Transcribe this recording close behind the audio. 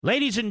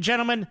Ladies and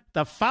gentlemen,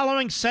 the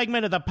following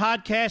segment of the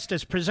podcast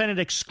is presented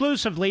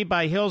exclusively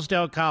by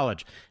Hillsdale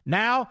College,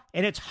 now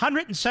in its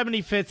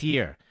 175th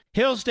year.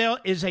 Hillsdale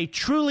is a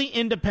truly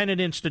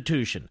independent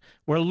institution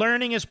where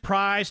learning is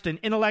prized and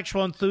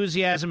intellectual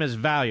enthusiasm is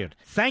valued.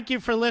 Thank you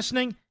for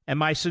listening, and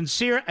my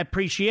sincere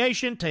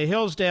appreciation to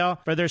Hillsdale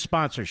for their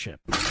sponsorship.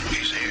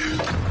 He's here.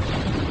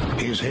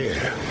 He's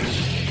here.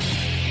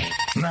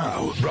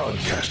 Now,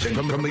 broadcasting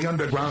from the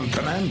underground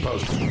command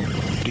post,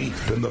 deep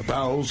in the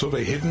bowels of a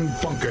hidden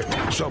bunker,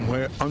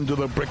 somewhere under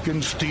the brick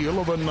and steel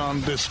of a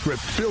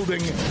nondescript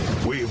building,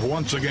 we've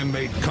once again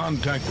made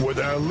contact with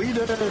our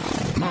leader,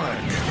 Mark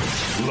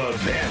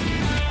Levin.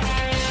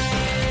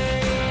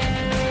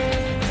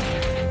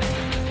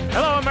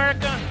 Hello,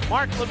 America.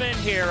 Mark Levin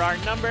here. Our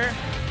number,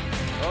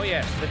 oh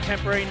yes, the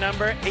temporary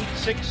number,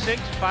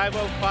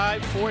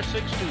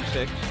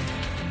 866-505-4626.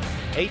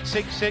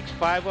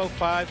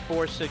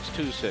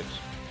 866-505-4626.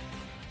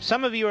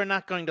 Some of you are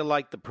not going to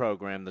like the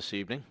program this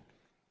evening.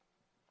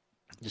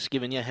 Just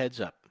giving you a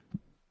heads up.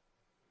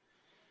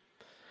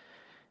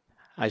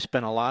 I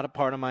spent a lot of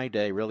part of my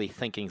day really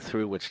thinking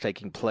through what's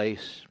taking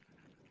place,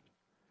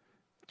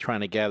 trying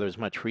to gather as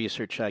much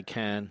research I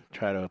can,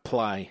 try to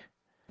apply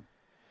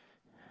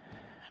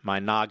my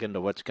noggin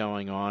to what's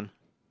going on.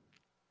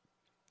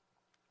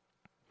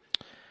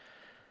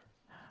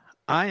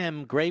 I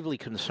am gravely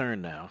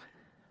concerned now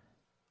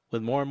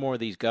with more and more of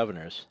these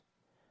governors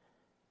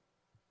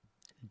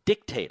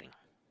dictating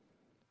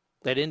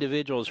that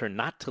individuals are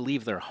not to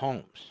leave their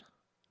homes,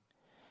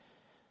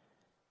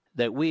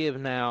 that we have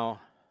now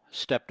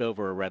stepped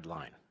over a red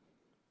line.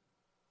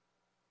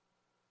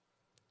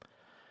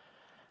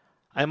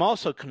 I'm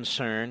also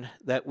concerned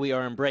that we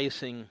are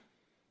embracing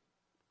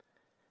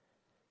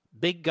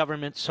big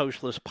government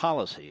socialist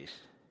policies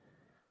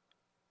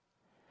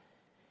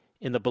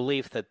in the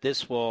belief that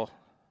this will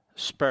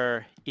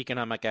spur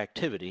economic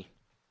activity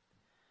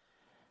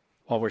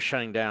while we're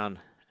shutting down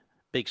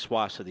big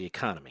swaths of the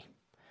economy.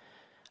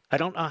 I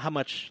don't know how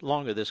much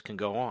longer this can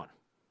go on.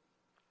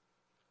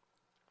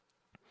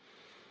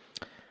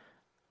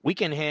 We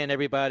can hand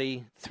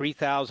everybody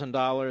 $3,000,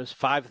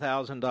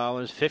 $5,000,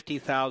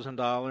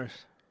 $50,000,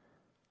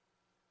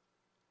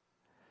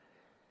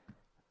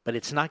 but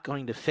it's not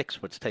going to fix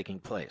what's taking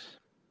place.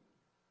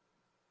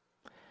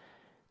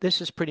 This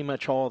is pretty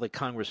much all that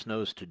Congress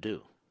knows to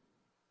do.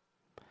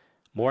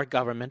 More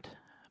government,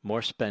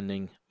 more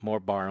spending, more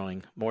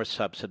borrowing, more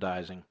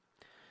subsidizing,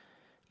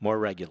 more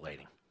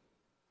regulating.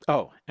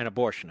 Oh, and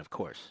abortion, of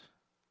course.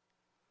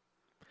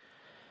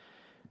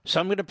 So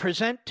I'm going to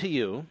present to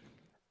you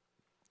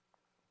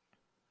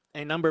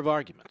a number of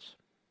arguments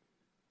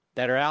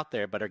that are out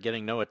there but are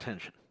getting no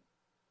attention.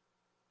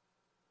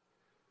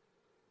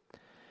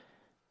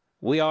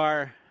 We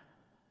are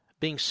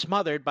being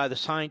smothered by the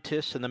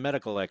scientists and the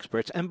medical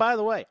experts. And by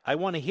the way, I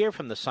want to hear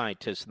from the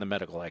scientists and the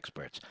medical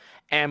experts.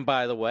 And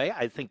by the way,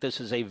 I think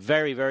this is a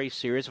very, very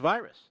serious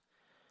virus.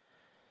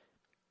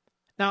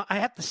 Now, I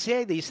have to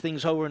say these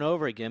things over and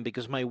over again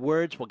because my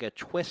words will get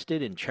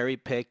twisted and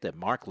cherry-picked that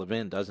Mark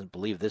Levin doesn't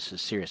believe this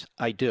is serious.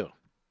 I do.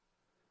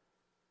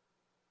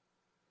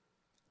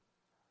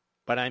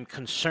 But I'm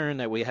concerned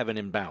that we have an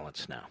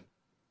imbalance now.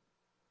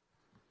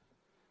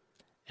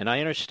 And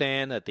I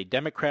understand that the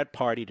Democrat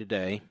Party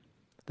today,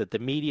 that the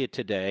media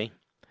today,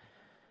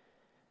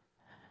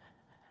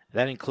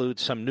 that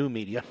includes some new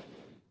media,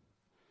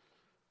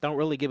 don't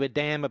really give a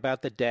damn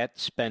about the debt,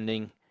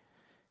 spending,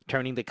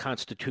 turning the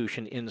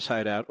Constitution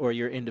inside out, or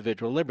your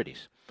individual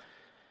liberties.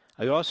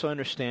 I also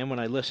understand when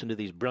I listen to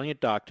these brilliant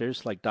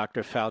doctors like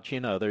Dr. Fauci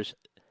and others,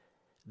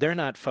 they're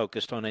not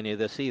focused on any of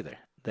this either.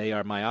 They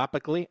are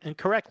myopically and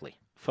correctly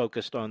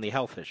focused on the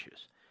health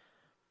issues.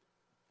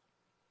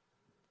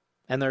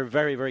 And they're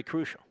very, very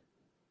crucial.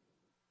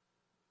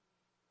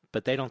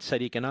 But they don't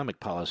set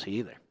economic policy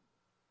either.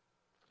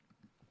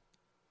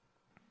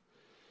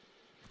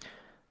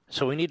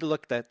 So we need to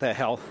look at the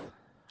health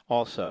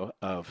also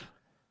of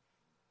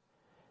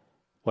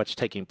what's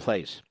taking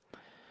place.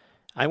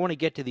 I want to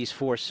get to these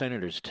 4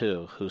 senators,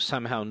 too, who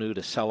somehow knew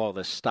to sell all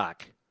this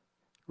stock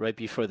right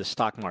before the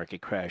stock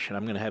market crash, and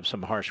I'm going to have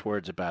some harsh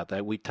words about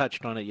that. We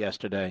touched on it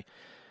yesterday,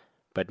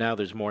 but now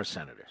there's more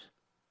senators.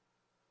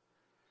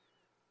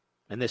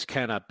 And this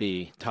cannot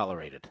be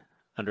tolerated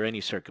under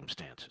any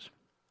circumstances.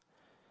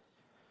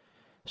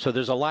 So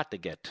there's a lot to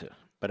get to,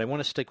 but I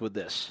want to stick with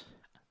this.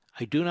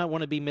 I do not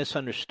want to be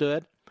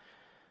misunderstood.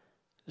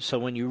 So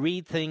when you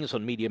read things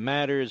on Media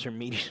Matters or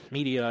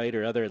Mediaite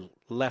or other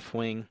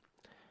left-wing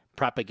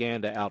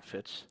propaganda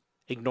outfits,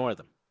 ignore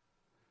them.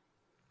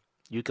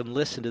 You can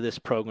listen to this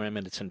program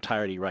in its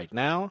entirety right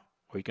now,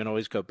 or you can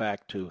always go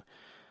back to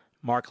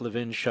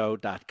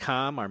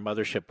marklevinshow.com, our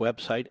mothership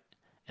website,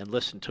 and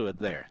listen to it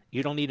there.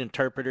 You don't need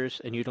interpreters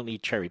and you don't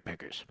need cherry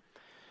pickers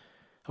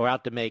who are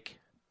out to make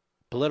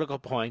political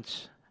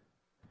points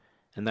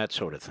and that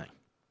sort of thing.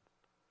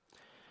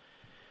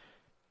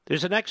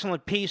 There's an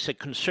excellent piece at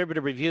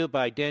Conservative Review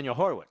by Daniel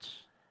Horowitz,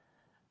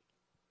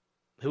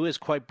 who is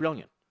quite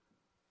brilliant.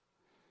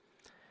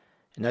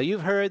 Now,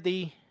 you've heard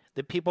the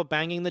people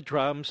banging the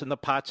drums and the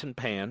pots and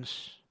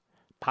pans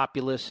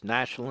populists,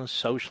 nationalists,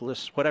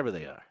 socialists, whatever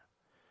they are.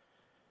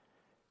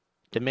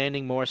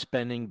 Demanding more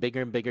spending,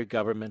 bigger and bigger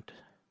government.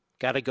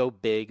 Got to go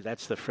big.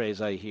 That's the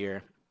phrase I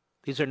hear.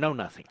 These are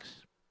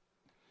know-nothings.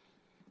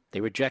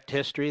 They reject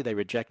history. They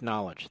reject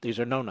knowledge. These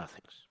are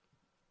know-nothings.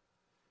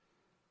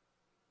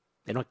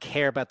 They don't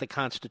care about the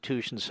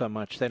Constitution so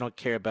much. They don't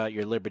care about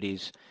your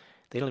liberties.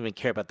 They don't even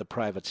care about the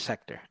private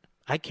sector.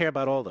 I care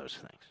about all those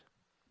things,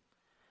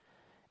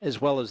 as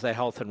well as the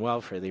health and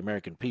welfare of the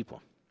American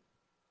people.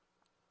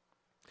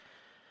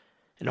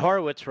 And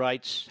Horowitz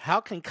writes, how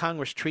can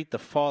Congress treat the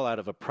fallout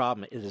of a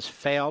problem it has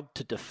failed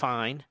to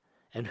define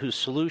and whose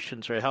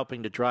solutions are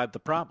helping to drive the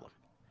problem?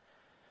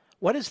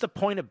 What is the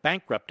point of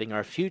bankrupting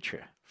our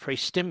future for a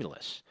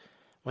stimulus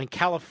when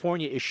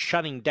California is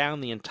shutting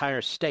down the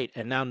entire state,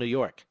 and now New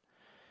York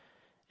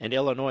and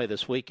Illinois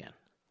this weekend?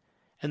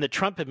 And the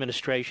Trump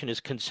administration is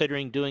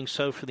considering doing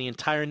so for the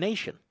entire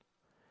nation.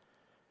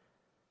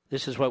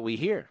 This is what we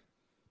hear.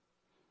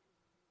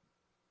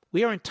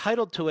 We are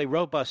entitled to a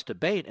robust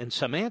debate and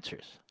some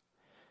answers.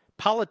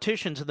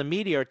 Politicians and the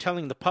media are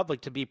telling the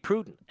public to be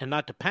prudent and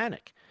not to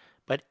panic,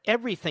 but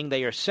everything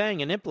they are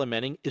saying and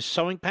implementing is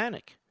sowing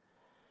panic.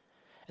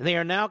 And they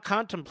are now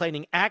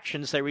contemplating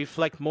actions that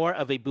reflect more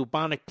of a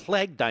bubonic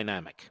plague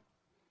dynamic.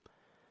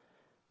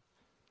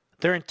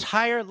 Their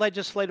entire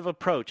legislative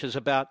approach is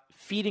about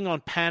feeding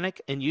on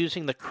panic and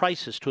using the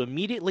crisis to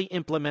immediately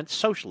implement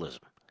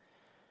socialism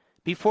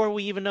before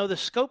we even know the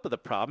scope of the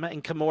problem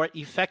and can more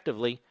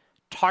effectively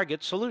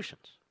target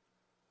solutions.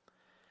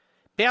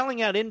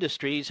 Bailing out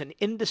industries and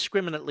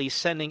indiscriminately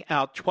sending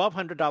out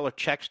 $1,200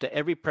 checks to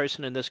every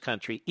person in this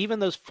country, even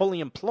those fully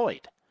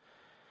employed,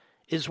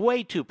 is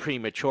way too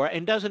premature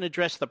and doesn't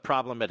address the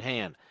problem at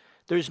hand.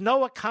 There's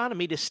no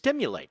economy to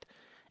stimulate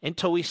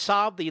until we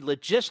solve the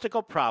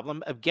logistical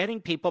problem of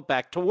getting people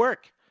back to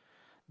work.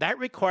 That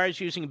requires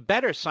using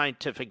better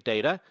scientific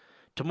data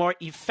to more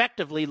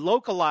effectively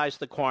localize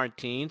the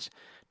quarantines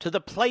to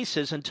the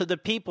places and to the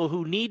people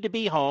who need to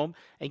be home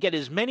and get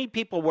as many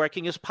people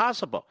working as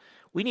possible.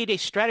 We need a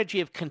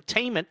strategy of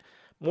containment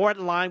more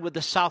in line with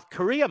the South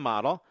Korea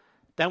model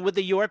than with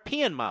the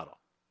European model.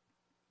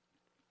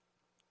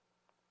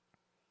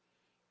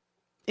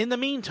 In the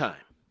meantime,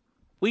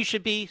 we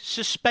should be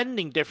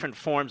suspending different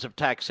forms of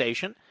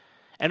taxation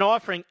and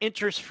offering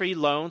interest-free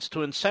loans to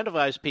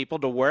incentivize people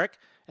to work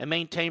and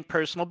maintain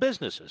personal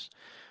businesses.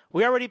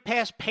 We already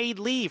passed paid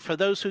leave for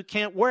those who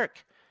can't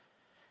work.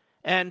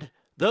 And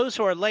those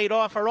who are laid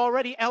off are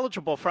already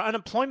eligible for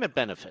unemployment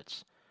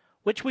benefits,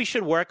 which we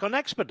should work on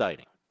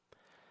expediting.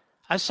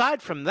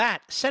 Aside from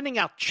that, sending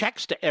out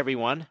checks to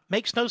everyone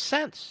makes no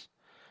sense.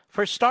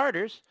 For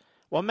starters,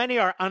 while many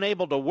are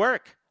unable to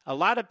work, a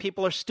lot of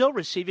people are still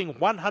receiving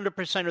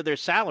 100% of their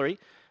salary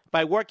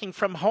by working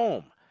from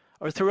home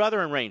or through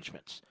other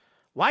arrangements.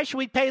 Why should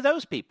we pay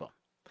those people?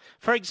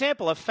 For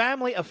example, a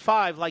family of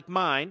 5 like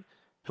mine,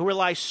 who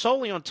rely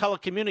solely on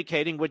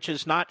telecommunicating, which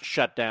is not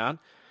shut down,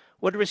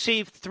 would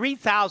receive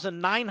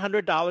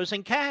 $3,900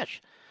 in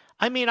cash.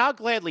 I mean, I'll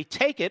gladly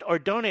take it or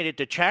donate it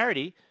to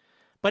charity,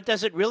 but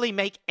does it really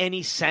make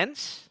any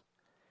sense?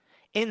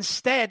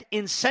 Instead,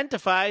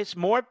 incentivize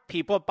more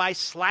people by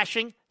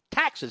slashing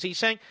taxes. He's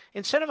saying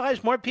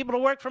incentivize more people to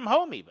work from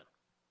home even.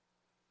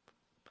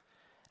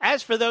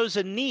 As for those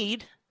in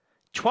need,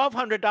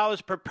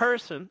 $1,200 per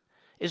person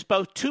is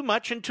both too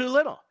much and too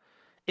little.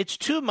 It's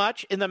too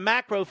much in the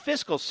macro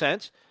fiscal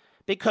sense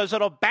because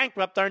it'll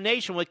bankrupt our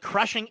nation with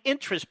crushing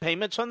interest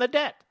payments on the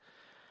debt.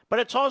 But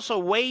it's also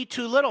way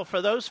too little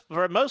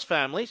for most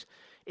families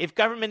if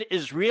government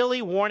is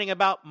really warning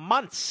about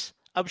months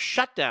of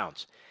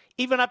shutdowns,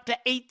 even up to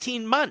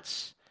 18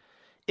 months.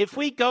 If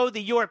we go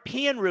the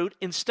European route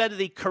instead of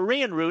the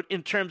Korean route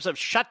in terms of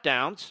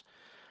shutdowns,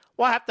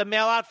 we'll have to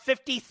mail out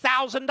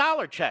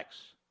 $50,000 checks,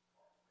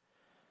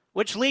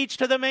 which leads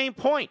to the main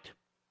point.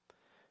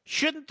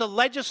 Shouldn't the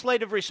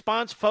legislative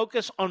response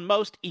focus on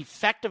most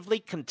effectively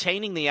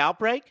containing the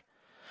outbreak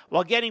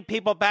while getting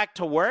people back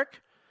to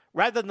work,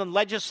 rather than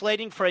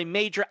legislating for a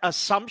major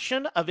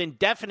assumption of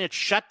indefinite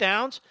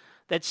shutdowns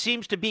that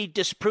seems to be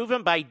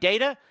disproven by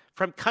data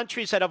from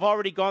countries that have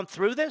already gone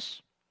through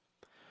this?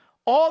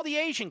 All the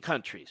Asian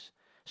countries,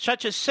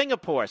 such as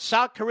Singapore,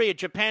 South Korea,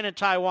 Japan, and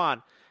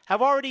Taiwan,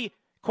 have already,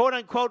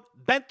 quote-unquote,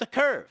 bent the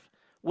curve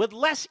with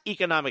less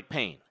economic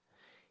pain.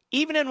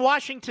 Even in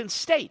Washington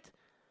State,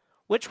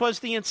 which was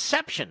the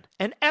inception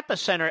and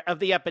epicenter of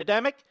the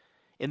epidemic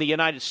in the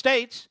United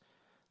States,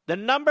 the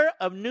number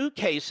of new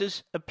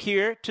cases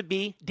appear to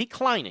be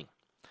declining.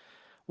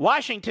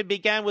 Washington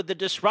began with the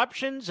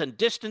disruptions and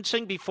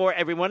distancing before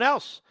everyone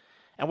else.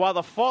 And while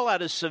the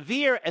fallout is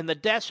severe and the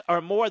deaths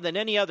are more than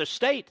any other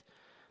state,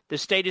 the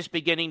state is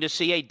beginning to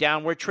see a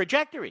downward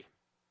trajectory.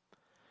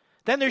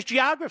 Then there's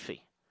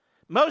geography.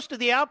 Most of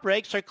the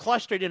outbreaks are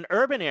clustered in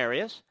urban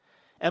areas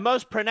and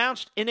most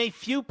pronounced in a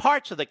few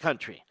parts of the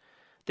country.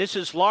 This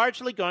is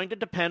largely going to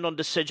depend on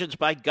decisions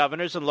by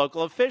governors and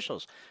local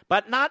officials.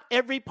 But not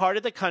every part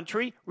of the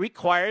country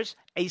requires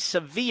a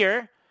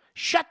severe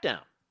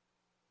shutdown.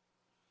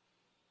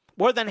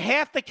 More than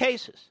half the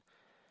cases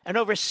And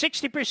over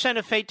 60%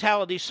 of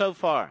fatalities so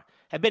far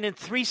have been in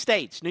 3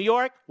 states, New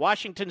York,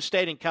 Washington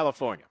State, and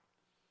California.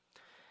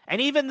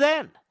 And even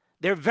then,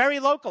 they're very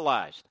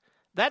localized.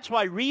 That's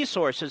why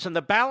resources and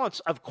the balance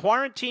of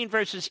quarantine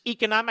versus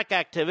economic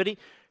activity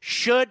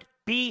should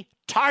be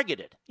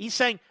targeted. He's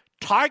saying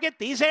target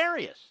these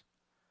areas.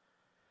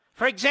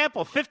 For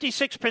example,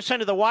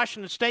 56% of the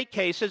Washington State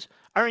cases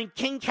are in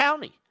King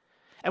County.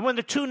 And when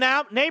the 2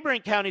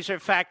 neighboring counties are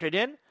factored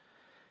in,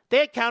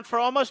 they account for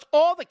almost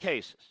all the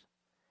cases.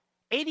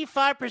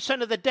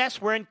 85% of the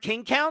deaths were in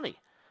King County,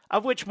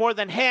 of which more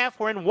than half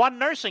were in one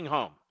nursing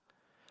home.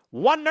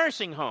 One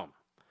nursing home.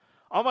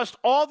 Almost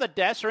all the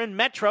deaths are in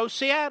Metro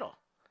Seattle.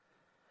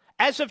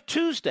 As of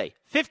Tuesday,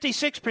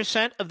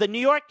 56% of the New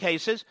York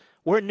cases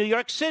were in New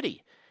York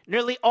City,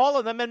 nearly all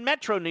of them in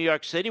Metro New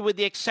York City, with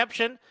the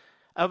exception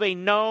of a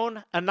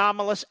known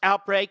anomalous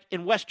outbreak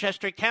in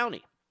Westchester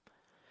County.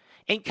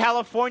 In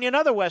California and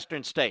other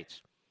western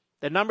states,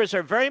 the numbers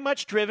are very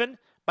much driven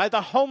by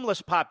the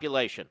homeless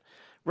population.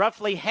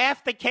 Roughly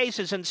half the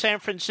cases in San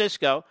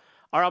Francisco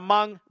are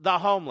among the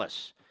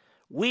homeless.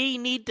 We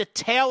need to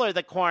tailor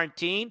the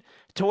quarantine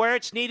to where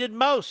it's needed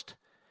most,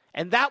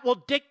 and that will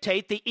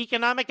dictate the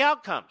economic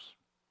outcomes.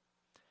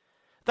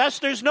 Thus,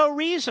 there's no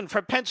reason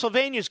for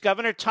Pennsylvania's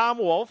Governor Tom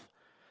Wolf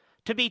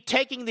to be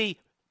taking the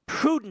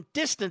prudent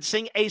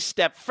distancing a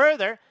step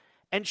further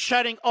and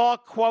shutting all,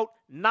 quote,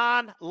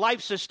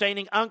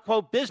 non-life-sustaining,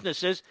 unquote,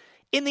 businesses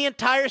in the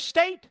entire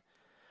state,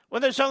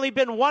 when there's only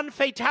been 1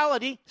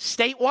 fatality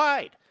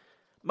statewide.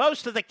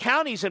 Most of the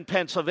counties in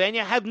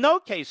Pennsylvania have no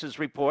cases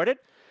reported,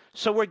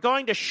 so we're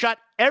going to shut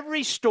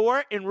every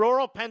store in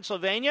rural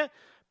Pennsylvania,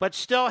 but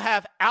still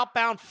have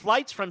outbound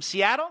flights from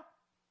Seattle?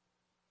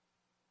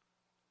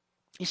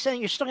 He's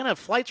saying you're still going to have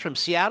flights from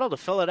Seattle to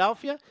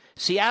Philadelphia,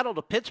 Seattle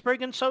to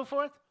Pittsburgh, and so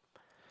forth?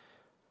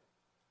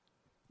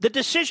 The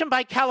decision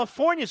by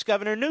California's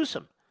Governor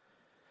Newsom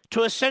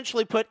to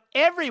essentially put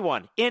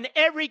everyone in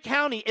every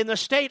county in the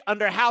state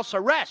under house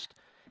arrest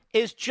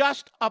is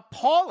just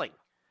appalling.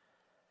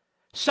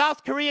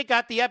 South Korea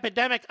got the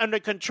epidemic under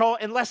control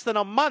in less than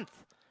a month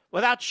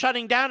without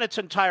shutting down its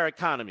entire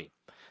economy.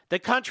 The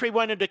country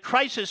went into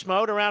crisis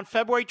mode around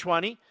February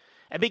 20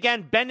 and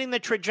began bending the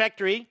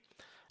trajectory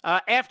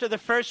after the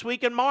first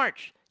week in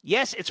March.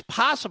 Yes, it's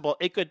possible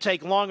it could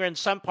take longer in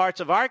some parts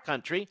of our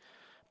country,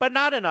 but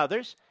not in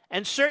others,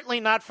 and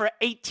certainly not for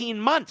 18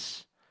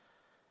 months.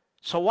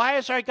 So why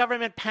is our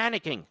government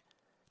panicking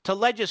to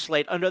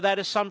legislate under that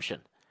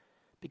assumption?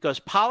 Because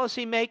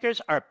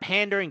policymakers are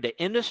pandering to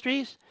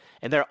industries,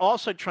 and they're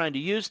also trying to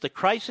use the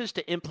crisis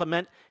to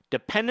implement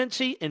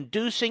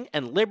dependency-inducing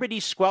and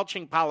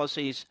liberty-squelching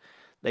policies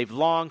they've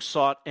long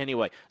sought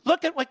anyway.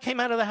 Look at what came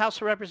out of the House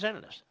of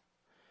Representatives.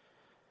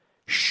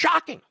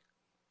 Shocking.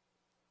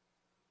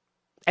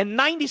 And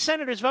 90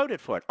 senators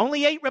voted for it.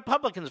 Only 8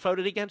 Republicans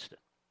voted against it.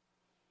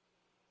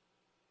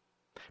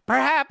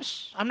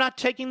 Perhaps I'm not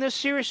taking this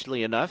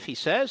seriously enough, he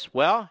says.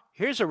 Well,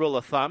 here's a rule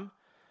of thumb.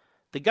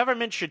 The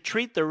government should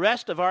treat the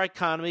rest of our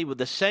economy with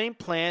the same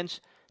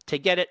plans to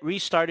get it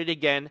restarted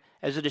again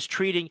as it is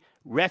treating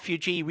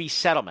refugee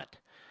resettlement.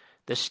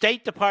 The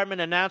State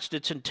Department announced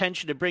its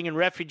intention to bring in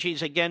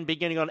refugees again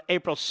beginning on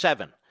April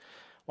 7,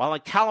 while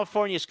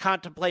California is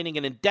contemplating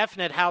an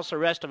indefinite house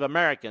arrest of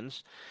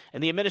Americans,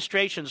 and the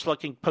administration is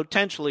looking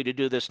potentially to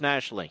do this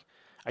nationally.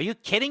 Are you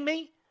kidding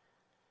me?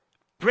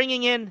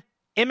 Bringing in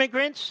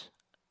immigrants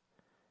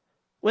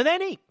with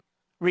any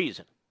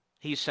reason,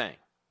 he's saying.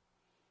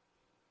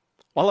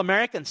 While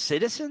American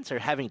citizens are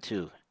having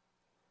to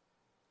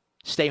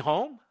stay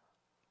home?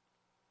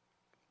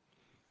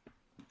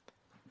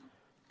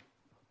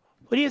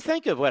 What do you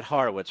think of what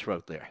Horowitz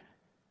wrote there?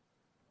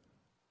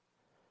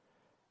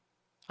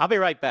 I'll be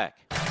right back.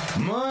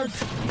 Mark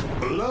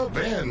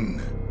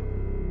Levin.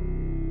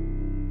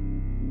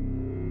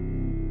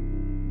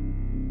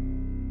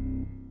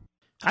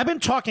 I've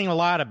been talking a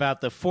lot about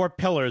the 4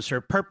 pillars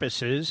or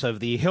purposes of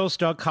the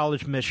Hillsdale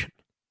College mission: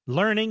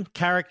 learning,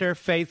 character,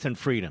 faith, and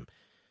freedom.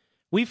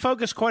 We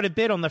focus quite a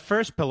bit on the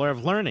first pillar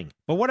of learning,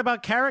 but what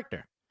about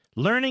character?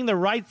 Learning the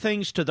right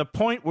things to the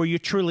point where you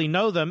truly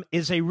know them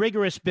is a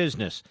rigorous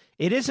business.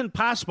 It isn't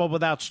possible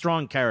without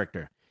strong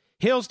character.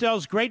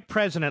 Hillsdale's great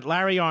president,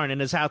 Larry Arnn,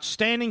 and his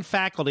outstanding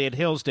faculty at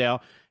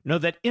Hillsdale know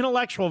that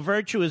intellectual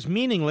virtue is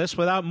meaningless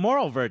without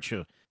moral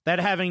virtue, that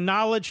having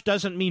knowledge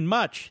doesn't mean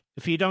much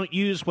if you don't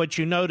use what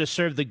you know to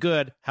serve the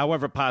good,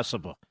 however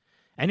possible.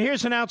 And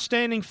here's an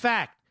outstanding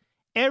fact.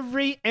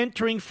 Every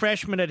entering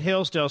freshman at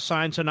Hillsdale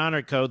signs an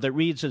honor code that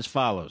reads as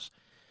follows.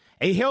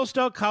 A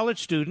Hillsdale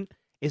College student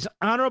is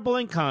honorable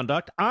in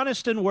conduct,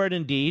 honest in word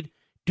and deed,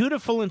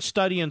 dutiful in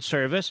study and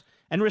service,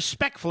 and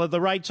respectful of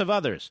the rights of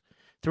others.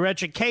 Through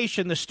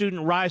education, the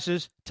student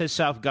rises to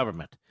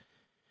self-government.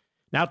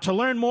 Now, to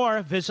learn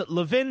more, visit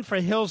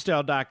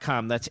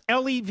levinforhillsdale.com. That's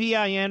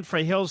Levin for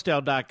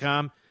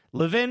Hillsdale.com,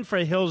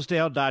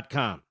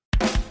 levinforhillsdale.com.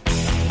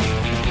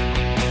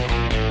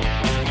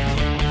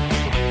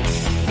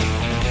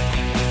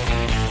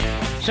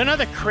 It's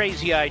another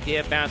crazy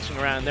idea bouncing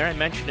around there. I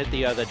mentioned it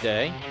the other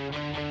day.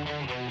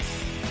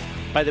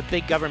 by the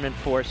big government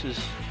forces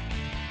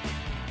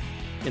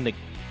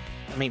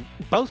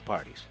both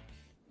parties.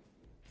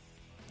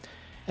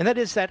 And that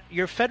is that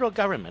your federal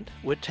government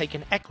would take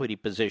an equity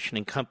position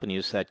in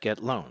companies that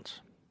get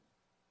loans.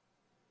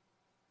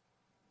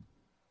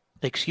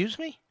 Excuse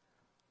me?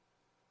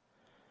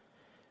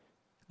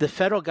 The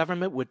federal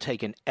government would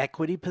take an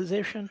equity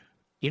position?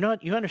 You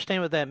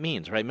understand what that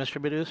means, right, Mr.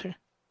 Producer?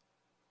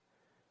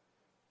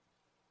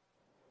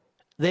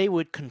 They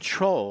would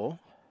control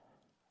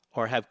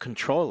or have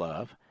control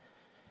of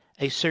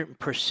a certain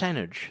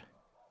percentage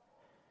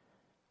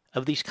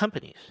of these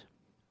companies.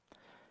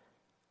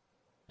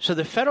 So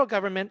the federal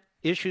government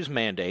issues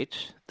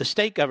mandates, the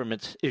state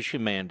governments issue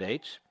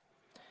mandates,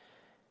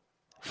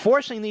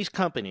 forcing these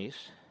companies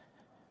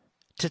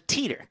to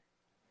teeter.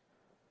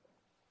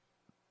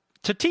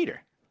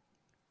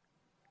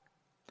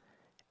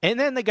 And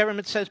then the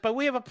government says, but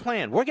we have a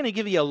plan. We're going to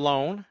give you a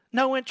loan,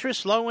 no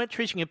interest, low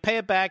interest. You can pay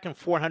it back in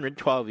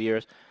 412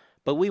 years,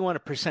 but we want a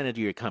percentage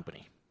of your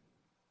company.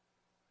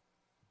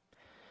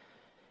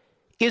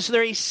 Is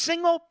there a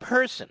single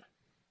person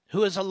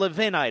who is a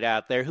Levinite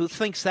out there who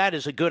thinks that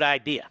is a good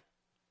idea?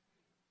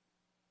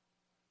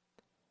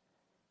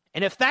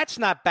 And if that's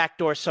not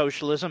backdoor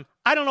socialism,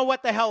 I don't know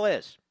what the hell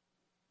is.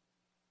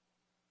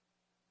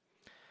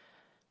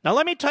 Now,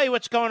 let me tell you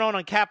what's going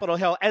on Capitol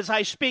Hill as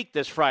I speak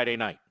this Friday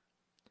night.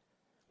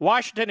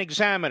 Washington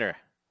Examiner,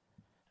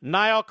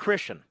 Niall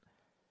Christian.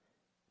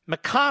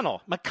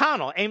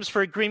 McConnell aims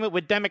for agreement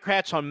with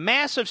Democrats on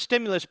massive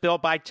stimulus bill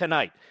by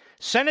tonight.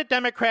 Senate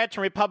Democrats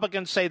and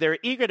Republicans say they're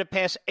eager to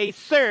pass a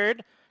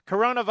third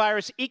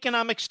coronavirus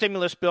economic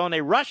stimulus bill in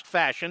a rushed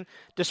fashion,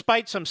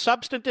 despite some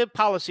substantive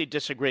policy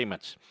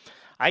disagreements.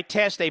 I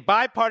tasked a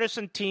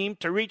bipartisan team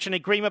to reach an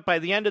agreement by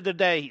the end of the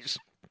day,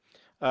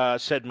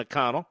 said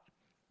McConnell.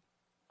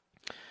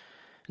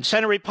 And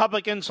Senate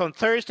Republicans on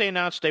Thursday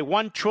announced a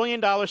 $1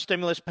 trillion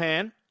stimulus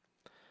plan.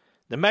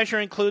 The measure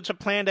includes a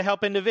plan to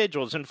help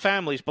individuals and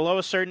families below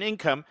a certain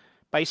income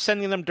by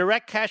sending them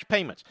direct cash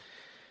payments.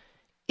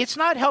 It's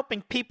not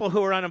helping people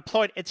who are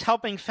unemployed. It's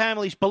helping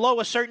families below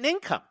a certain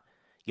income.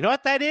 You know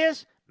what that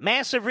is?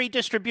 Massive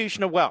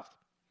redistribution of wealth.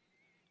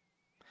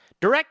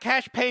 Direct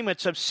cash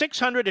payments of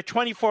 $600 to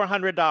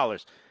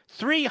 $2,400.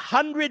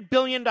 $300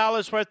 billion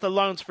worth of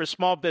loans for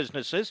small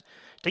businesses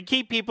to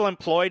keep people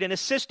employed and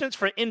assistance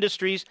for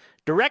industries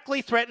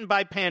directly threatened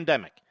by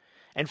pandemic.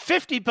 And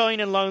 $50 billion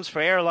in loans for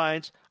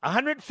airlines,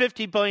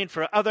 $150 billion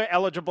for other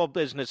eligible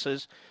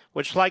businesses,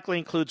 which likely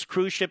includes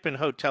cruise ship and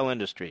hotel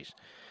industries.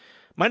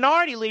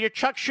 Minority Leader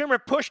Chuck Schumer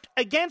pushed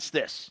against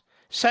this,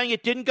 saying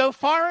it didn't go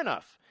far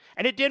enough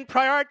and it didn't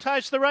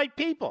prioritize the right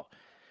people.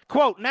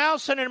 Quote, now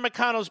Senator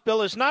McConnell's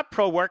bill is not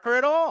pro-worker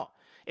at all.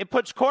 It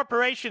puts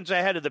corporations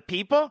ahead of the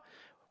people.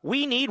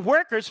 We need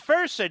workers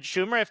first, said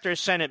Schumer after a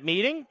Senate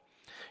meeting.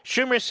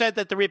 Schumer said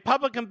that the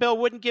Republican bill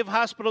wouldn't give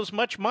hospitals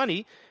much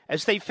money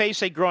as they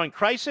face a growing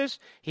crisis.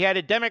 He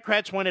added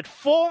Democrats wanted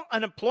full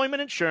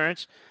unemployment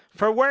insurance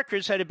for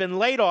workers that had been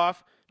laid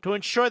off to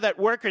ensure that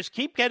workers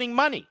keep getting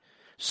money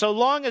so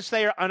long as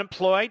they are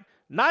unemployed,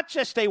 not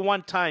just a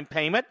one-time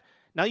payment.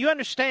 Now, you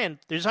understand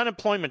there's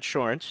unemployment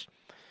insurance.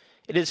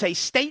 It is a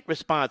state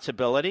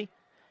responsibility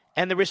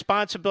and the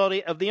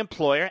responsibility of the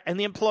employer and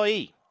the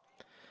employee.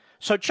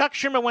 So Chuck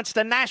Schumer wants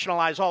to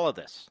nationalize all of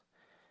this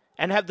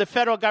and have the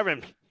federal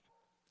government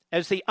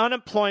as the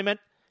unemployment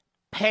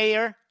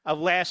payer of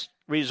last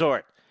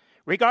resort.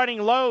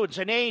 Regarding loans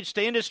and aids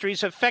to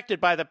industries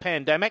affected by the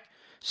pandemic,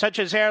 such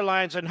as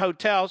airlines and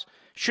hotels,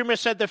 Schumer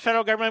said the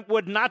federal government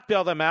would not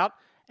bail them out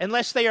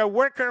unless they are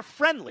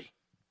worker-friendly.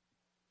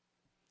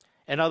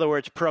 In other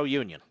words,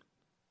 pro-union.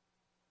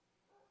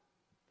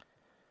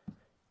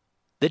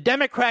 The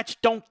Democrats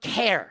don't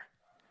care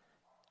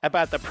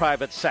about the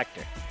private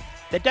sector.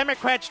 The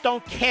Democrats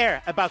don't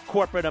care about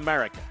corporate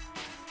America.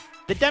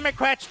 The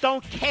Democrats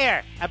don't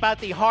care about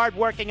the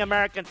hardworking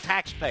American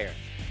taxpayer.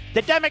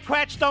 The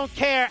Democrats don't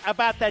care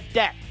about the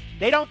debt.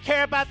 They don't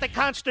care about the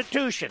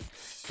Constitution.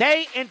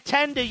 They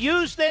intend to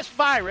use this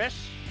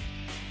virus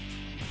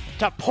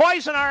to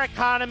poison our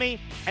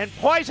economy and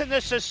poison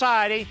this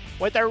society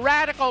with a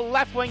radical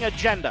left-wing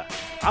agenda.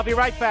 I'll be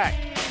right back.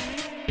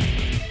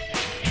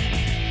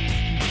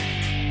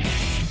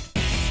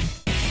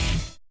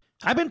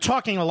 I've been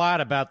talking a lot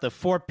about the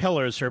 4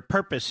 pillars or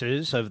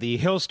purposes of the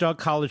Hillsdale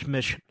College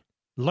mission: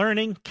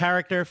 learning,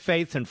 character,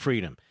 faith, and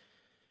freedom.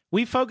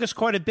 We focus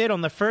quite a bit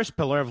on the first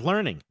pillar of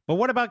learning, but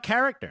what about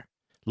character?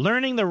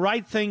 Learning the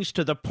right things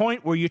to the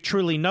point where you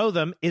truly know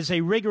them is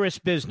a rigorous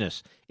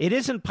business. It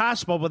isn't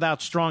possible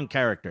without strong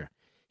character.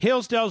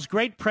 Hillsdale's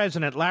great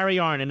president, Larry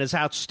Arnn, and his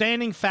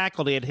outstanding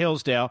faculty at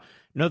Hillsdale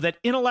know that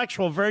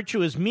intellectual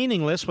virtue is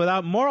meaningless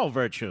without moral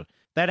virtue,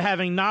 that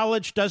having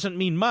knowledge doesn't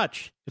mean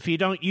much if you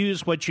don't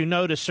use what you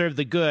know to serve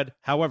the good,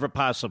 however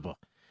possible.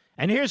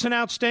 And here's an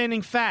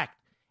outstanding fact.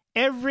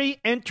 Every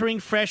entering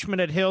freshman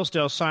at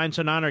Hillsdale signs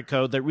an honor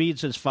code that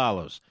reads as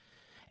follows.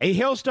 A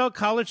Hillsdale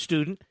College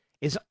student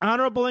is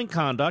honorable in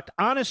conduct,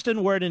 honest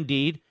in word and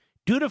deed,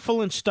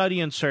 dutiful in study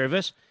and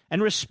service,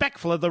 and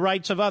respectful of the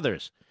rights of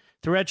others.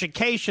 Through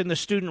education, the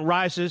student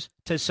rises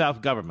to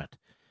self-government.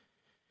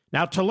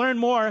 Now, to learn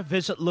more,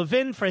 visit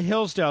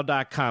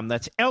levinforhillsdale.com.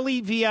 That's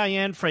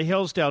Levin for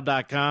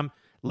Hillsdale.com,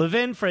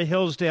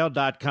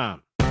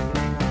 levinforhillsdale.com.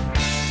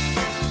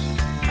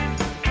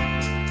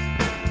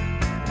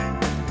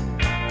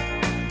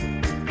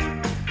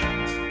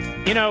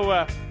 You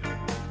know,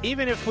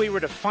 even if we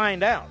were to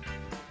find out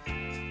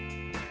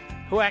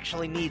who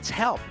actually needs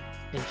help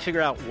and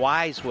figure out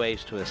wise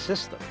ways to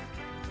assist them,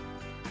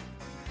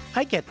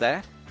 I get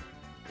that.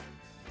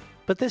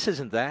 But this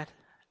isn't that.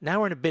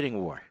 Now we're in a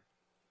bidding war.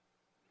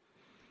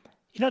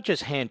 You don't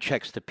just hand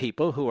checks to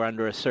people who are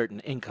under a certain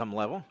income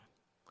level.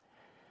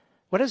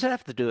 What does that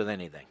have to do with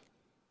anything?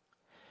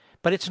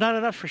 But it's not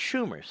enough for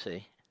Schumer,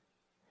 see?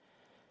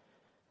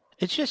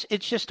 It's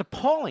just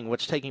appalling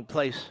what's taking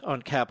place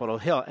on Capitol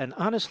Hill. And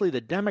honestly,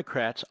 the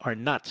Democrats are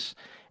nuts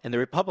and the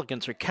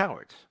Republicans are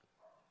cowards.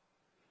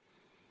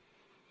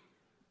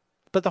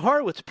 But the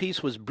Horowitz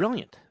piece was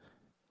brilliant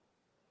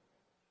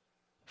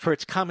for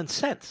its common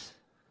sense.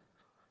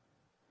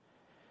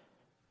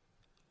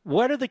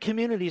 What are the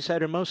communities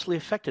that are mostly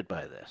affected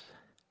by this?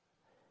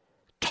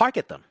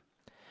 Target them.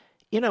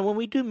 You know, when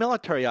we do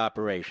military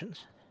operations,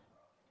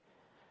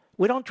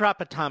 we don't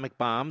drop atomic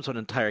bombs on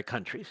entire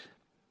countries.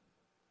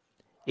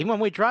 Even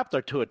when we dropped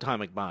our 2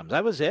 atomic bombs,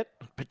 that was it,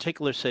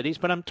 particular cities,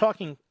 but I'm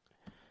talking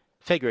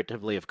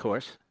figuratively, of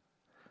course.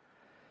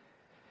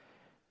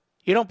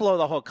 You don't blow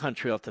the whole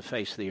country off the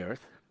face of the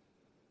earth.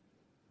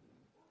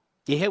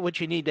 You hit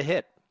what you need to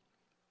hit.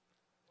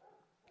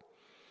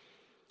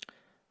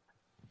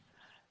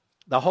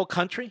 The whole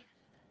country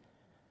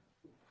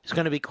is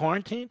going to be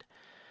quarantined?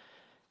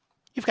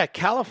 You've got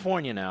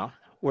California now,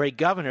 where a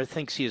governor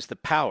thinks he has the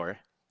power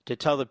to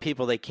tell the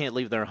people they can't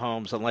leave their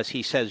homes unless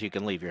he says you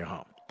can leave your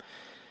home.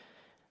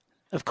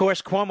 Of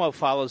course, Cuomo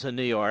follows in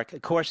New York.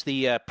 Of course,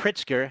 the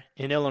Pritzker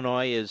in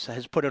Illinois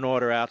has put an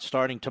order out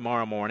starting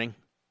tomorrow morning.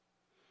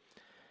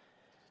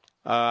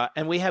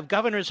 And we have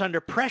governors under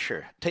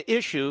pressure to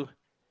issue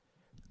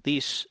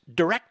these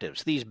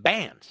directives, these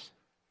bans.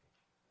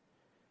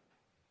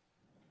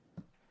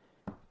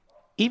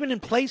 Even in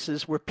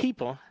places where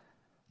people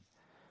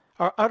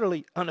are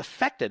utterly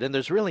unaffected and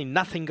there's really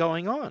nothing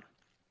going on.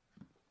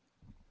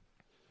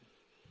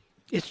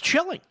 It's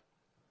chilling.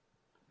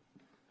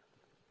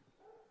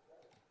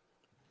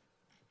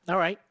 All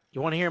right,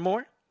 you want to hear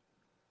more?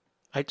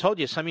 I told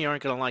you some of you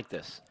aren't going to like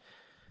this.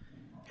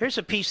 Here's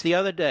a piece the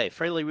other day,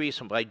 fairly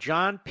recent, by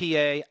John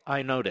P.A.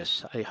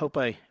 Ioannidis. I hope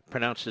I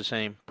pronounced his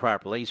name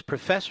properly. He's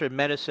professor of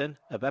medicine,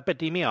 of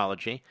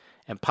epidemiology,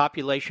 and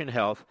population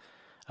health,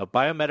 of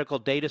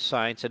biomedical data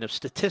science, and of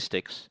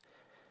statistics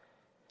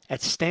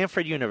at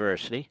Stanford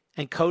University,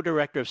 and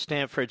co-director of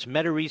Stanford's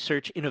Meta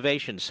Research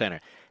Innovation Center.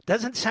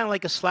 Doesn't sound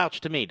like a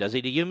slouch to me, does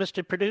he? To you,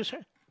 Mr.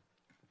 Producer?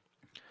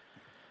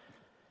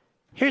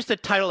 Here's the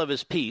title of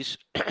his piece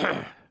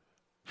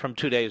from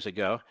 2 days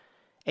ago.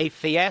 A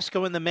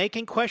fiasco in the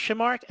making, ?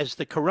 As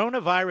the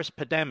coronavirus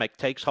pandemic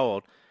takes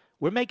hold,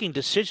 we're making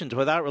decisions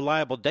without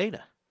reliable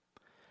data.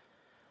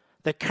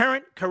 The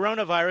current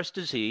coronavirus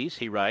disease,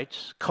 he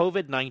writes,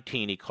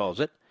 COVID-19 he calls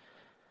it,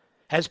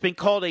 has been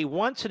called a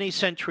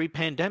once-in-a-century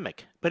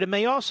pandemic, but it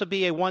may also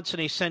be a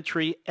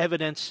once-in-a-century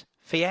evidence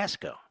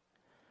fiasco.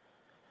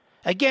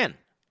 Again,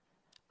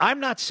 I'm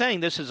not saying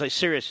this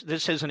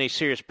isn't a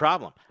serious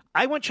problem.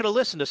 I want you to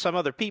listen to some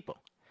other people.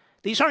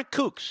 These aren't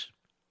kooks.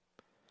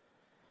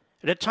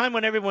 At a time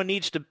when everyone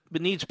needs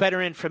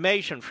better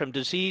information, from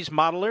disease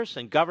modelers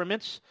and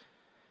governments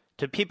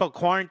to people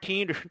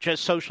quarantined or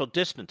just social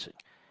distancing,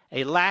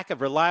 a lack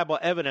of reliable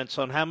evidence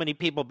on how many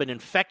people have been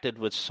infected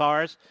with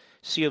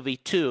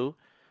SARS-CoV-2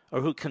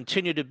 or who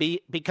continue to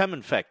become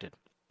infected,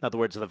 in other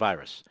words, the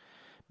virus.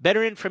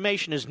 Better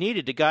information is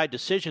needed to guide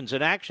decisions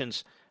and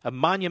actions of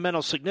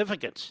monumental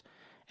significance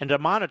and to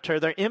monitor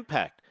their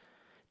impact.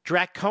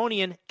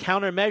 Draconian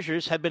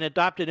countermeasures have been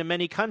adopted in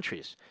many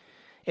countries.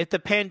 If the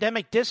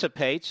pandemic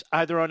dissipates,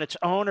 either on its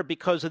own or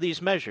because of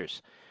these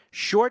measures,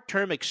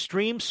 short-term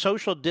extreme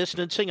social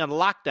distancing and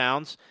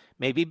lockdowns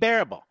may be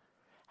bearable.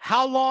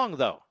 How long,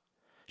 though,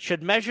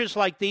 should measures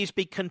like these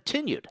be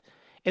continued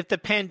if the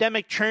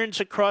pandemic churns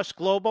across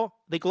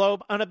the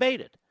globe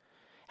unabated?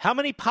 How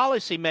many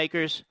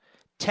policymakers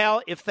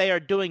tell if they are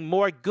doing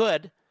more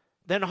good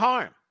than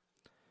harm?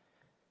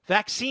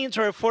 Vaccines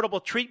or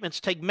affordable treatments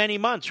take many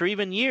months or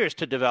even years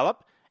to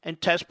develop and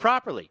test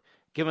properly.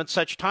 Given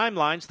such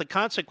timelines, the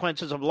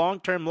consequences of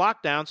long-term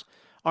lockdowns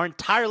are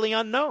entirely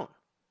unknown.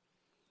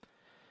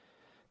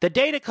 The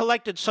data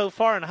collected so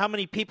far on how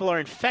many people are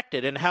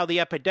infected and how the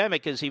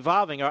epidemic is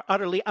evolving are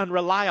utterly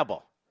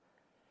unreliable.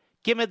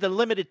 Given the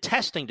limited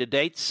testing to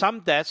date,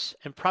 some deaths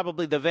and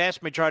probably the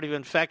vast majority of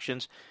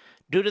infections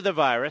due to the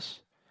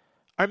virus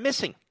are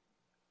missing.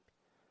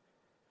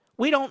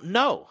 We don't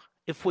know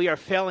if we are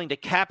failing to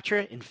capture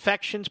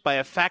infections by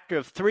a factor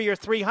of 3 or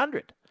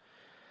 300.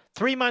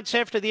 3 months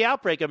after the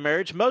outbreak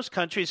emerged, most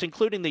countries,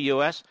 including the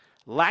U.S.,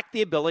 lack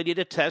the ability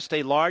to test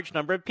a large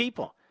number of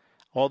people,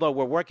 although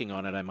we're working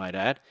on it, I might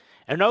add,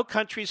 and no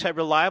countries have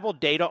reliable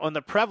data on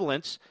the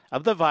prevalence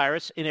of the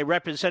virus in a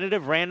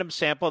representative random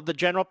sample of the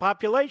general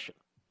population.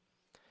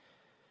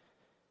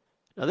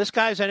 Now, this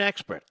guy's an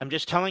expert. I'm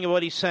just telling you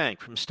what he's saying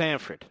from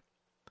Stanford.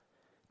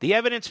 The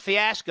evidence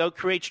fiasco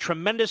creates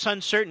tremendous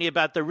uncertainty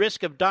about the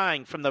risk of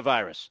dying from the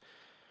virus.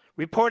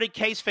 Reported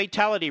case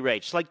fatality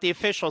rates, like the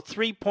official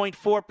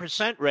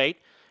 3.4% rate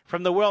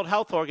from the World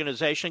Health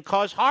Organization,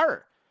 cause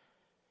horror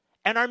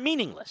and are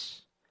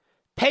meaningless.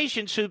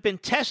 Patients who've been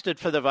tested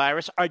for the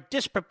virus are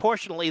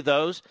disproportionately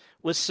those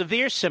with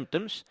severe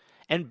symptoms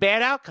and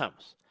bad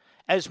outcomes.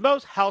 As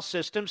most health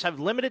systems have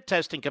limited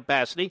testing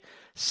capacity,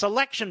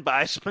 selection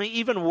bias may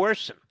even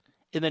worsen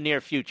in the near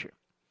future.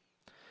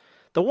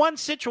 The one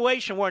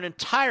situation where an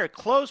entire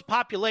closed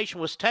population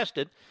was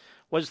tested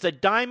was the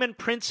Diamond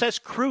Princess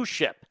cruise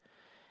ship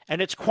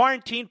and its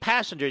quarantined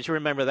passengers. You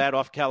remember that,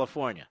 off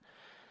California.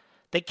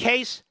 The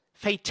case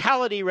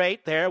fatality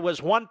rate there was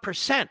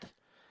 1%,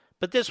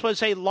 but this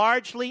was a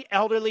largely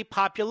elderly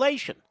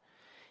population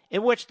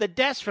in which the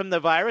deaths from the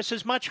virus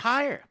is much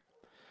higher.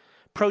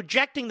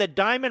 Projecting the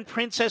Diamond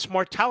Princess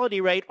mortality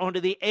rate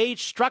onto the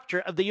age structure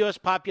of the U.S.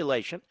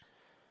 population,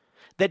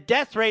 the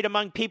death rate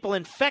among people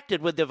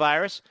infected with the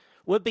virus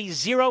would be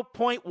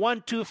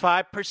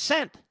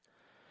 0.125%.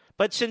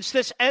 But since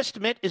this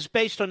estimate is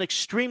based on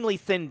extremely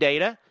thin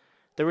data,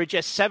 there were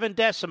just 7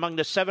 deaths among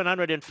the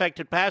 700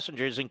 infected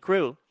passengers and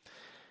crew,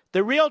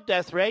 the real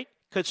death rate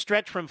could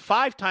stretch from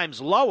 5 times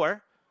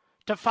lower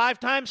to 5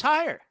 times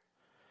higher.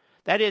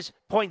 That is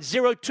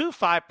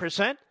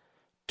 0.025%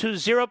 to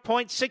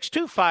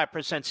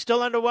 0.625%,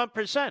 still under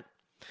 1%.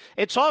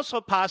 It's also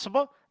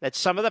possible that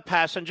some of the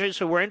passengers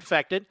who were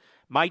infected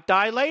might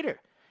die later,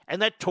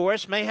 and that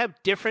tourists may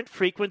have different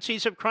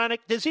frequencies of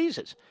chronic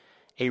diseases,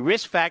 a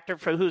risk factor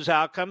for whose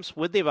outcomes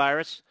with the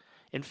virus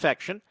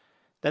infection,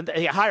 than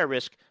a higher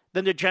risk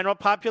than the general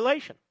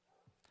population.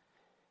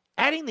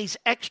 Adding these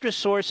extra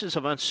sources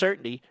of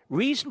uncertainty,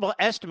 reasonable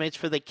estimates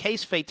for the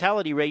case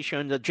fatality ratio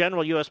in the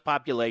general U.S.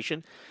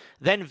 population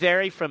then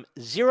vary from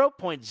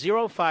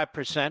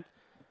 0.05%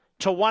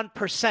 to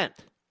 1%.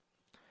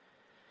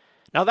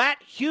 Now, that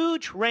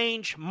huge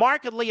range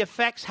markedly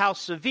affects how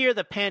severe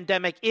the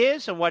pandemic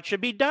is and what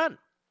should be done.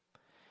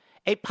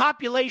 A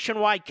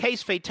population-wide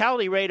case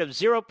fatality rate of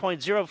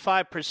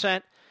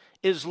 0.05%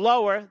 is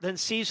lower than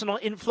seasonal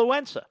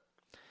influenza.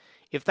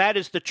 If that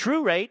is the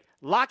true rate,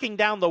 locking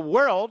down the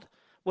world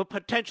with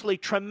potentially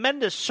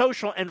tremendous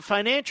social and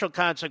financial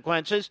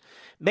consequences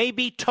may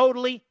be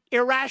totally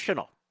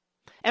irrational.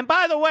 And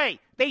by the way,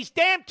 these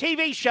damn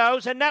TV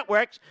shows and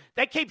networks,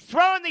 they keep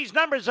throwing these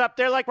numbers up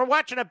there like we're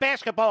watching a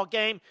basketball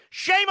game.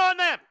 Shame on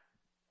them.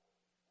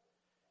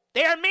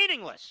 They are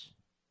meaningless,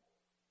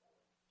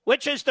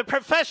 which is the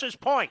professor's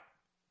point.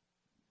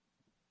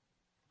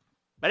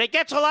 But it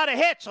gets a lot of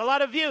hits, a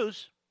lot of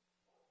views.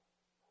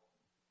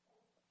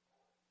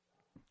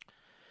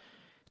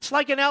 It's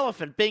like an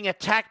elephant being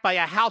attacked by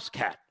a house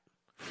cat.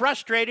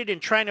 Frustrated in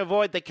trying to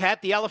avoid the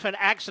cat, the elephant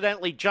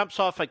accidentally jumps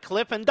off a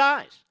cliff and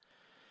dies.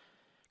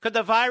 Could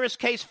the virus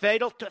case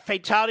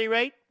fatality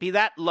rate be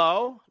that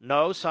low?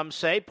 No, some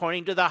say,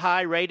 pointing to the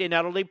high rate in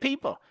elderly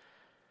people.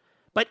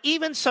 But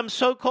even some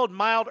so-called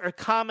mild or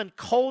common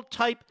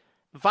cold-type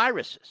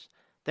viruses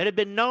that have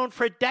been known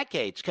for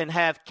decades can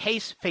have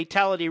case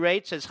fatality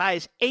rates as high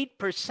as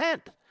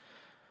 8%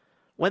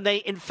 when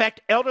they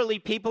infect elderly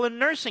people in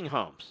nursing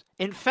homes.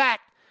 In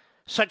fact,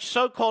 such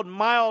so-called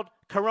mild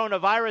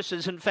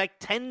coronaviruses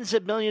infect tens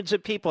of millions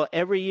of people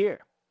every year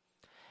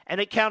and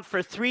account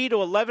for 3 to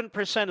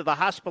 11% of the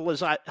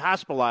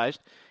hospitalized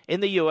in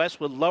the U.S.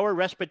 with lower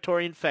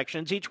respiratory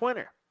infections each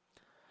winter.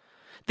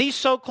 These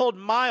so-called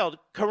mild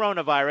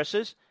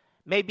coronaviruses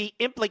may be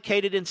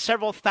implicated in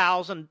several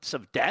thousands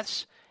of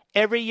deaths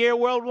every year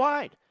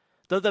worldwide,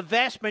 though the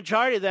vast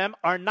majority of them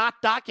are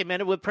not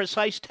documented with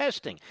precise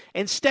testing.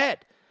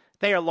 Instead,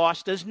 they are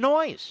lost as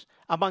noise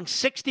among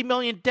 60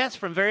 million deaths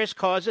from various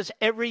causes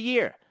every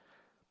year.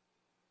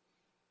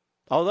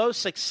 Although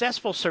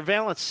successful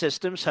surveillance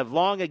systems have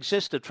long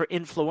existed for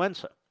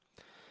influenza,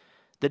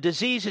 the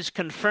disease is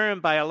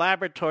confirmed by a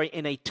laboratory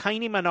in a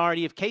tiny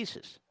minority of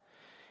cases.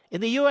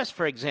 In the U.S.,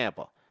 for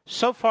example,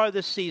 so far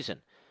this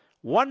season,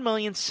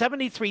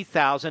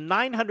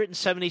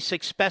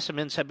 1,073,976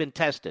 specimens have been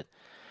tested,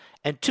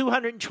 and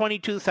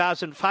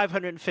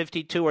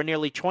 222,552, or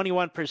nearly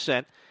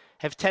 21%,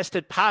 have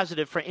tested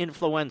positive for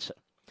influenza.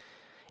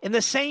 In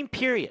the same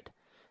period,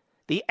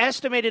 the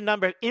estimated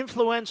number of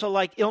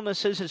influenza-like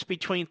illnesses is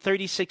between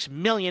 36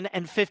 million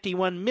and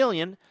 51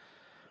 million,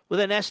 with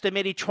an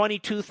estimated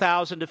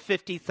 22,000 to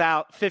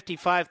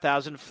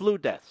 55,000 flu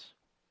deaths.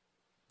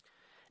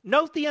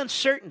 Note the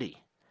uncertainty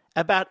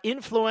about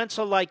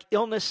influenza-like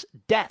illness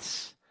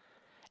deaths,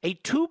 a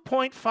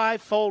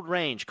 2.5-fold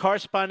range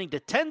corresponding to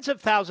tens of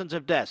thousands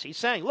of deaths. He's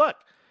saying, look,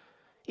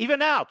 even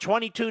now,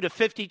 22 to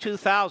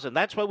 52,000,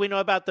 that's what we know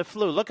about the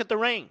flu. Look at the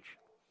range.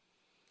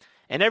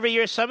 And every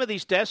year, some of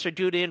these deaths are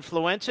due to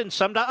influenza and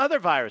some to other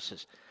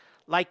viruses,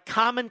 like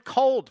common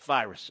cold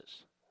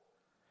viruses.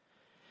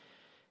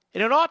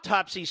 In an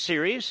autopsy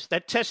series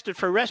that tested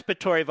for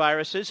respiratory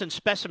viruses in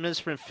specimens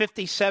from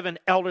 57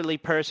 elderly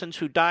persons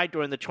who died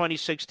during the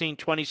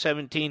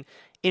 2016-2017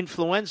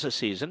 influenza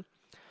season.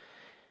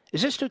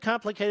 Is this too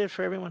complicated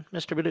for everyone,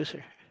 Mr.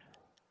 Producer?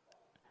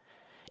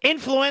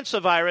 Influenza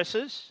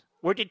viruses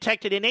were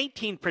detected in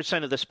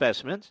 18% of the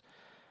specimens,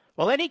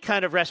 while any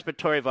kind of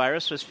respiratory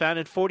virus was found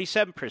in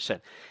 47%.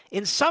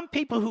 In some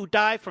people who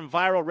die from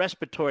viral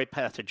respiratory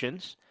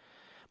pathogens,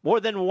 more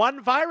than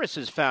one virus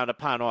is found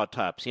upon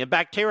autopsy, and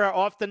bacteria are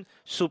often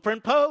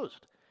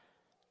superimposed.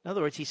 In other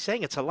words, he's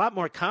saying it's a lot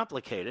more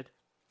complicated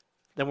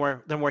than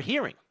we're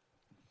hearing.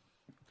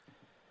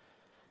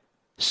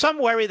 Some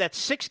worry that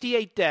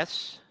 68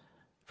 deaths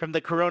from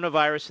the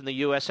coronavirus in the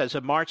U.S. as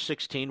of March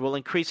 16 will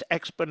increase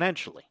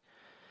exponentially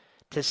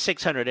to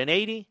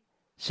 680,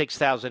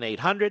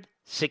 6,800,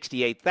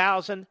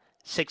 68,000,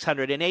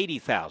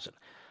 680,000,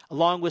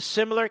 along with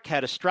similar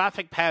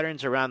catastrophic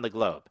patterns around the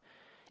globe.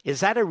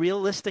 Is that a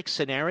realistic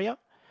scenario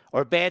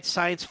or bad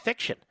science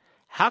fiction?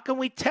 How can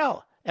we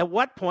tell at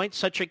what point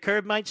such a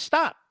curve might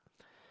stop?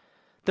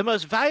 The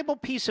most valuable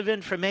piece of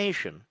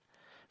information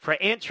for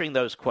answering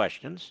those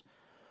questions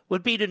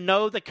would be to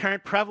know the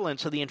current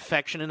prevalence of the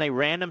infection in a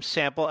random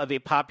sample of a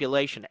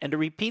population and to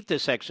repeat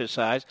this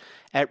exercise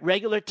at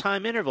regular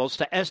time intervals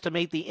to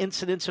estimate the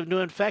incidence of new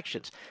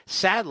infections.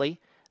 Sadly,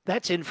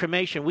 that's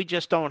information we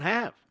just don't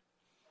have.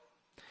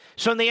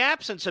 So in the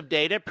absence of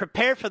data,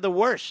 prepare for the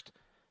worst.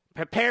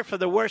 Prepare for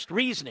the worst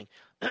reasoning,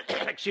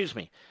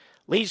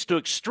 leads to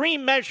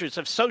extreme measures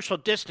of social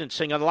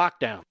distancing and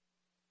lockdown.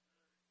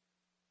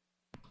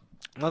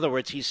 In other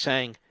words, he's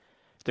saying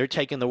they're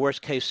taking the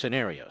worst case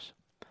scenarios.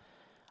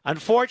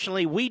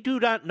 Unfortunately, we do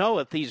not know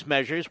if these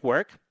measures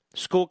work.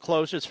 School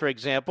closures, for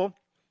example,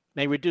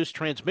 may reduce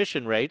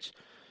transmission rates.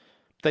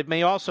 They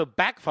may also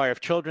backfire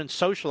if children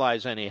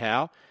socialize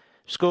anyhow.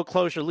 School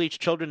closure leads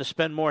children to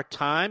spend more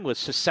time with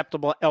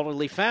susceptible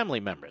elderly family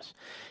members.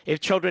 If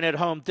children at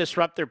home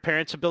disrupt their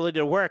parents' ability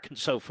to work and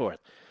so forth.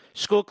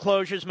 School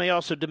closures may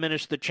also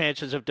diminish the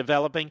chances of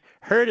developing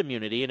herd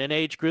immunity in an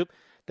age group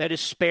that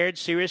is spared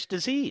serious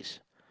disease.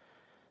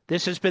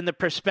 This has been the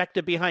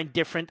perspective behind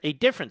a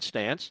different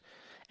stance,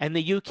 and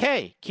the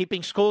UK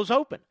keeping schools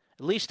open,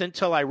 at least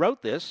until I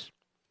wrote this.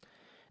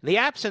 In the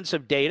absence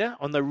of data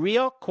on the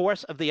real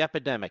course of the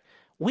epidemic,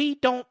 we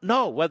don't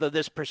know whether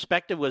this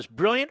perspective was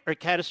brilliant or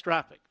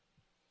catastrophic.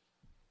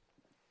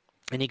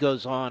 And he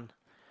goes on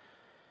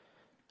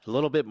a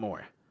little bit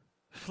more.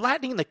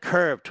 Flattening the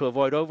curve to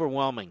avoid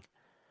overwhelming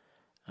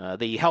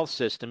the health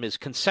system is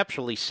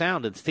conceptually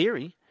sound in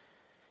theory.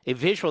 A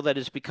visual that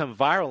has become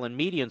viral in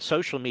media and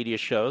social media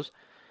shows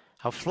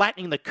how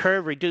flattening the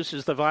curve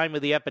reduces the volume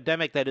of the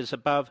epidemic that is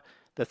above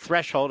the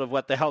threshold of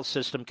what the health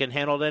system can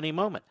handle at any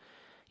moment.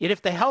 Yet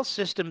if the health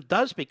system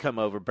does become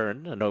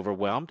overburdened and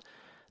overwhelmed,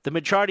 the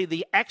majority of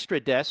the extra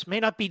deaths may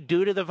not be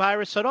due to the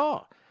virus at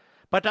all,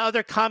 but to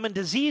other common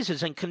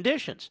diseases and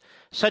conditions,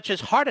 such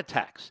as heart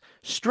attacks,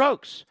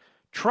 strokes,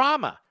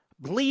 trauma,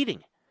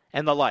 bleeding,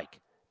 and the like,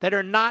 that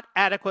are not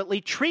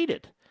adequately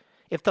treated.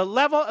 If the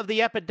level of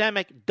the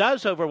epidemic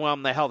does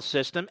overwhelm the health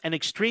system and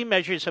extreme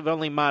measures have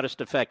only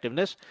modest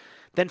effectiveness,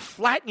 then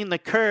flattening the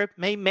curve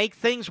may make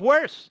things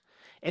worse.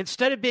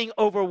 Instead of being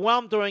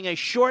overwhelmed during a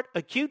short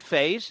acute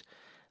phase,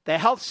 the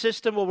health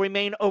system will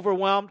remain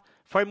overwhelmed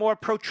for a more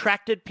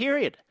protracted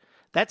period.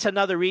 That's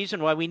another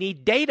reason why we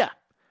need data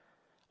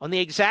on the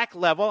exact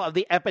level of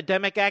the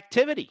epidemic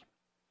activity.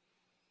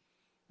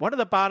 One of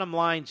the bottom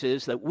lines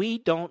is that we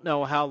don't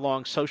know how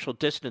long social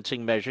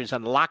distancing measures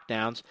and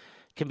lockdowns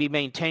can be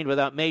maintained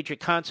without major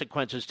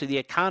consequences to the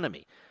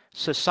economy,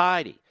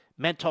 society,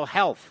 mental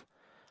health.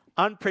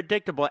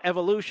 Unpredictable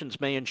evolutions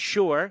may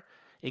ensure,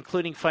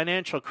 including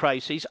financial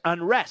crises,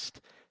 unrest,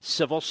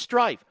 civil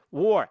strife,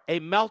 war, a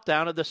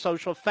meltdown of the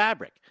social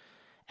fabric.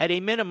 At a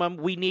minimum,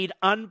 we need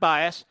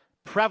unbiased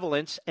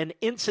prevalence and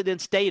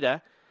incidence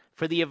data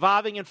for the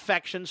evolving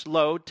infections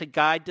load to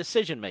guide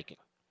decision-making.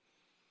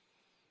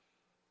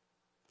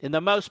 In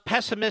the most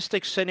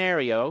pessimistic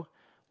scenario,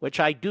 which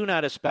I do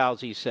not espouse,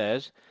 he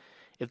says,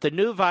 if the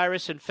new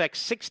virus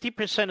infects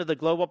 60% of the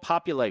global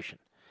population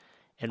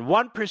and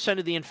 1%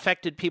 of the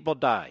infected people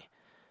die,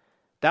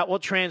 that will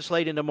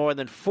translate into more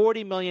than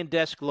 40 million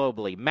deaths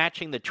globally,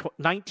 matching the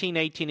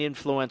 1918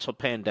 influenza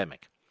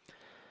pandemic.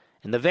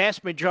 And the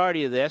vast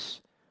majority of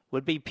this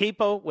would be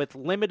people with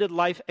limited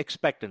life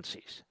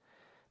expectancies.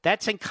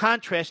 That's in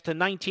contrast to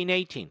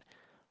 1918,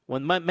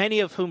 when many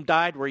of whom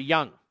died were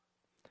young.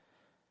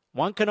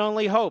 One can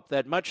only hope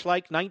that, much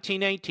like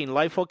 1918,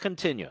 life will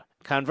continue.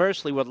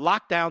 Conversely, with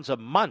lockdowns of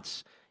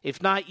months, if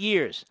not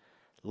years,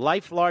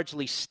 life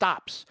largely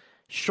stops.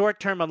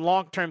 Short-term and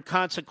long-term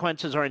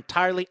consequences are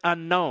entirely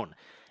unknown,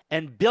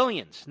 and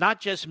billions, not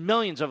just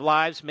millions of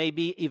lives may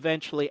be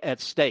eventually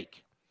at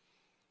stake.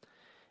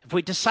 If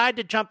we decide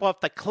to jump off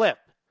the cliff,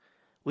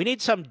 we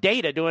need some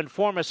data to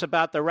inform us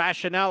about the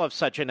rationale of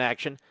such an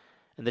action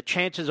and the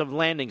chances of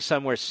landing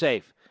somewhere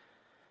safe.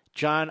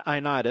 John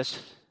Ioannidis,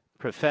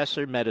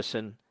 Professor of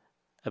Medicine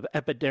of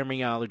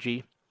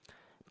Epidemiology,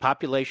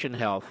 Population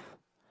Health,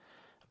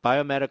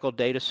 biomedical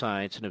data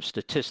science and of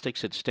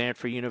statistics at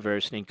Stanford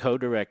University and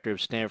co-director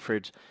of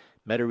Stanford's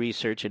Meta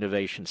Research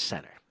Innovation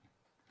Center.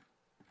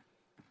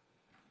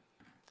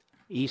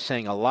 He's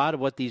saying a lot of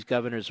what these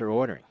governors are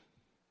ordering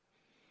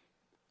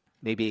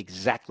may be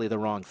exactly the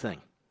wrong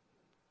thing.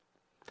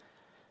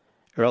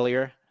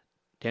 Earlier,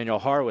 Daniel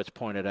Horowitz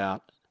pointed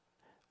out,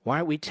 why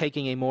aren't we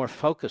taking a more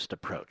focused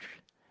approach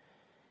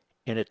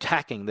in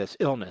attacking this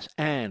illness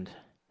and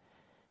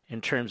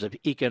in terms of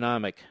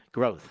economic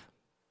growth?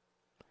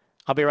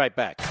 I'll be right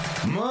back.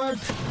 Mark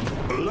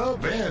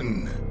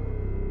Levin.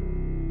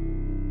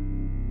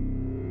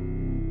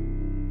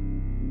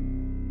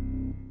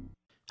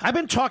 I've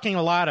been talking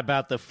a lot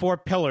about the 4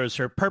 pillars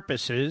or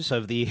purposes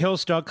of the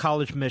Hillsdale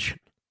College mission: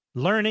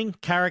 learning,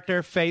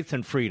 character, faith,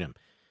 and freedom.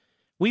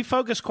 We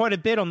focus quite a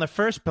bit on the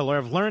first pillar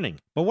of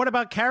learning, but what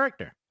about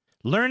character?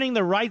 Learning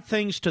the right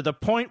things to the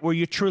point where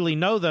you truly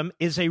know them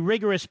is a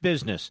rigorous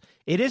business.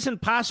 It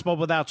isn't possible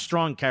without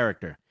strong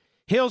character.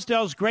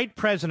 Hillsdale's great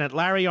president,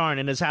 Larry Arnn,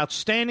 and his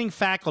outstanding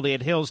faculty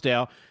at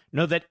Hillsdale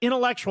know that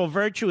intellectual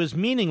virtue is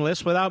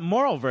meaningless without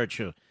moral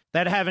virtue,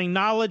 that having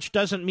knowledge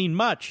doesn't mean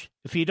much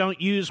if you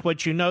don't use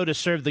what you know to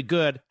serve the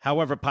good,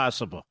 however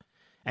possible.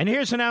 And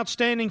here's an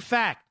outstanding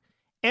fact.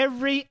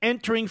 Every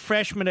entering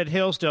freshman at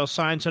Hillsdale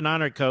signs an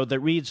honor code that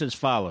reads as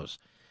follows: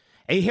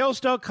 a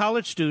Hillsdale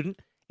College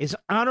student is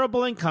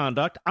honorable in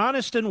conduct,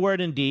 honest in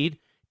word and deed,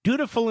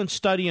 dutiful in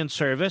study and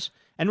service,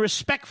 and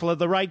respectful of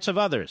the rights of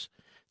others.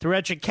 Through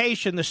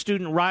education, the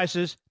student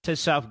rises to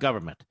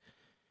self-government.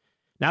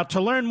 Now, to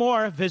learn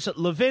more, visit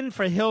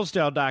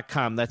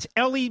levinforhillsdale.com. That's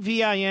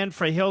Levin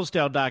for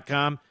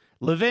Hillsdale.com,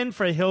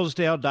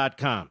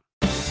 levinforhillsdale.com.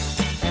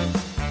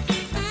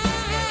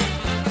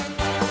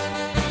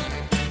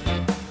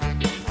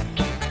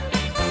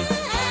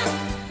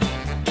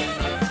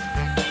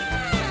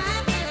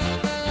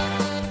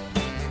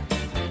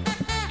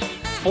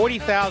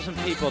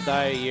 $40,000 people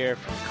die a year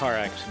from car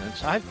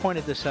accidents. I've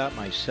pointed this out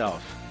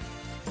myself.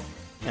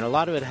 And a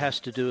lot of it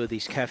has to do with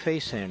these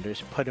CAFE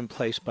standards put in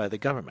place by the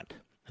government.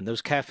 And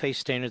those CAFE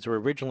standards were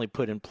originally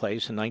put in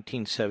place in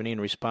 1970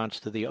 in response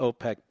to the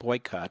OPEC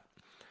boycott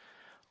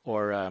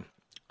or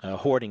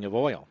hoarding of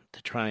oil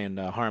to try and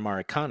harm our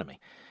economy.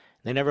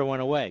 They never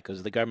went away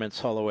because the government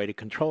saw a way to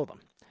control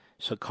them.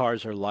 So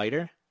cars are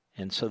lighter,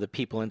 and so the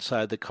people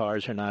inside the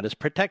cars are not as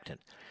protected.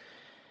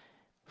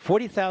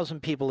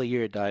 40,000 people a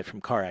year die from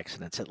car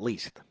accidents, at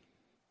least.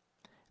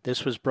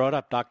 This was brought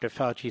up. Dr.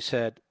 Fauci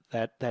said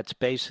that that's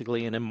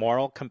basically an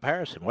immoral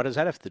comparison. What does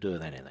that have to do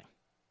with anything?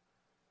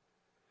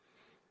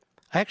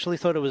 I actually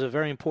thought it was a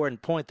very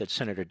important point that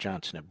Senator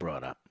Johnson had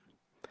brought up.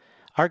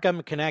 Our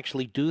government can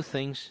actually do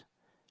things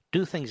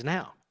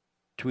now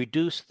to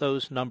reduce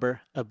those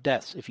number of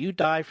deaths. If you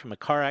die from a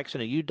car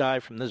accident, you die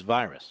from this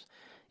virus,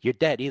 you're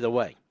dead either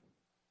way.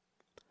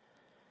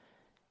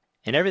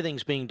 And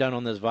everything's being done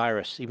on this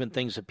virus, even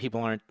things that people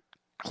aren't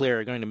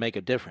clear are going to make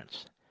a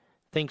difference.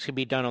 Things can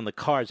be done on the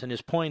cars. And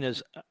his point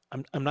is,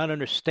 I'm not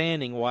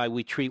understanding why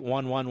we treat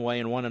one way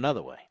and one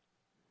another way.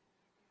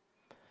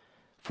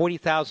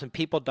 40,000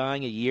 people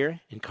dying a year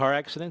in car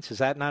accidents, is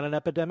that not an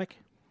epidemic?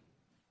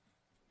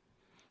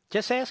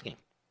 Just asking.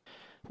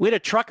 We had a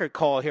trucker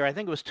call here, I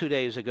think it was 2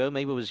 days ago,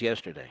 maybe it was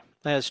yesterday.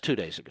 That's 2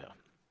 days ago.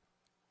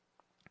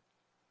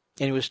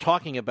 And he was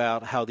talking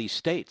about how these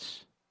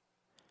states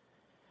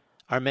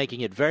are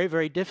making it very,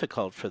 very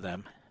difficult for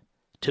them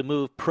to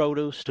move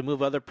produce, to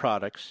move other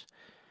products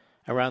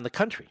around the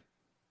country.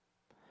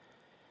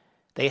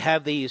 They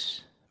have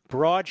these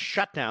broad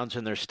shutdowns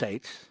in their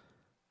states,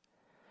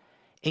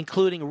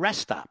 including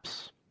rest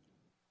stops,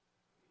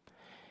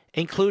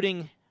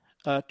 including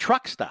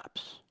truck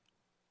stops,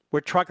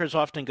 where truckers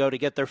often go to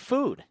get their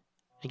food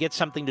and get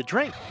something to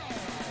drink.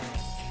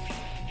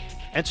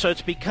 And so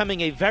it's becoming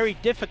a very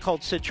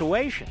difficult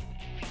situation.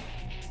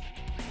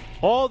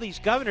 All these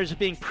governors are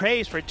being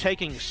praised for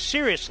taking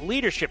serious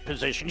leadership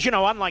positions. You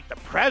know, unlike the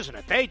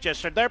president,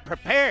 they're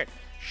prepared.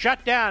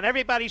 Shut down,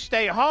 everybody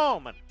stay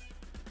home. And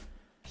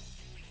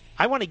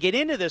I want to get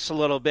into this a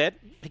little bit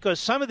because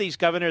some of these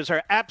governors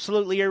are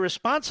absolutely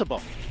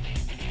irresponsible.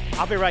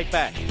 I'll be right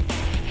back.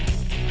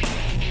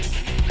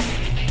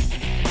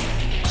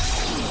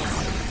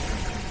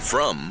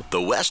 From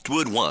the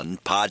Westwood One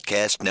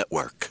Podcast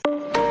Network.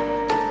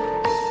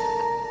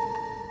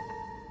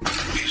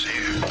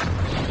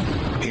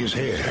 He's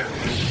here.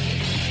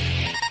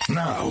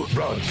 Now,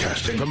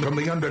 broadcasting from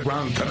the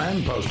underground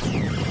command post,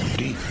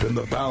 deep in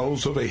the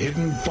bowels of a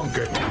hidden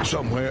bunker,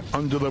 somewhere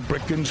under the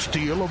brick and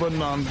steel of a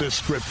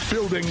nondescript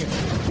building,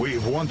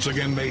 we've once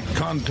again made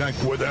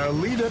contact with our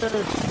leader,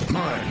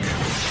 Mark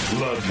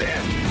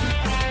Levin.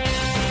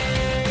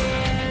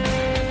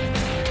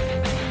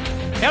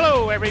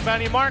 Hello,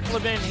 everybody. Mark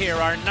Levin here.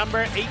 Our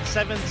number,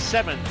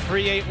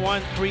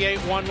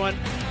 877-381-3811.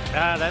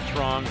 That's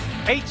wrong.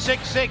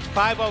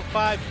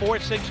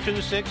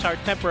 866-505-4626, our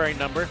temporary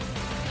number.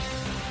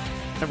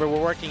 Remember,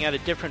 we're working out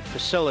at different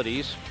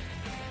facilities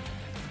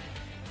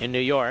in New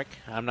York.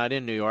 I'm not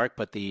in New York,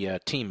 but the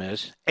team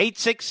is.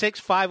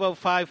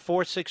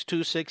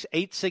 866-505-4626,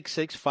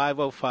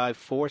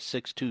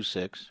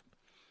 866-505-4626.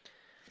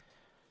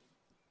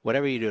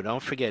 Whatever you do,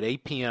 don't forget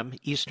 8 p.m.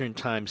 Eastern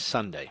Time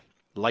Sunday.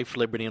 Life,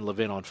 Liberty, and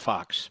Levin on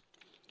Fox.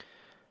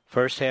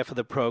 First half of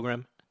the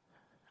program,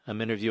 I'm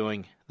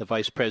interviewing the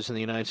Vice President of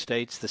the United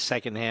States. The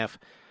second half,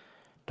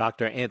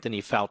 Dr.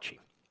 Anthony Fauci.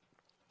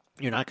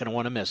 You're not going to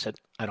want to miss it,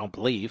 I don't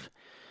believe.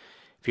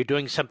 If you're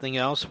doing something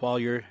else while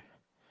you're,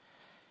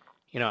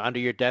 under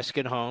your desk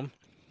at home,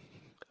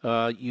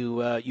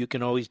 you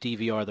can always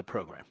DVR the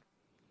program.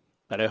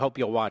 But I hope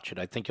you'll watch it.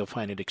 I think you'll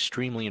find it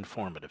extremely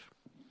informative.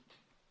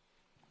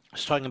 I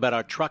was talking about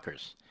our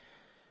truckers.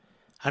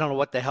 I don't know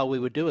what the hell we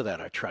would do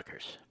without our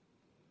truckers.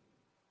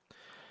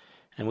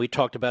 And we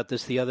talked about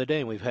this the other day,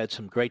 and we've had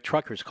some great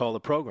truckers call the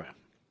program.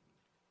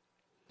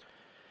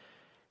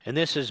 And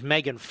this is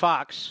Megan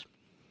Fox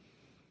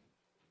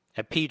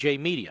at PJ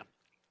Media.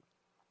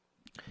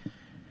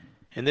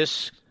 And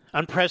this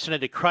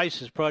unprecedented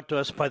crisis brought to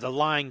us by the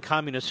lying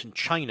communists in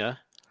China,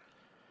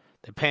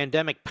 the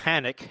pandemic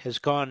panic has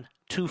gone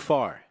too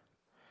far.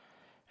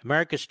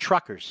 America's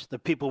truckers, the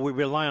people we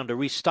rely on to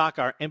restock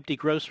our empty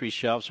grocery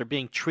shelves, are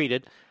being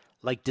treated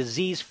like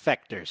disease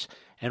vectors.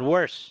 And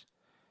worse,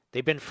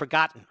 they've been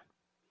forgotten.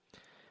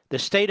 The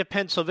state of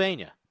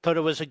Pennsylvania thought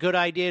it was a good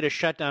idea to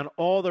shut down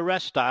all the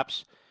rest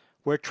stops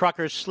where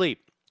truckers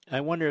sleep.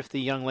 I wonder if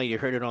the young lady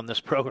heard it on this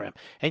program,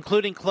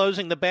 including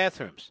closing the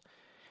bathrooms,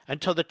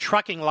 until the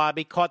trucking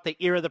lobby caught the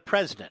ear of the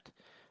president.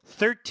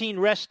 13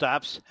 rest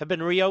stops have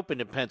been reopened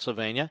in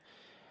Pennsylvania,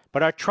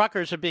 but our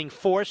truckers are being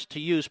forced to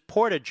use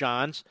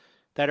porta-johns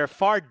that are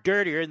far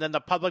dirtier than the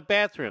public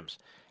bathrooms.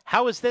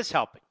 How is this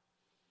helping?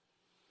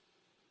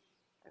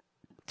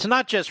 It's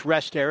not just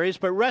rest areas,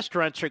 but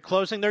restaurants are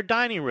closing their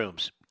dining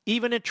rooms,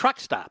 even in truck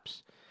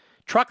stops.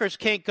 Truckers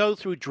can't go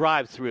through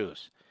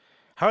drive-thrus.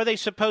 How are they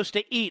supposed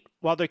to eat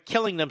while they're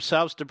killing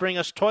themselves to bring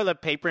us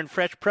toilet paper and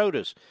fresh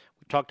produce?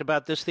 We talked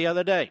about this the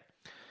other day.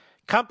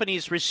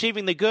 Companies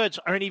receiving the goods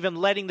aren't even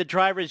letting the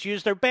drivers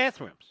use their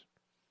bathrooms.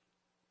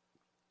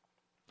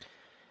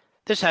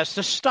 This has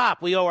to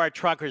stop. We owe our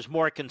truckers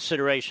more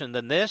consideration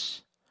than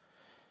this.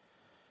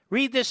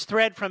 Read this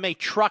thread from a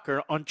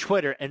trucker on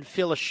Twitter and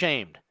feel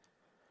ashamed.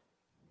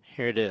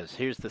 Here it is.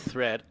 Here's the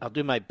thread. I'll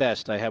do my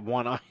best. I have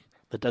one eye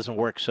that doesn't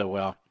work so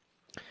well.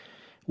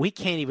 We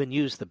can't even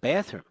use the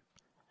bathroom.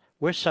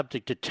 We're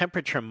subject to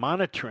temperature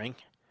monitoring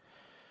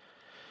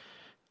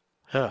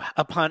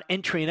upon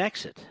entry and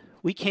exit.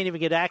 We can't even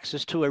get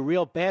access to a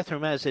real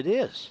bathroom as it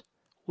is.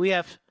 We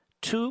have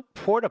 2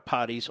 porta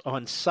potties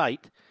on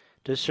site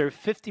to serve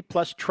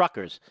 50-plus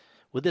truckers.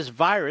 With this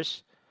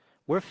virus,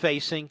 we're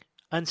facing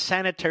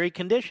unsanitary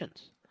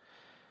conditions.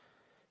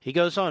 He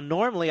goes on,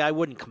 normally I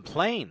wouldn't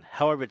complain.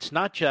 However, it's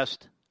not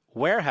just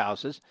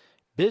warehouses.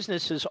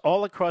 Businesses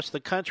all across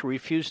the country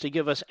refuse to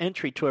give us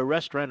entry to a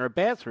restaurant or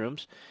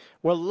bathrooms.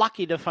 We're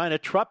lucky to find a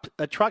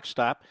truck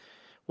stop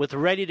with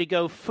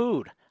ready-to-go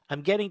food.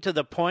 I'm getting to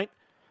the point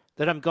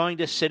that I'm going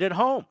to sit at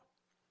home.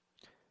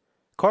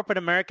 Corporate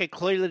America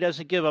clearly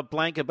doesn't give a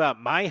blank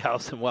about my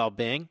health and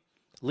well-being.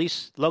 At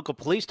least local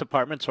police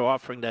departments are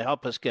offering to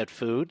help us get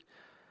food.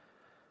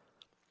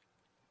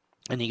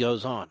 And he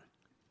goes on.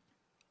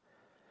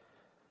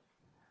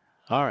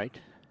 All right.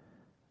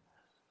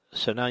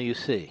 So now you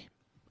see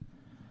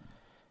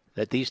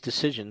that these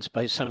decisions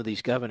by some of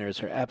these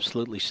governors are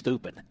absolutely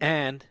stupid.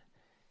 And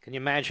can you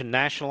imagine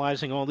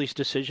nationalizing all these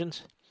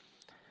decisions?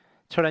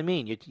 That's what I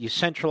mean. You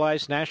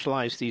centralize,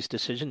 nationalize these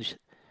decisions.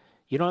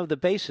 You don't have the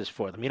basis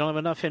for them. You don't have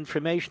enough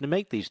information to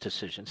make these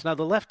decisions. Now,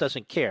 the left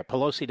doesn't care.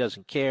 Pelosi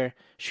doesn't care.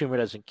 Schumer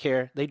doesn't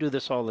care. They do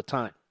this all the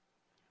time.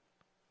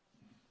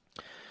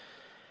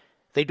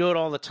 They do it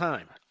all the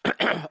time.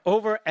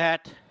 Over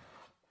at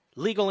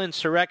Legal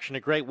Insurrection, a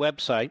great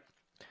website,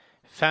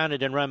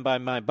 founded and run by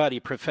my buddy,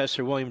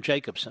 Professor William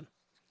Jacobson.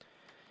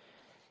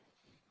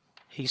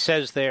 He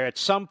says there, at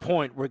some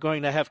point, we're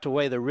going to have to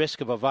weigh the risk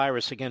of a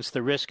virus against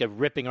the risk of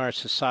ripping our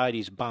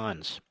society's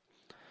bonds.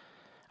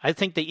 I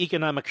think the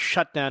economic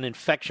shutdown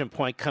infection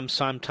point comes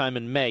sometime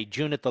in May,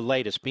 June at the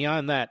latest.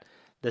 Beyond that,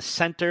 the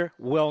center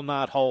will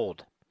not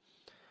hold.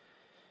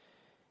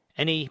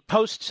 And he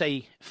posts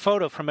a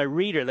photo from a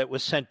reader that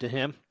was sent to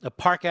him of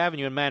Park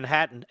Avenue in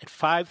Manhattan at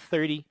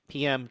 5:30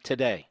 p.m.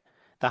 today,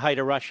 the height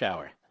of rush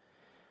hour.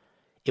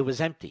 It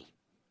was empty.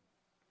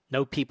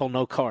 No people,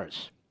 no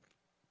cars.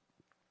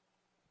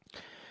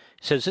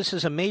 He says this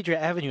is a major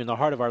avenue in the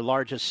heart of our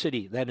largest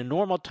city that in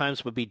normal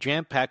times would be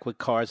jam-packed with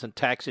cars and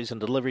taxis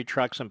and delivery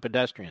trucks and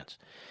pedestrians.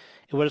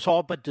 It was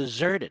all but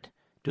deserted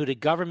due to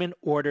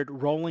government-ordered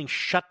rolling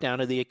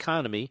shutdown of the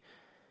economy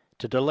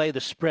to delay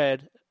the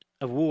spread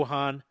of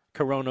Wuhan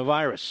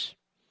coronavirus.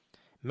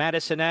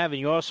 Madison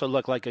Avenue also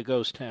looked like a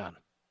ghost town.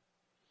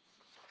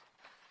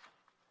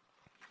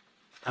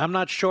 I'm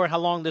not sure how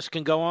long this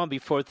can go on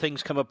before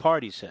things come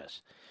apart, he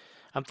says.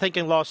 I'm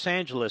thinking Los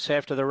Angeles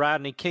after the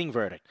Rodney King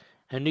verdict,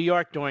 and New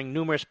York during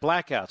numerous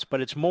blackouts,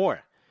 but it's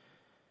more.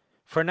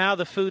 For now,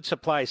 the food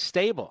supply is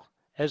stable,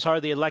 as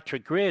are the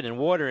electric grid and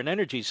water and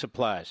energy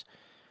supplies.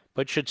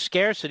 But should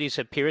scarcities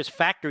appear as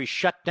factories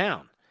shut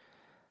down,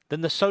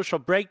 then the social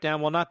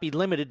breakdown will not be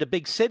limited to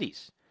big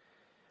cities.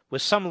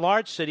 with some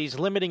large cities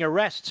limiting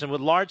arrests and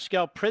with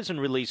large-scale prison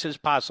releases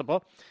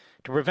possible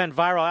to prevent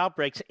viral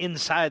outbreaks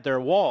inside their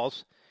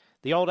walls,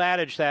 the old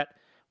adage that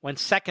when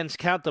seconds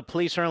count, the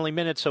police are only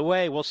minutes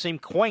away will seem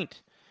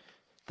quaint.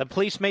 The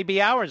police may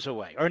be hours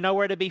away or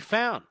nowhere to be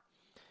found.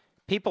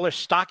 People are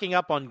stocking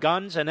up on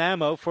guns and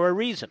ammo for a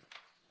reason.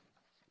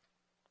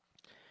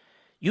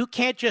 You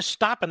can't just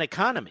stop an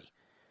economy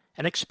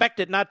and expect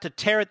it not to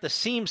tear at the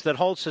seams that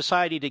hold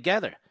society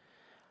together.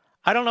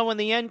 I don't know when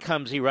the end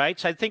comes, he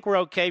writes. I think we're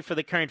okay for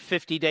the current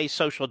 50-day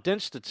social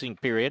distancing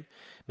period,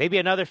 maybe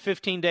another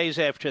 15 days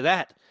after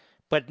that,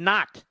 but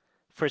not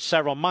for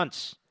several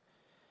months.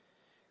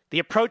 The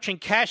approaching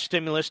cash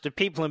stimulus to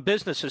people and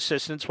business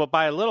assistance will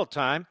buy a little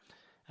time.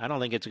 I don't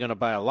think it's going to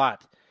buy a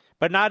lot,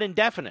 but not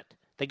indefinite.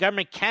 The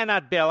government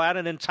cannot bail out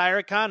an entire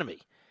economy.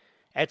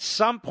 At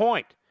some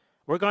point,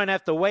 we're going to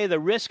have to weigh the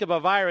risk of a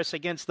virus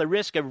against the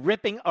risk of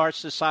ripping our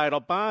societal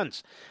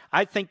bonds.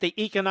 I think the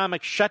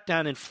economic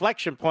shutdown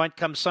inflection point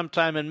comes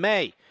sometime in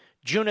May,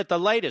 June at the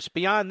latest.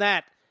 Beyond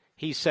that,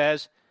 he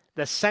says,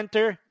 the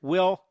center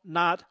will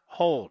not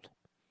hold.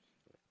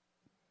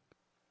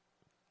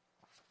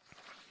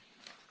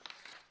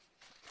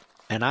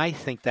 And I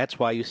think that's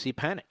why you see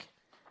panic.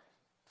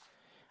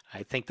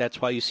 I think that's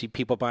why you see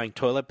people buying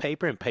toilet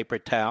paper and paper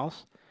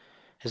towels.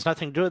 It has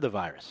nothing to do with the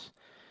virus.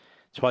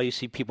 That's why you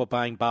see people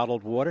buying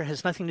bottled water. It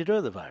has nothing to do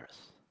with the virus.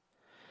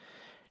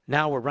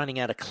 Now we're running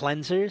out of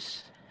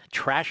cleansers,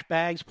 trash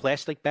bags,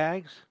 plastic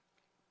bags.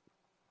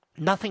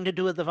 Nothing to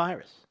do with the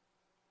virus.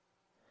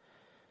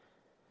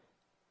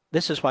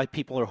 This is why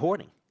people are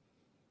hoarding.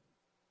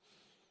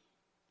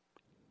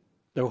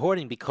 They're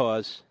hoarding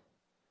because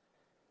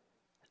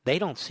they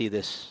don't see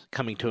this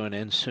coming to an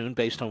end soon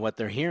based on what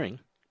they're hearing.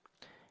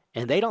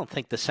 And they don't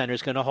think the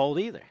center's going to hold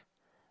either.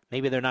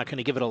 Maybe they're not going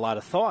to give it a lot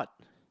of thought.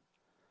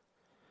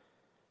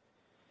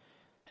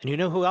 And you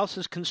know who else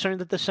is concerned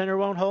that the center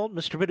won't hold,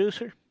 Mr.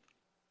 Producer?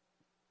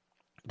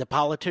 The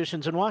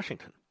politicians in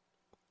Washington,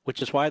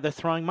 which is why they're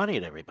throwing money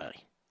at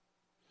everybody.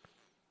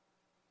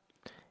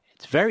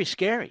 It's very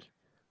scary.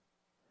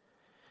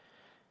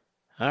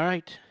 All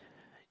right.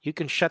 You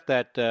can shut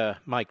that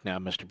mic now,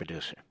 Mr.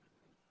 Producer.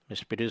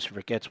 Mr. Producer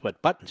forgets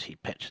what buttons he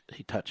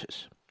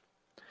touches.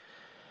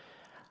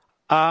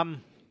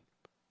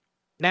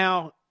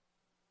 Now,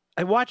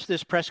 I watched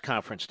this press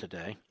conference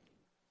today,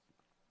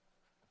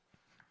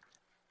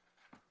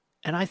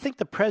 and I think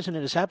the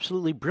president is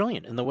absolutely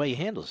brilliant in the way he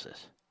handles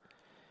this.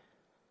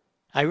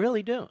 I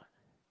really do.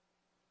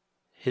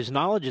 His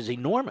knowledge is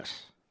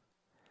enormous,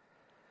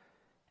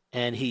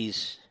 and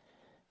he's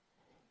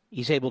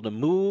able to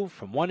move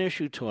from one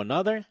issue to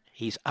another.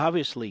 He's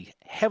obviously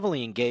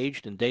heavily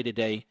engaged in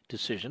day-to-day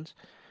decisions.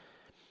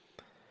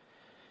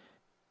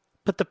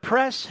 But the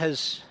press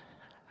has,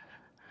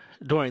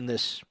 during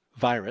this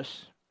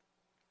virus,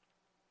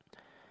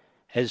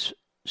 has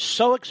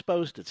so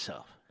exposed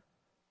itself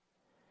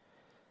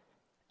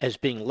as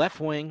being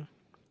left-wing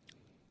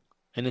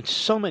and in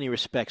so many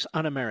respects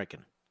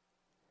un-American,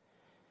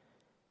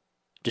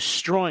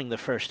 destroying the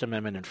First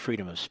Amendment and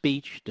freedom of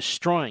speech,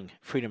 destroying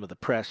freedom of the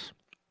press,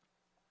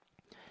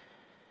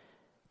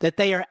 that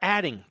they are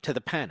adding to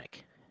the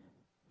panic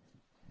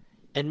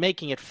and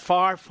making it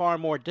far, far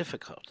more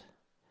difficult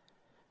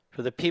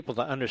for the people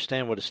to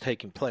understand what is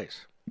taking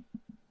place.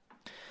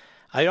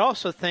 I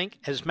also think,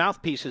 as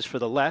mouthpieces for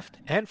the left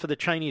and for the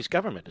Chinese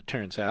government, it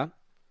turns out,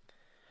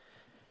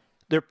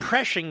 they're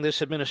pressuring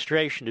this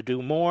administration to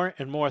do more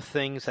and more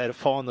things that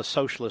fall in the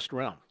socialist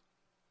realm.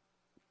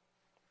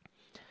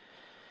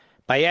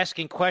 By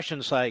asking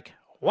questions like,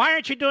 why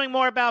aren't you doing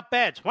more about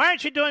beds? Why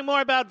aren't you doing more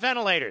about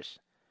ventilators?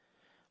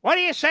 What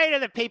do you say to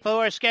the people who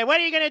are scared? What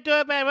are you going to do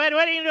about what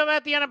are you going to do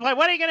about the unemployed?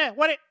 What are you going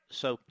to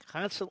So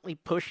constantly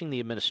pushing the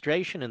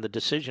administration and the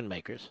decision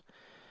makers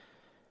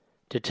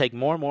to take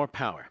more and more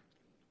power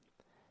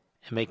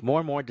and make more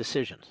and more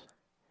decisions,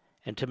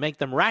 and to make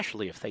them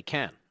rationally if they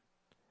can.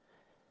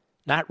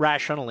 Not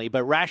rationally,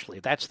 but rationally.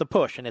 That's the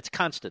push, and it's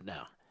constant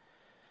now.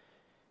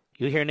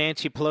 You hear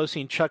Nancy Pelosi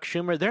and Chuck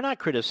Schumer, they're not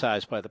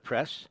criticized by the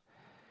press.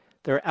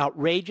 Their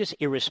outrageous,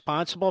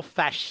 irresponsible,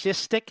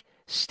 fascistic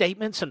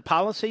statements and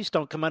policies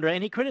don't come under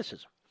any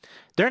criticism.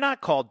 They're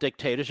not called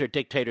dictators or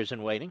dictators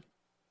in waiting.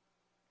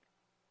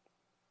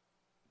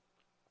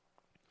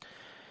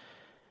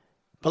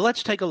 But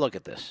let's take a look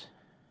at this.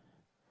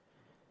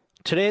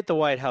 Today at the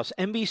White House,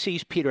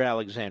 NBC's Peter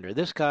Alexander.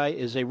 This guy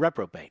is a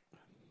reprobate.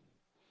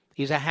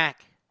 He's a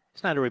hack.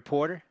 He's not a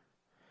reporter.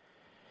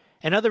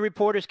 And other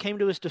reporters came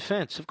to his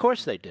defense. Of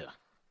course they do.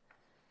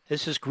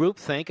 This is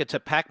groupthink. It's a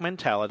pack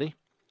mentality.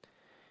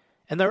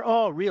 And they're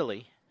all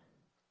really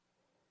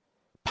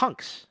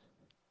punks.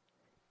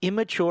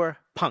 Immature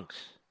punks.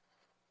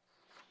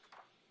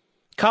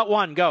 Cut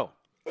one, go.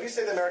 What do you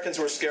say the Americans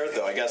were scared,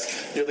 though? I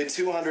guess nearly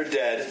 200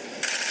 dead.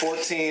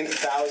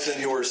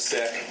 14,000 who are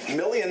sick,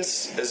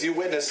 millions, as you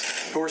witnessed,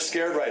 who are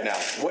scared right now.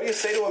 What do you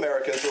say to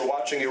Americans who are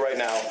watching you right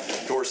now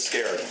who are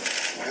scared?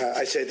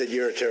 I say that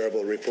you're a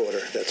terrible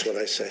reporter. That's what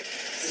I say.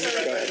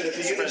 Go ahead. I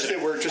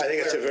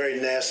think it's a very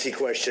nasty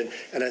question,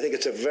 and I think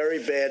it's a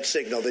very bad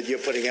signal that you're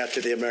putting out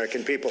to the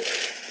American people.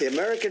 The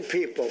American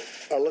people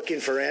are looking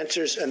for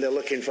answers, and they're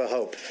looking for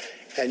hope.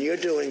 And you're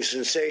doing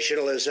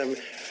sensationalism,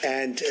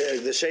 and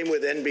the same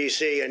with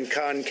NBC and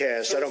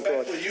Comcast. I don't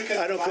call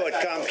it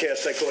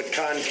Comcast. I call it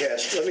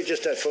Concast. Let me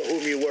just for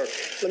whom you work.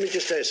 Let me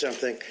just tell you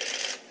something.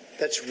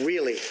 That's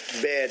really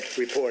bad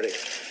reporting.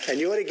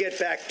 And you ought to get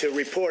back to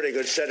reporting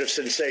instead of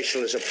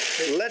sensationalism.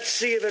 Let's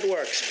see if it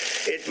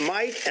works. It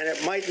might and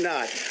it might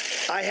not.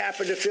 I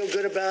happen to feel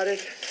good about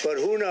it, but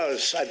who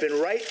knows? I've been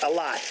right a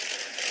lot.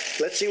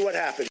 Let's see what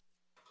happens.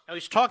 Now,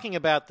 he's talking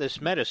about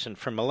this medicine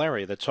for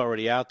malaria that's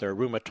already out there,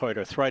 rheumatoid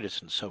arthritis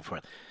and so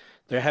forth.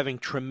 They're having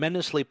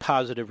tremendously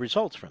positive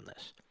results from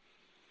this.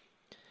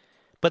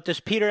 But this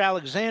Peter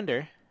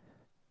Alexander,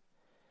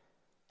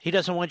 he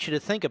doesn't want you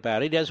to think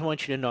about it. He doesn't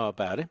want you to know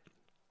about it.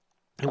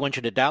 He wants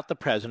you to doubt the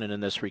president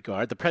in this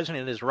regard. The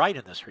president is right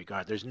in this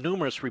regard. There's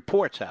numerous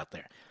reports out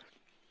there,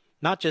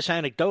 not just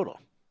anecdotal.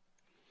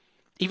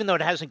 Even though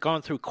it hasn't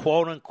gone through,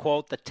 quote,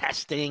 unquote, the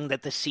testing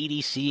that the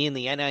CDC and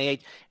the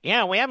NIH,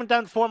 yeah, we haven't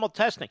done formal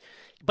testing.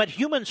 But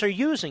humans are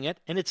using it,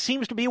 and it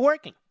seems to be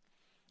working.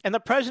 And the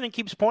president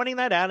keeps pointing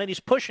that out, and he's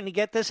pushing to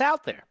get this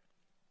out there.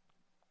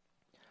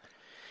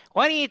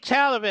 Why do you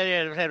tell him?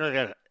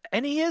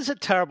 And he is a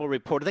terrible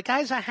reporter. The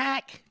guy's a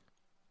hack.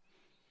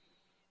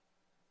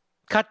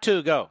 Cut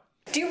 2, go.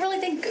 Do you really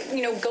think,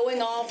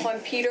 going off on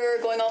Peter,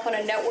 going off on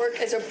a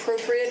network is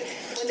appropriate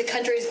when the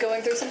country is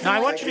going through something Now, I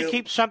want you to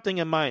keep something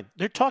in mind.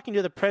 They're talking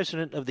to the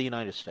President of the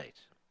United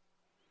States.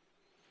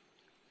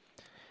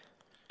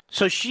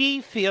 So she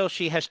feels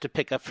she has to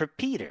pick up for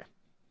Peter.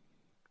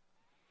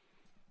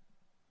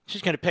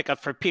 She's going to pick up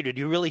for Peter. Do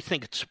you really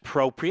think it's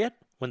appropriate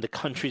when the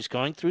country's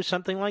going through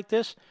something like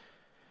this?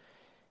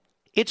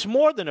 It's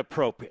more than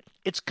appropriate.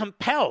 It's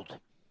compelled.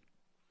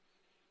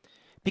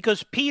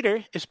 Because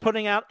Peter is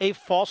putting out a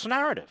false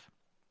narrative.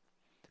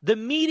 The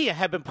media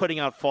have been putting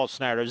out false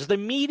narratives. The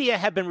media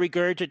have been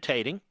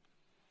regurgitating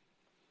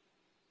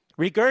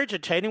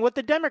what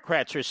the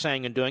Democrats are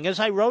saying and doing. As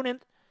I wrote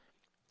in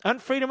on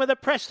Freedom of the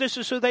Press, this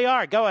is who they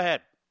are. Go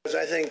ahead.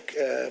 I think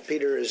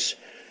Peter is,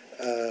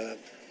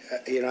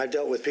 I've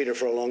dealt with Peter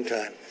for a long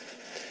time.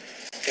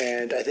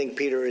 And I think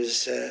Peter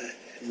is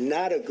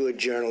not a good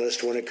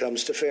journalist when it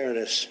comes to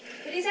fairness.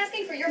 But he's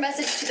asking for your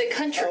message to the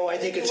country. Oh, I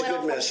think it's a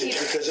good message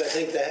because I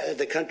think that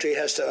the country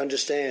has to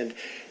understand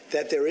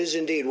that there is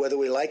indeed, whether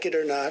we like it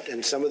or not,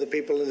 and some of the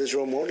people in this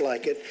room won't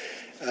like it,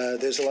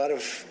 there's a lot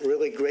of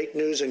really great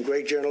news and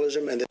great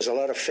journalism, and there's a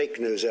lot of fake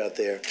news out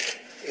there.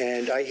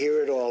 And I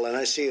hear it all, and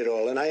I see it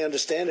all, and I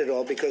understand it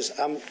all because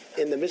I'm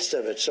in the midst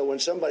of it. So when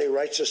somebody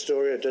writes a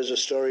story or does a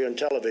story on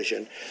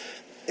television,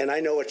 and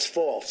I know it's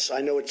false, I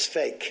know it's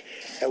fake,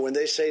 and when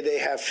they say they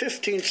have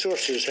 15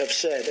 sources have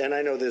said, and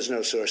I know there's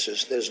no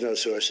sources,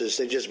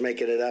 they're just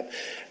making it up.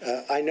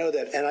 I know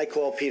that, and I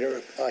call Peter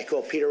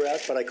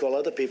out, but I call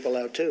other people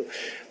out too.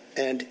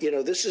 And,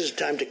 this is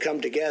time to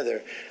come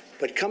together,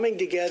 but coming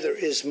together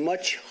is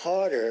much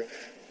harder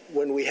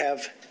when we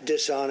have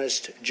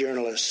dishonest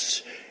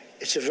journalists.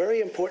 It's a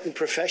very important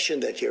profession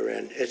that you're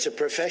in. It's a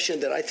profession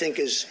that I think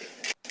is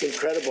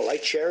incredible. I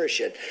cherish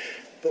it.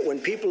 But when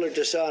people are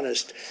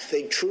dishonest,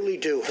 they truly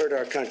do hurt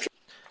our country.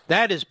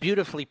 That is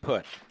beautifully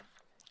put.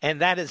 And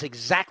that is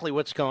exactly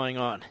what's going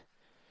on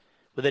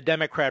with the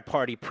Democrat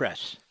Party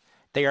press.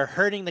 They are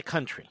hurting the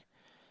country.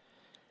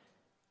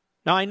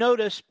 Now, I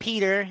notice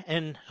Peter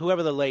and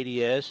whoever the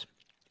lady is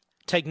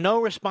take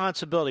no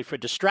responsibility for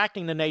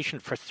distracting the nation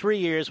for 3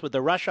 years with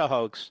the Russia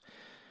hoax,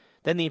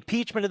 then the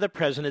impeachment of the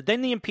president,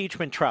 then the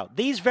impeachment trial.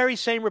 These very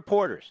same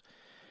reporters.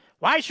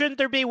 Why shouldn't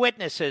there be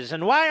witnesses?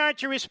 And why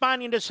aren't you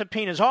responding to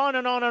subpoenas? On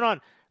and on and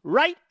on.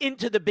 Right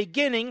into the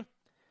beginning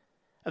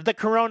of the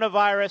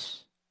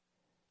coronavirus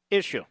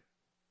issue.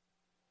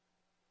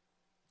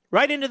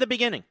 Right into the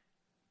beginning.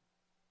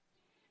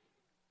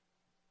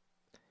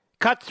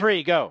 Cut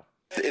 3, go.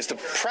 Is the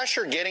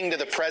pressure getting to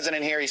the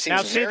president here? He seems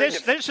now, see,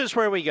 this is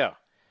where we go.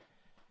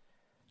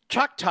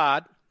 Chuck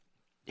Todd,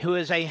 who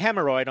is a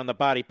hemorrhoid on the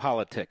body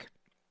politic.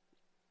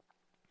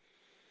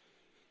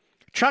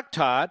 Chuck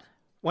Todd,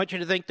 I want you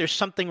to think there's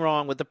something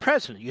wrong with the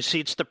president. You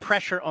see, it's the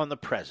pressure on the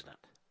president.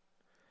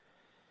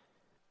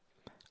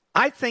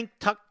 I think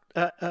Chuck,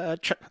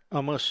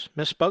 almost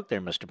misspoke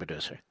there, Mr.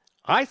 Producer.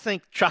 I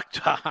think Chuck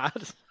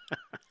Todd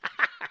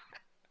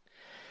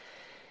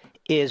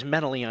is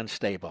mentally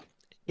unstable.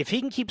 If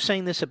he can keep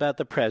saying this about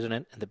the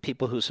president and the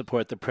people who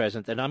support the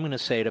president, then I'm going to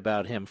say it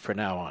about him from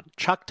now on.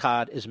 Chuck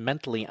Todd is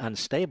mentally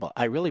unstable.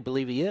 I really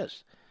believe he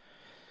is.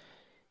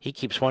 He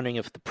keeps wondering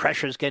if the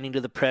pressure's getting to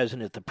the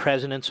president, if the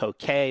president's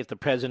okay, if the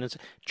president's...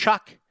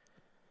 Chuck,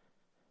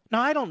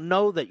 now I don't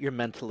know that you're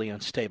mentally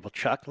unstable,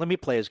 Chuck. Let me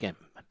play his game.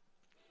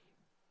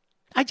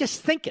 I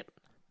just think it.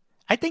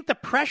 I think the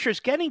pressure's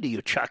getting to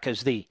you, Chuck,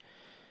 as the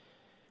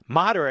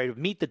moderator of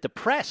Meet the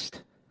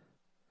Depressed.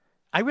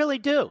 I really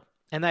do.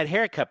 And that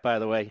haircut, by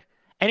the way.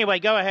 Anyway,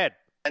 go ahead.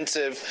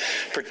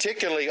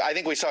 Particularly, I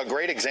think we saw a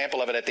great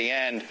example of it at the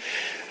end.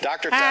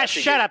 Dr.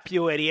 Fauci. Shut up,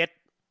 you idiot.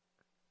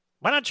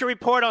 Why don't you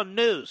report on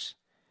news?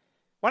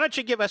 Why don't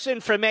you give us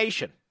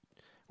information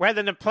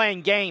rather than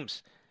playing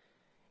games?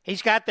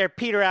 He's got there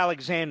Peter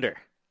Alexander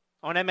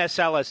on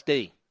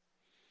MSLSD.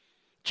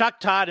 Chuck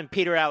Todd and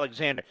Peter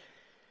Alexander.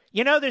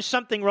 You know there's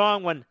something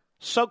wrong when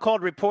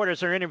so-called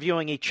reporters are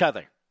interviewing each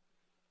other.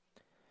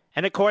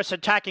 And, of course,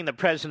 attacking the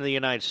President of the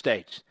United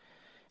States.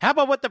 How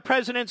about what the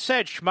President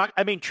said,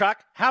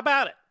 Chuck? How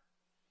about it?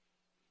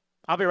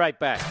 I'll be right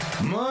back.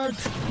 Mark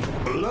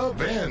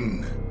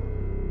Levin.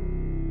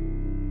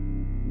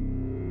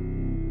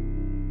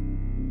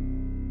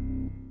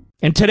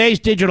 In today's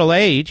digital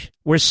age,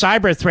 where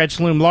cyber threats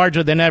loom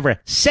larger than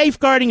ever,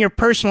 safeguarding your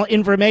personal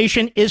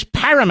information is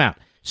paramount.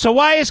 So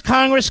why is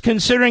Congress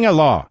considering a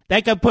law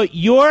that could put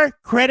your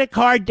credit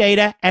card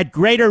data at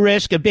greater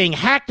risk of being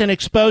hacked and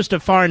exposed to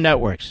foreign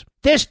networks?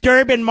 This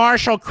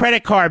Durbin-Marshall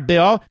credit card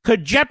bill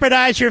could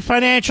jeopardize your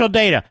financial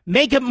data,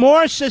 make it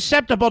more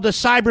susceptible to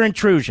cyber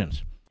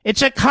intrusions.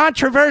 It's a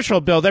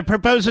controversial bill that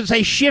proposes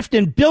a shift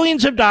in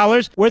billions of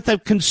dollars worth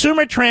of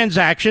consumer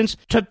transactions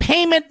to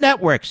payment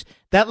networks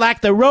that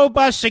lack the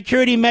robust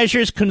security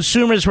measures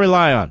consumers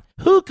rely on.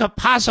 Who could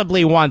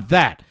possibly want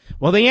that?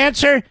 Well, the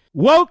answer?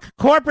 Woke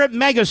corporate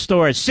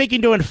megastores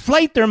seeking to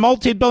inflate their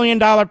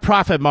multi-billion-dollar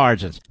profit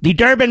margins. The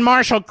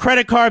Durbin-Marshall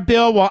credit card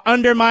bill will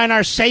undermine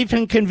our safe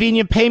and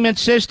convenient payment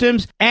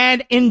systems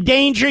and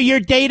endanger your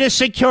data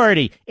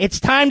security.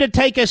 It's time to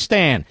take a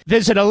stand.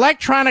 Visit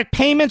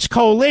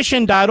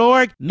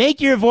electronicpaymentscoalition.org.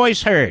 Make your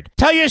voice heard.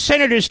 Tell your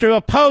senators to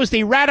oppose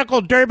the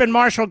radical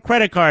Durbin-Marshall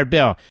credit card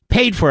bill,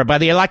 paid for by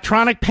the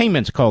Electronic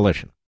Payments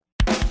Coalition.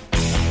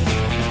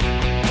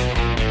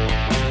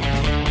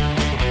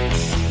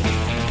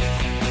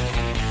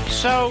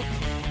 So,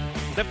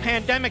 the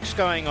pandemic's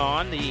going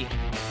on. The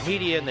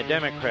media and the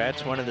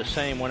Democrats, one and the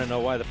same, want to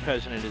know why the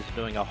president is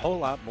doing a whole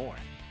lot more.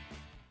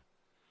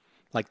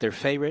 Like their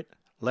favorite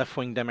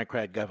left-wing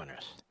Democrat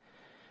governors.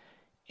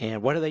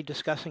 And what are they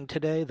discussing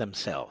today?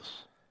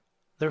 Themselves.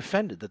 They're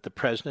offended that the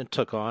president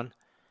took on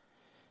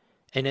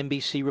an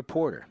NBC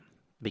reporter,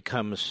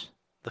 becomes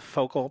the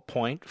focal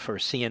point for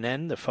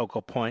CNN, the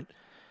focal point,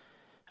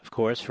 of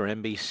course, for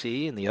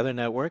NBC and the other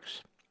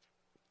networks.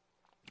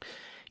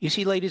 You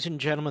see, ladies and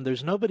gentlemen,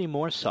 there's nobody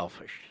more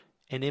selfish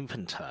and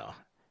infantile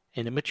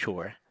and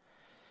immature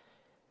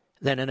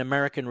than an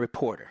American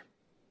reporter.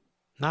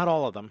 Not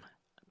all of them,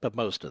 but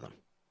most of them.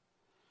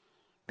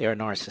 They are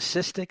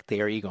narcissistic,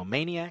 they are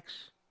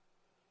egomaniacs,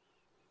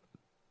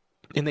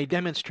 and they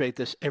demonstrate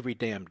this every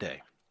damn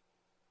day.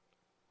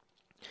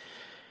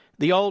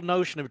 The old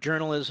notion of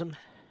journalism,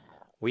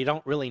 we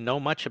don't really know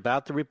much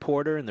about the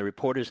reporter and the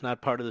reporter's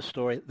not part of the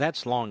story,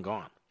 that's long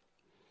gone.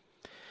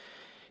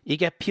 You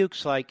get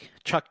pukes like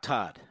Chuck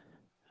Todd.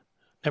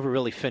 Never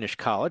really finished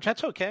college.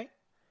 That's okay.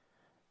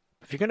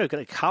 If you're going to go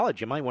to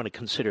college, you might want to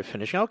consider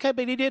finishing. Okay,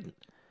 but he didn't.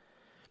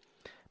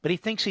 But he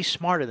thinks he's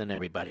smarter than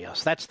everybody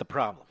else. That's the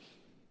problem.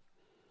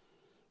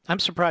 I'm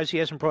surprised he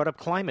hasn't brought up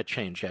climate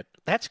change yet.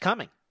 That's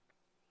coming.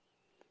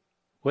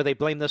 Will they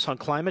blame this on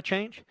climate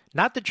change?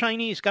 Not the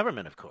Chinese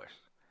government, of course.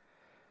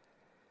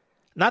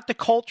 Not the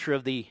culture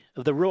of the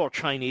rural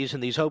Chinese in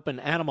these open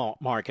animal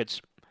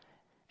markets.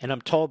 And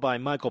I'm told by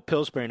Michael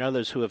Pillsbury and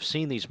others who have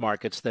seen these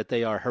markets that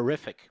they are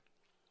horrific.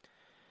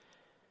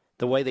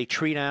 The way they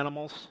treat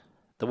animals,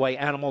 the way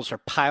animals are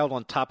piled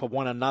on top of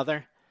one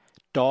another,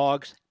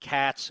 dogs,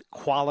 cats,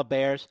 koala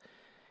bears,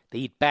 they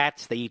eat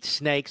bats, they eat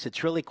snakes.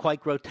 It's really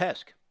quite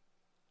grotesque.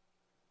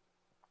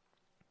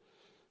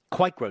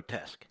 Quite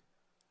grotesque.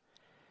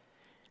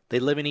 They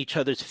live in each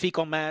other's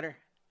fecal matter.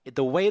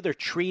 The way they're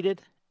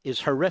treated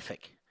is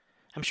horrific.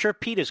 I'm sure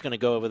Peter's going to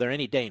go over there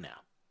any day now.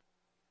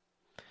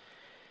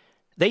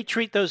 They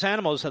treat those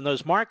animals in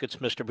those markets,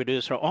 Mr.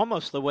 Producer,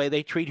 almost the way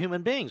they treat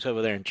human beings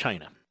over there in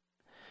China.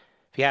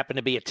 If you happen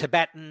to be a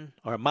Tibetan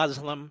or a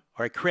Muslim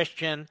or a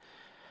Christian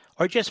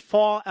or just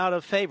fall out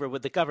of favor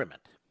with the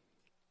government.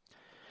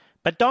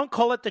 But don't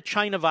call it the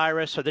China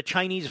virus or the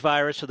Chinese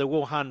virus or the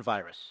Wuhan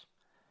virus.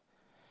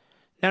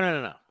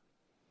 No.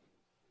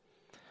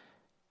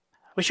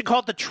 We should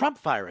call it the Trump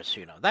virus,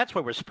 you know. That's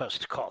what we're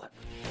supposed to call it.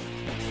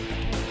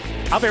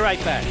 I'll be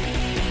right back.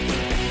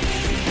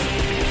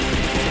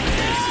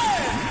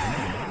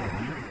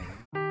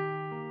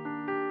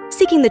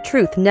 Seeking the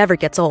truth never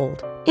gets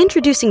old.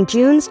 Introducing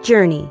June's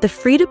Journey, the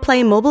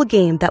free-to-play mobile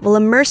game that will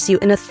immerse you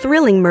in a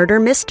thrilling murder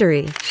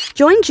mystery.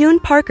 Join June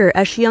Parker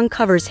as she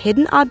uncovers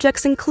hidden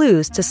objects and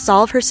clues to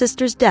solve her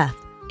sister's death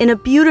in a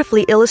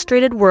beautifully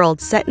illustrated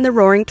world set in the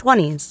Roaring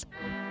 '20s.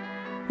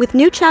 With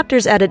new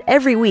chapters added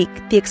every week,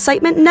 the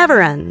excitement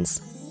never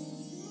ends.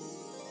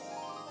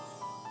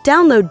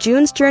 Download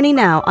June's Journey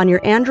now on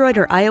your Android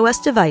or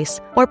iOS device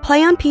or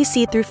play on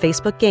PC through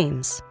Facebook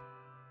Games.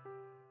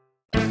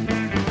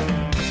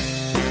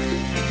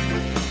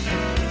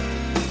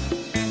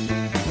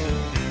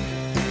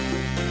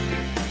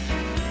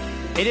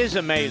 It is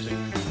amazing.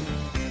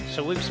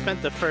 So we've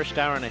spent the first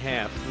hour and a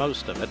half,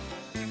 most of it,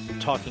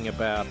 talking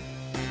about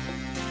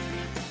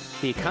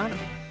the economy.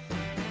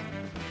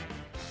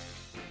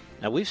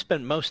 Now, we've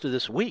spent most of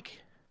this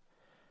week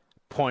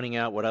pointing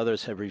out what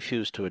others have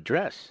refused to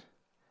address,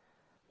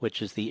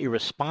 which is the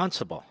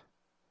irresponsible,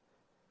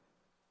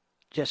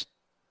 just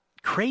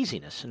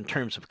craziness in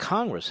terms of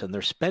Congress and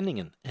their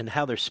spending and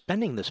how they're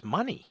spending this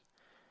money.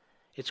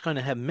 It's going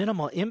to have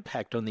minimal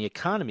impact on the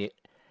economy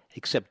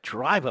except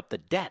drive up the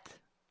debt.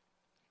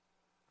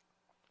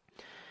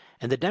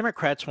 And the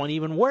Democrats want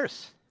even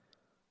worse.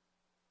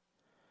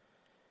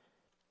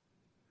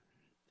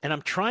 And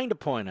I'm trying to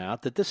point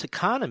out that this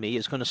economy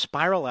is going to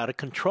spiral out of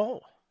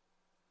control.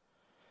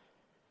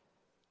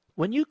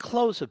 When you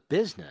close a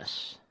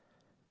business,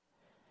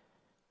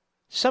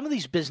 some of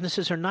these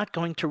businesses are not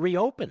going to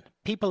reopen.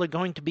 People are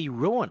going to be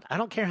ruined. I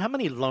don't care how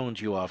many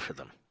loans you offer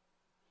them.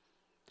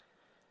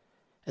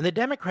 And the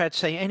Democrats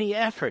say any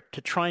effort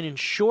to try and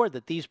ensure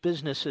that these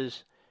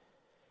businesses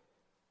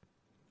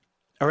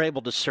are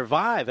able to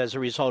survive as a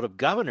result of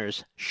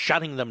governors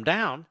shutting them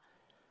down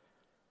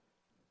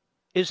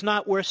is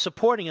not worth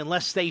supporting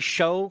unless they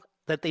show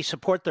that they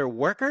support their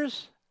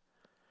workers.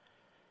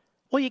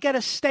 Well, you got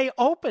to stay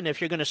open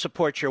if you're going to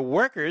support your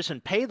workers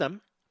and pay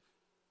them.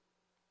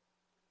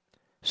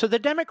 So the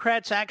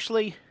Democrats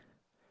actually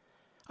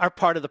are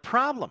part of the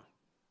problem.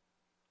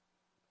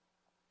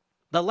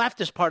 The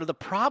left is part of the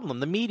problem.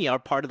 The media are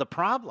part of the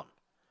problem.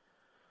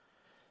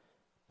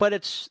 But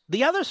it's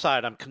the other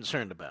side I'm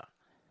concerned about.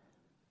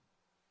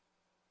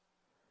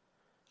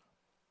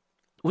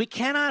 We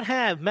cannot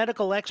have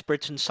medical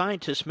experts and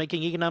scientists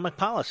making economic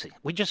policy.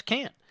 We just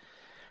can't.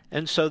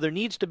 And so there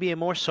needs to be a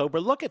more sober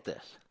look at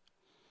this.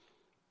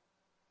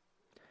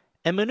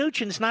 And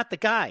Mnuchin's not the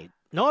guy.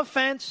 No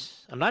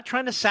offense. I'm not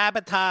trying to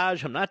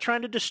sabotage. I'm not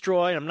trying to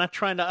destroy. I'm not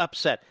trying to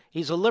upset.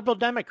 He's a liberal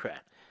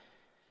Democrat.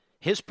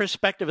 His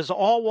perspective is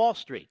all Wall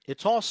Street.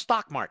 It's all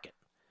stock market.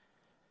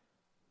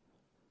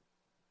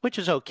 Which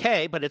is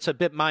okay, but it's a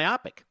bit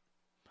myopic.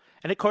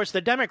 And of course,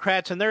 the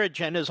Democrats and their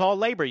agenda is all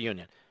labor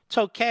union. It's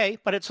okay,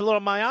 but it's a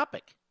little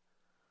myopic.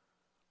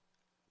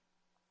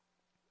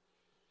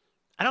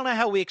 I don't know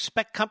how we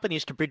expect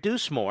companies to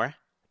produce more,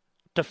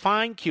 to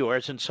find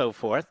cures and so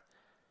forth,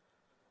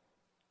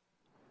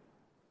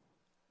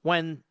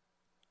 when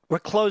we're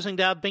closing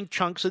down big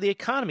chunks of the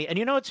economy. And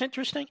you know what's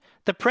interesting?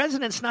 The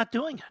president's not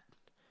doing it.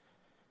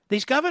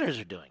 These governors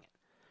are doing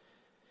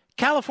it.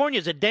 California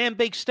is a damn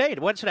big state.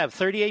 What's it have,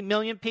 38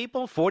 million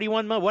people,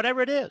 41 million,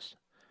 whatever it is.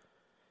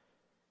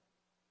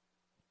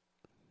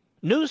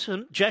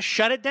 Newsom just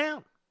shut it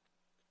down.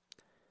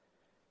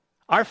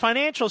 Our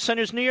financial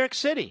center is New York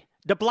City.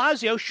 De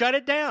Blasio shut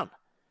it down.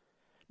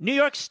 New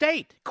York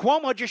State,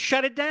 Cuomo just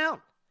shut it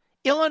down.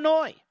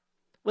 Illinois,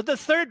 with the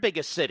third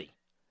biggest city.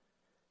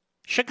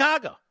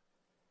 Chicago,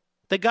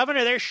 the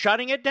governor there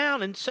shutting it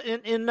down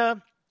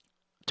in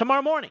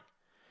tomorrow morning.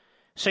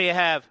 So you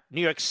have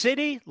New York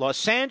City,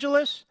 Los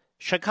Angeles,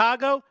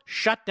 Chicago,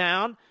 shut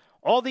down.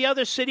 All the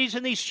other cities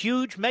in these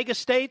huge mega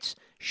states,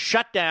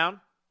 shut down.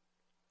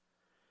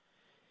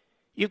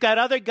 You've got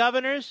other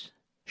governors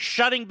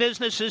shutting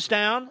businesses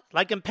down,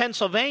 like in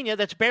Pennsylvania,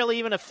 that's barely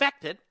even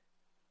affected.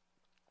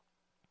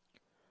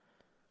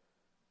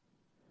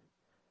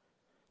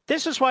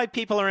 This is why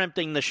people are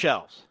emptying the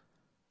shelves.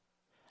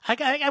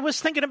 I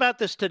was thinking about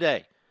this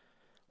today.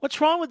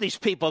 What's wrong with these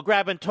people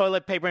grabbing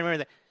toilet paper and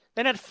everything?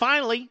 Then it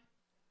finally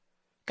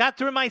got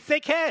through my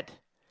thick head.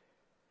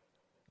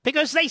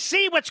 Because they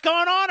see what's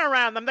going on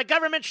around them. The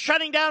government's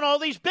shutting down all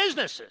these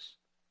businesses.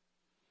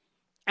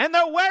 And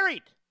they're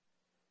worried.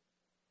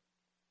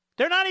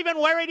 They're not even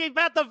worried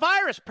about the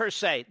virus per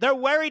se. They're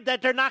worried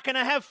that they're not going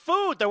to have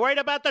food. They're worried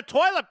about the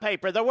toilet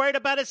paper. They're worried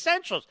about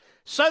essentials.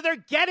 So they're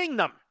getting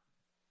them.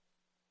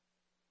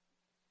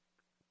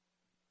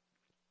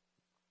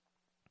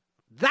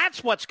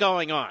 That's what's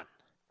going on.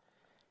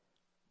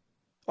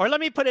 Or let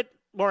me put it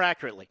more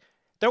accurately.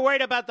 They're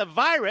worried about the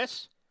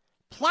virus,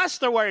 plus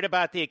they're worried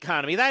about the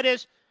economy. That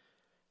is,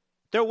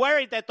 they're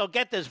worried that they'll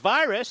get this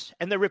virus,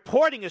 and the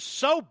reporting is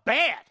so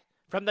bad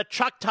from the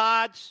Chuck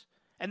Todds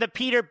and the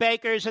Peter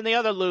Bakers and the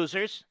other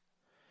losers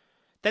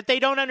that they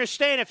don't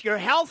understand if you're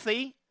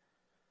healthy,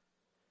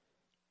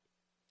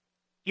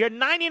 you're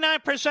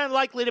 99%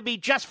 likely to be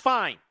just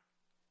fine.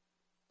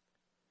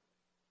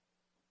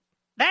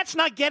 That's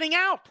not getting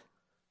out.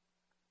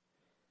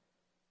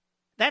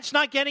 That's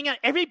not getting out.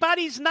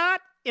 Everybody's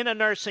not in a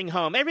nursing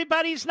home.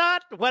 Everybody's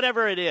not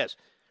whatever it is.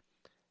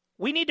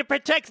 We need to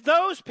protect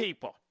those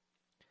people.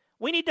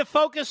 We need to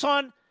focus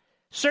on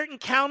certain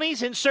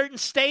counties in certain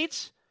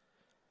states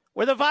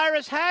where the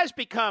virus has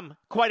become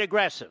quite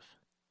aggressive.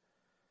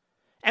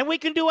 And we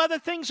can do other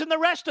things in the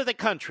rest of the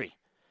country.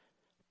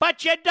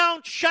 But you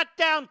don't shut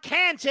down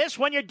Kansas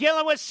when you're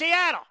dealing with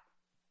Seattle.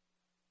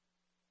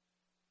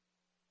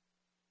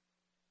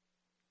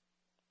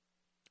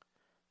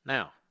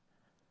 Now,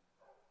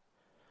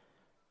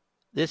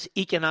 this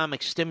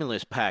economic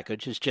stimulus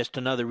package is just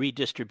another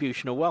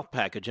redistribution of wealth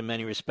package in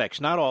many respects.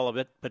 Not all of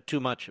it, but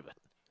too much of it.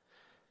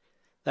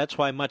 That's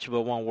why much of it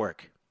won't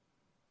work,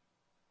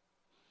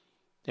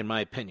 in my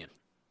opinion.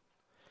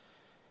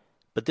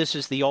 But this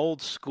is the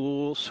old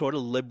school sort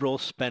of liberal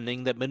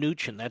spending that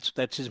Mnuchin,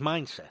 that's his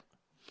mindset.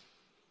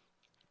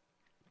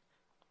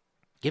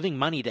 Giving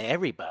money to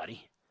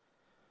everybody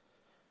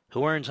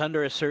who earns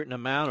under a certain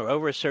amount or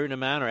over a certain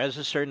amount or has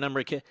a certain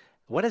number of kids.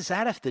 What does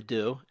that have to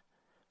do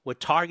with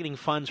targeting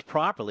funds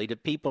properly to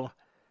people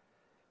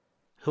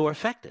who are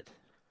affected?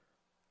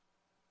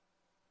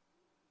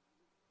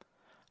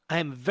 I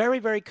am very,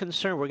 very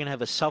concerned we're going to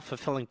have a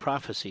self-fulfilling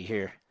prophecy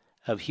here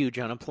of huge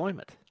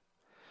unemployment.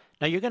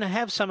 Now, you're going to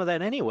have some of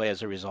that anyway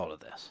as a result of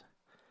this.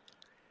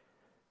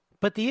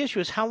 But the issue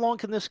is, how long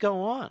can this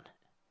go on?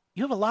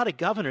 You have a lot of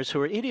governors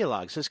who are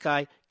ideologues. This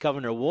guy,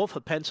 Governor Wolf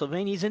of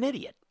Pennsylvania, he's an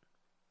idiot.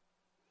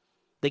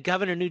 The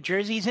governor of New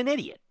Jersey, he's an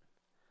idiot.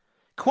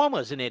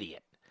 Cuomo's an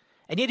idiot.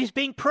 And yet he's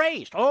being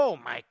praised. Oh,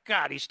 my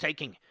God, he's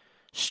taking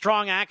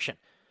strong action.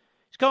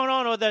 He's going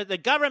on, oh, the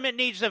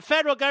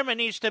federal government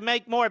needs to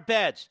make more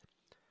beds.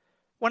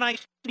 When I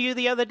said to you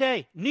the other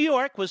day, New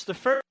York was the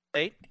first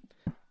state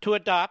to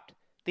adopt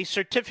the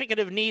Certificate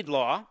of Need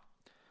law,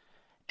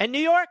 and New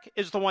York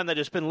is the one that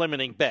has been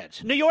limiting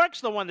beds. New York's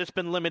the one that's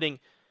been limiting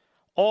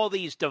all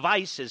these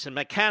devices and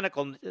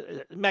mechanical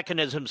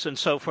mechanisms and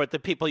so forth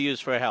that people use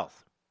for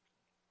health.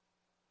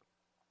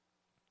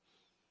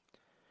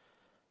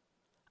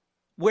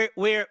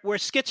 We're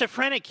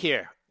schizophrenic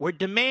here. We're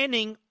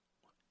demanding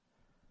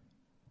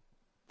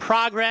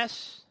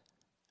progress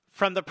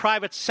from the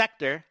private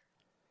sector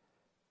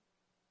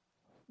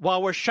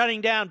while we're shutting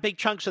down big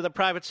chunks of the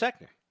private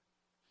sector.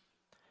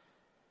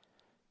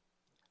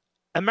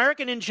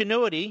 American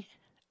ingenuity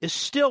is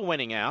still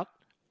winning out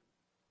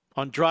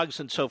on drugs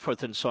and so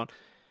forth and so on.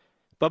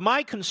 But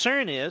my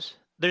concern is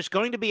there's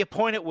going to be a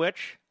point at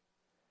which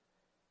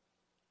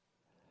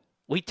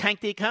we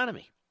tank the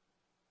economy.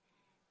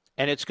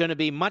 And it's going to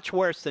be much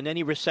worse than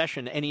any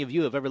recession any of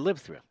you have ever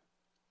lived through.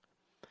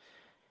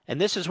 And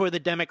this is where the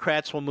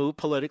Democrats will move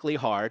politically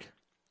hard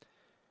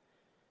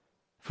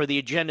for the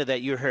agenda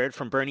that you heard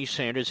from Bernie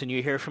Sanders and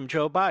you hear from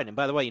Joe Biden. And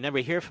by the way, you never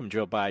hear from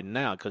Joe Biden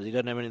now because he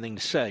doesn't have anything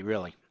to say,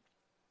 really.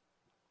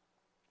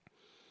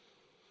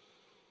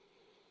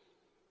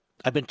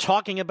 I've been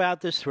talking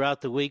about this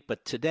throughout the week,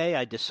 but today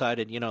I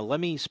decided, let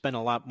me spend a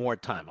lot more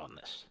time on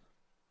this.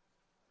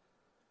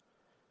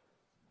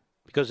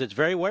 Because it's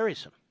very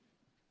worrisome.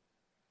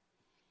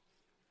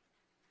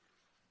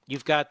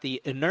 You've got the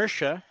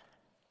inertia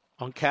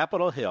on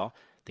Capitol Hill.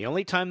 The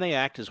only time they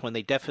act is when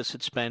they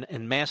deficit spend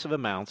in massive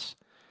amounts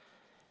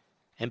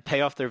and pay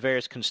off their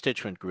various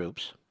constituent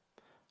groups.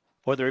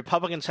 Or the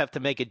Republicans have to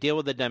make a deal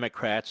with the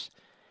Democrats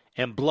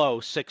and blow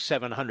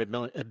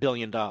 $600-700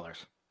 billion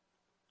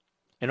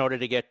in order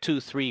to get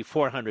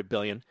 $200-400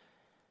 billion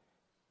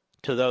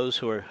to those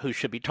who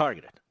should be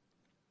targeted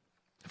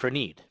for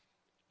need.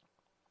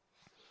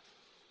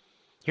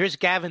 Here's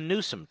Gavin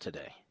Newsom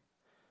today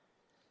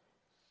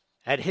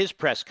at his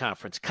press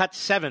conference. Cut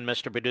 7,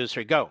 Mr.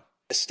 Producer, go.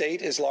 A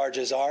state as large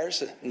as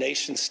ours, a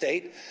nation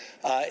state,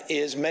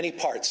 is many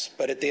parts,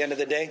 but at the end of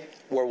the day,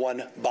 we're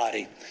one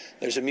body.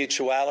 There's a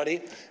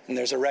mutuality and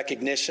there's a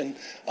recognition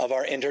of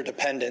our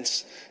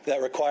interdependence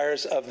that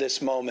requires of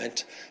this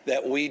moment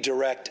that we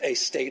direct a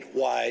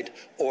statewide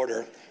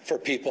order for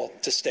people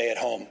to stay at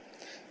home.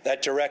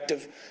 That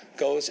directive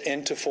goes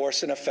into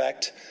force and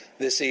effect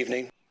this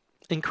evening.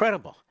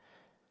 Incredible.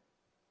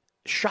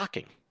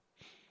 Shocking.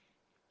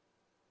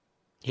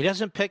 He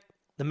doesn't pick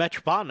the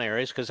metropolitan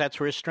areas because that's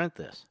where his strength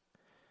is.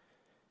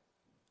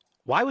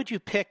 Why would you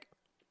pick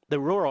the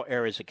rural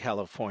areas of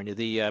California,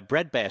 the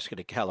breadbasket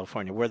of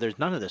California, where there's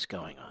none of this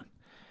going on?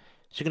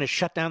 Is he going to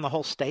shut down the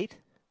whole state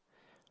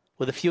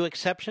with a few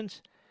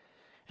exceptions?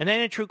 And then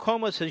Andrew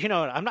Cuomo says,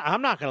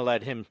 I'm not going to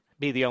let him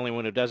be the only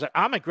one who does it.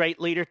 I'm a great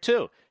leader,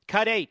 too.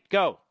 Cut 8,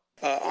 go.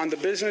 On the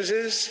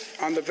businesses,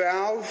 on the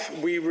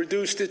valve, we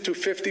reduced it to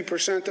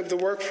 50% of the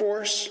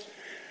workforce.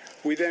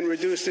 We then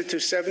reduced it to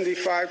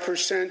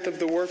 75% of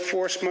the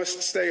workforce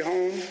must stay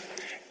home.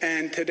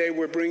 And today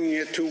we're bringing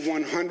it to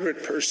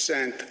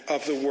 100%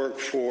 of the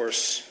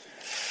workforce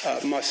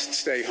must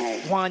stay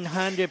home.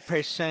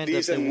 100%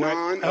 These of the work.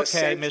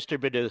 non-essential. Okay, Mr.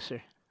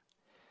 Producer.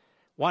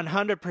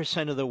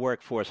 100% of the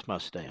workforce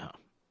must stay home.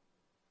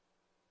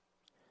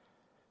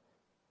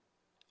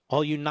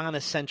 All you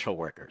non-essential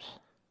workers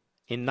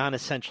in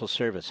non-essential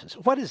services.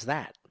 What is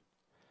that?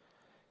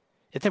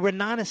 If they were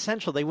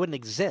non-essential, they wouldn't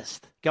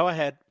exist. Go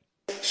ahead.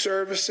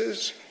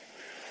 Services,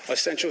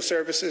 essential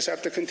services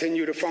have to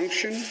continue to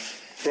function.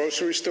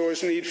 Grocery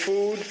stores need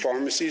food.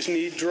 Pharmacies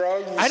need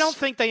drugs. I don't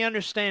think they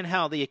understand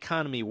how the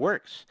economy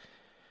works.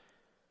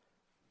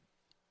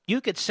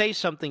 You could say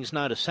something's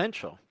not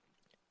essential,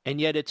 and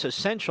yet it's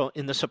essential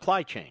in the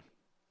supply chain.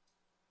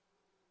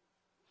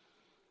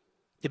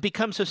 It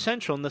becomes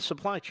essential in the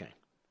supply chain.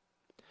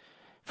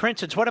 For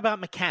instance, what about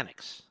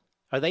mechanics?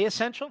 Are they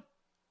essential?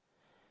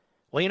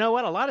 Well, you know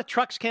what? A lot of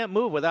trucks can't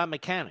move without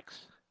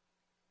mechanics.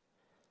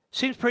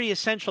 Seems pretty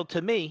essential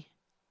to me.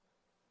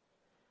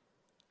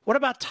 What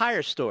about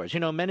tire stores?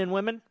 Men and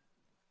women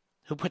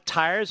who put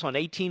tires on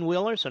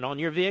 18-wheelers and on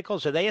your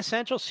vehicles, are they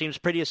essential? Seems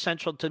pretty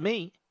essential to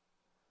me.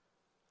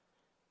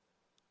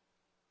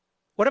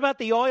 What about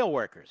the oil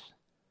workers?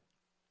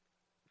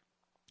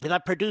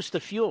 that produce the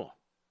fuel.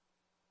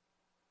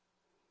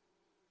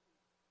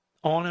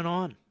 On and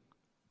on.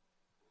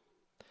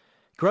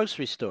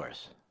 Grocery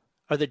stores.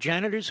 Are the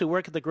janitors who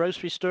work at the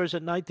grocery stores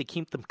at night to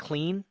keep them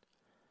clean,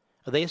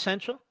 are they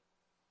essential?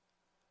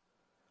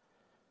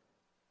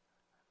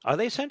 Are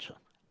they essential?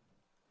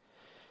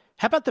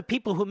 How about the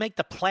people who make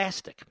the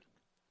plastic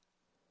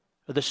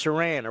or the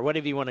saran or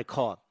whatever you want to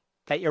call it,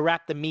 that you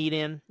wrap the meat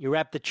in, you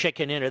wrap the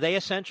chicken in? Are they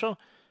essential?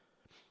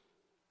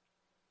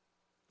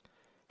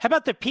 How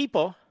about the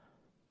people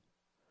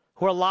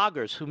who are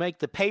loggers who make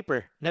the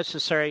paper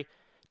necessary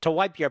to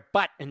wipe your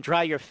butt and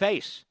dry your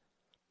face?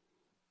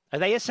 Are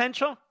they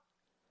essential?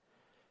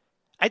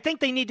 I think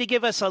they need to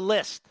give us a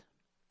list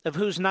of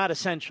who's not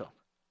essential.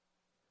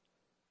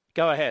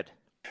 Go ahead.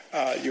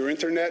 Your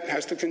internet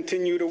has to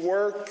continue to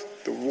work.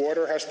 The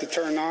water has to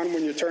turn on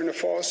when you turn the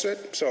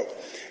faucet. So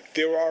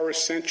there are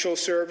essential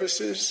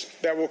services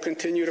that will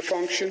continue to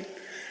function,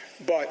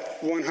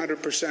 but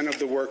 100% of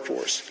the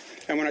workforce.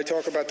 And when I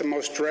talk about the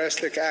most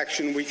drastic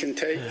action we can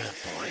take,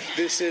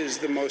 this is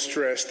the most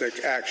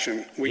drastic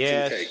action we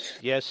can take.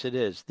 Yes, it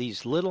is.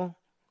 These little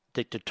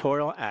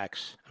dictatorial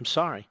acts, I'm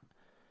sorry,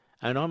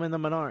 I know I'm in the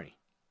minority,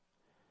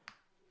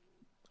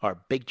 are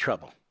big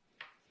trouble.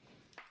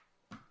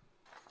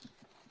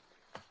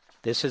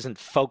 This isn't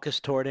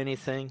focused toward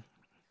anything.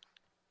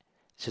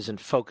 This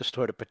isn't focused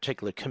toward a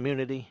particular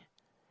community.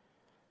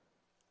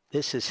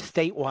 This is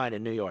statewide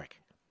in New York,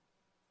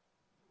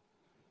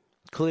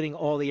 including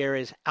all the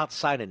areas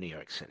outside of New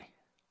York City.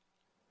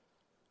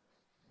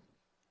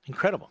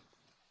 Incredible.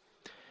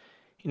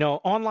 You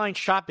know, online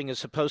shopping is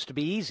supposed to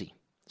be easy.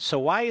 So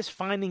why is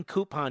finding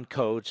coupon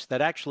codes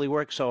that actually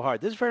work so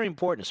hard? This is very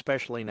important,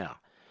 especially now.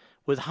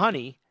 With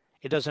Honey,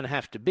 it doesn't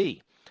have to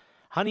be.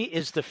 Honey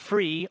is the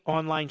free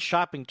online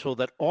shopping tool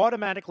that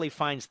automatically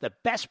finds the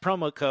best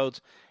promo codes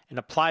and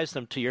applies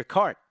them to your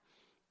cart.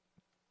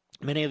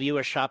 Many of you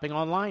are shopping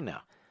online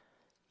now.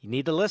 You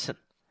need to listen.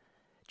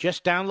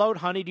 Just download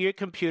Honey to your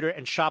computer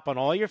and shop on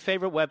all your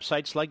favorite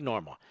websites like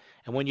normal.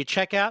 And when you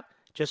check out,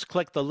 just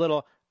click the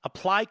little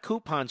Apply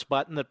Coupons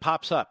button that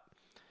pops up.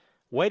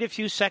 Wait a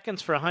few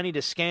seconds for Honey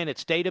to scan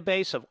its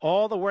database of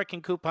all the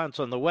working coupons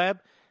on the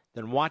web,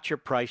 then watch your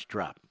price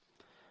drop.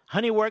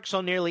 Honey works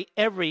on nearly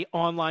every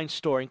online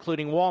store,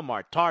 including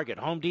Walmart, Target,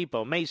 Home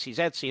Depot, Macy's,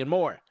 Etsy, and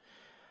more.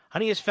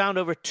 Honey has found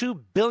over $2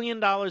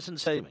 billion in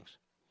savings.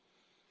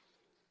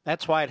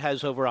 That's why it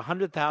has over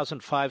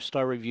 100,000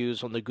 five-star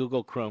reviews on the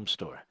Google Chrome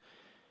store.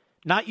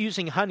 Not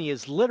using Honey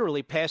is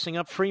literally passing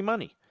up free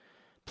money.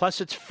 Plus,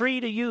 it's free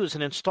to use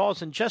and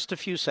installs in just a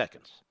few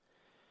seconds.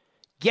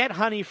 Get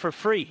Honey for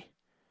free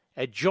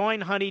at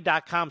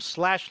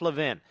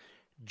joinhoney.com/Levin.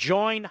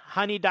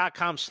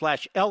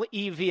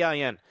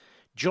 Joinhoney.com/Levin.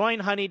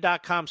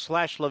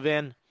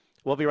 Joinhoney.com/Levin.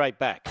 We'll be right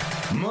back.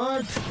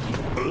 Mark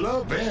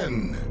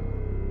Levin.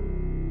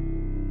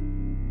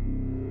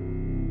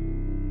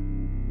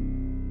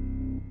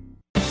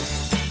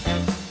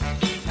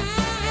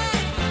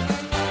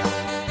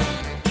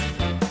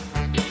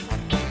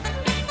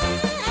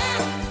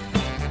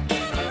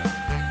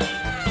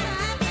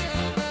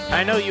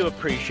 I know you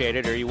appreciate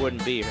it or you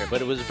wouldn't be here,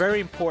 but it was very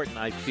important,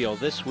 I feel,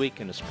 this week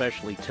and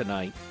especially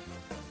tonight,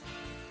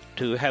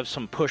 to have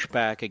some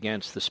pushback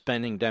against the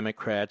spending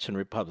Democrats and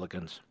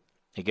Republicans,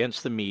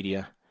 against the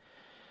media,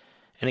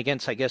 and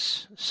against, I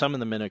guess, some in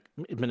the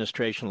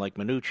administration like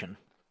Mnuchin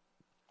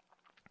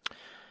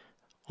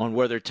on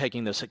where they're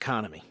taking this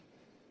economy.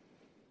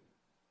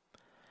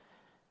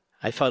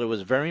 I felt it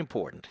was very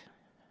important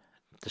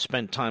to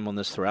spend time on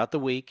this throughout the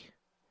week,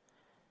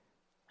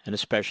 and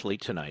especially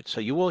tonight.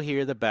 So you will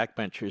hear the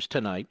backbenchers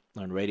tonight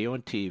on radio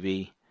and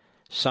TV,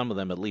 some of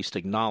them at least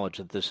acknowledge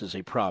that this is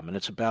a problem, and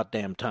it's about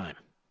damn time.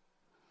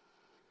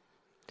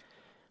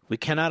 We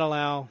cannot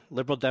allow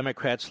liberal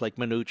Democrats like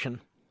Mnuchin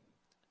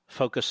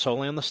focus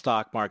solely on the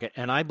stock market,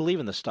 and I believe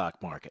in the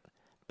stock market,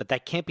 but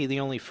that can't be the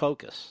only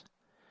focus.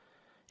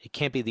 It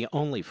can't be the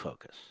only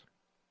focus.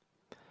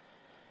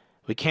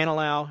 We can't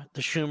allow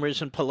the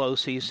Schumers and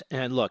Pelosi's,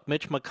 and look,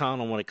 Mitch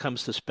McConnell, when it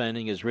comes to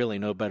spending, is really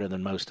no better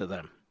than most of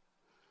them.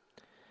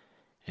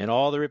 And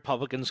all the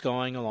Republicans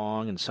going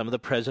along and some of the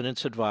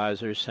president's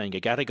advisors saying, you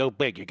got to go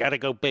big, you got to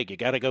go big, you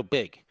got to go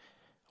big.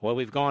 Well,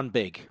 we've gone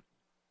big.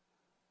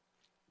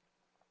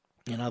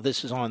 You know,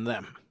 this is on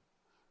them,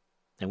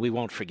 and we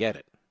won't forget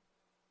it.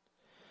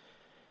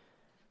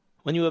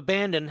 When you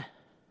abandon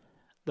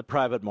the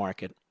private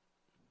market,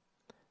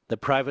 the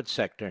private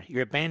sector,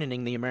 you're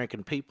abandoning the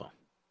American people.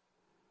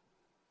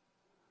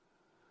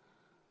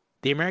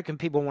 The American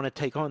people want to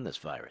take on this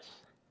virus.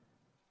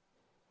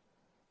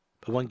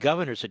 But when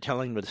governors are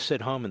telling them to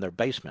sit home in their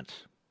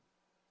basements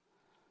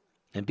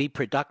and be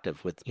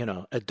productive with,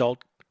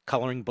 adult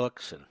coloring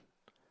books and,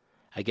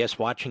 I guess,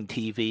 watching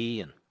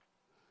TV and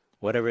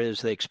whatever it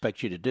is they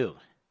expect you to do,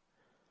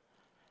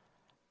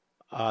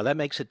 that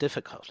makes it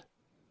difficult.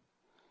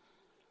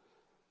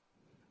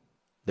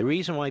 The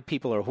reason why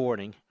people are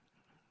hoarding,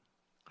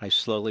 I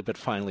slowly but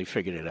finally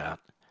figured it out,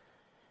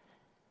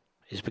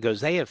 is because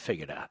they have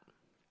figured out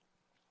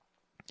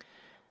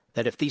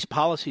that if these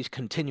policies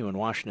continue in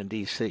Washington,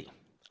 D.C.,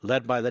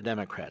 led by the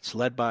Democrats,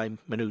 led by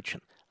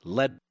Mnuchin,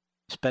 led by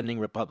spending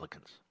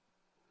Republicans.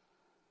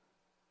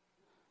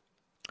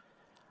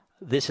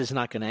 This is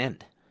not going to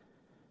end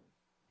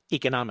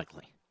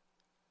economically.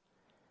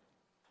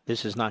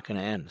 This is not going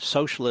to end.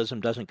 Socialism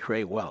doesn't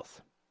create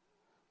wealth.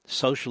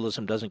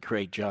 Socialism doesn't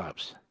create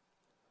jobs.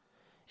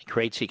 It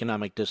creates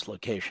economic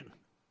dislocation.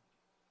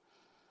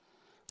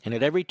 And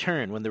at every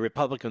turn, when the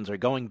Republicans are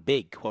going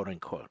big, quote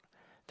unquote,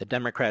 the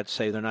Democrats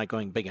say they're not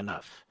going big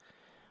enough.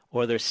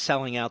 Or they're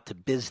selling out to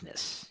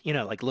business. You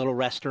know, like little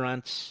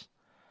restaurants,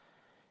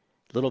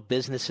 little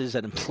businesses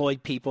that employ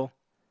people,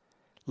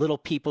 little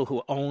people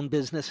who own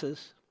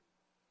businesses.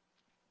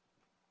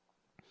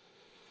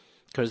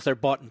 Because they're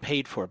bought and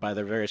paid for by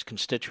their various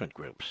constituent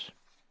groups.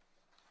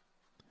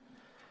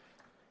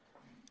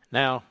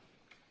 Now,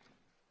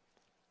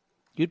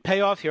 you'd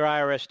pay off your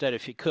IRS debt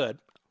if you could,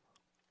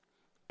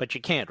 but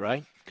you can't,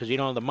 right? Because you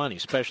don't have the money,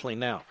 especially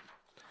now.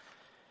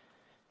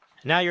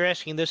 Now you're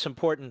asking this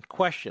important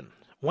question.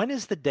 When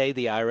is the day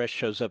the IRS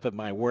shows up at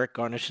my work,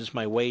 garnishes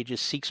my wages,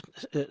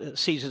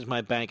 seizes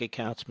my bank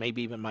accounts,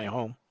 maybe even my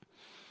home?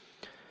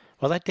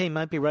 Well, that day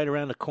might be right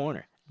around the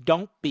corner.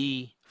 Don't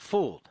be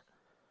fooled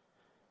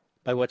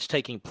by what's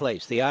taking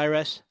place. The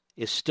IRS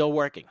is still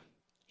working.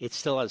 It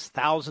still has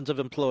thousands of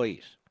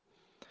employees.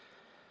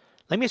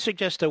 Let me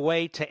suggest a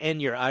way to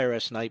end your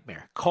IRS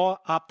nightmare. Call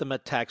Optima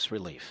Tax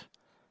Relief,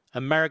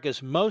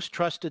 America's most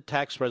trusted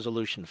tax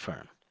resolution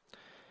firm.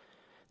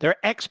 They're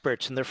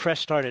experts in their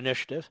Fresh Start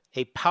initiative,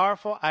 a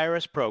powerful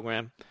IRS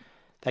program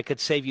that could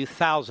save you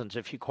thousands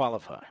if you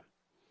qualify.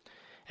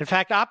 In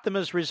fact,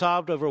 Optima's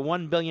resolved over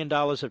 $1 billion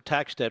of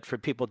tax debt for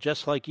people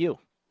just like you.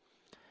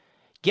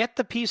 Get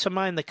the peace of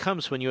mind that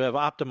comes when you have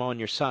Optima on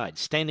your side,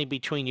 standing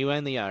between you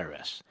and the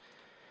IRS,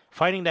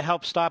 fighting to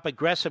help stop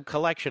aggressive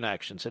collection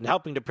actions and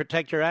helping to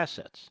protect your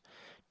assets.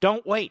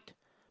 Don't wait.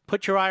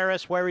 Put your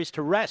IRS worries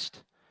to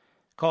rest.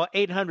 Call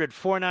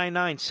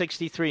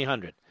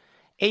 800-499-6300.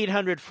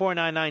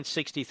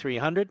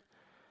 800-499-6300.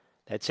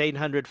 That's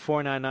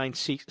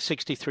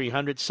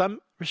 800-499-6300. Some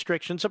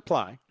restrictions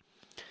apply.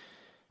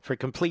 For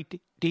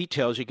complete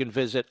details, you can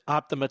visit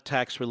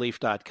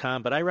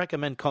OptimaTaxRelief.com, but I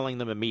recommend calling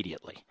them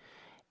immediately.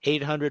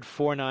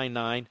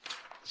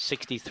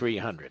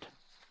 800-499-6300.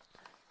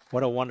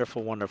 What a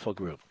wonderful, wonderful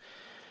group.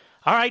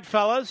 All right,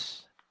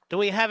 fellas, do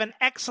we have an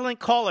excellent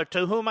caller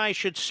to whom I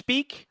should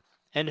speak?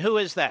 And who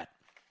is that?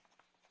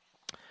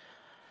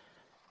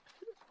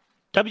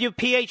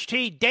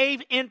 WPHT,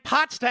 Dave in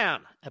Pottstown,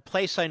 a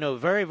place I know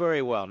very,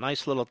 very well.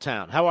 Nice little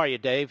town. How are you,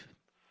 Dave?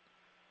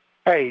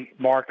 Hey,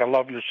 Mark, I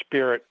love your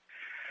spirit.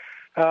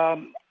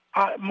 I'm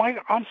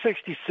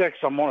 66.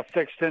 I'm on a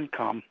fixed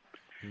income.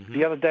 Mm-hmm.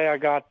 The other day I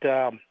got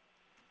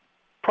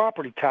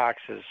property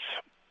taxes,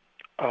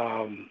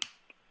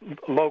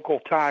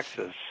 local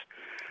taxes.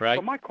 Right.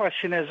 So my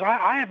question is,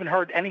 I haven't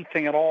heard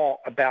anything at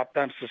all about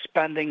them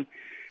suspending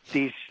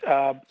these,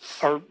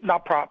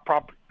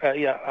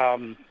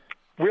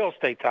 real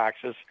estate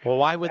taxes. Well,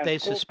 why would they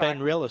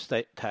suspend real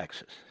estate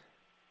taxes?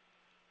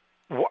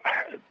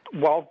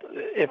 Well,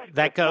 if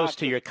that goes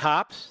to your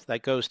cops,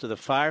 that goes to the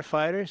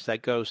firefighters,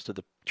 that goes to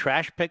the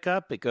trash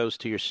pickup, it goes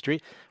to your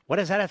street. What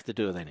does that have to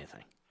do with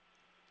anything?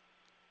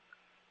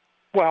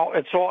 Well,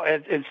 it's all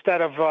instead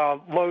of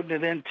loading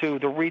it into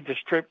the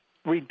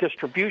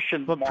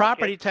redistribution. But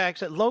property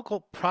tax,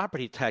 local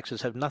property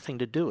taxes have nothing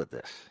to do with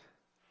this.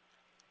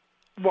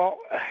 Well,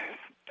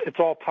 it's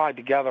all tied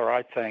together,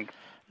 I think.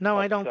 No,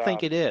 I don't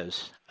think it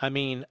is. I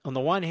mean, on the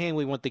one hand,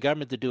 we want the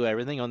government to do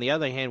everything. On the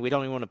other hand, we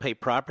don't even want to pay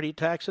property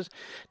taxes.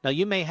 Now,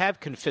 you may have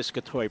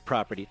confiscatory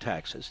property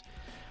taxes.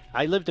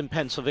 I lived in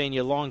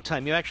Pennsylvania a long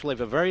time. You actually have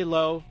a very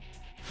low,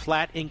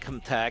 flat income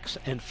tax.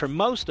 And for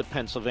most of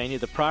Pennsylvania,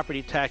 the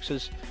property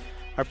taxes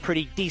are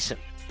pretty decent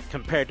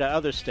compared to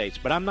other states.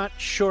 But I'm not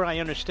sure I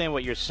understand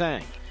what you're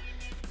saying.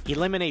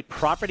 Eliminate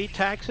property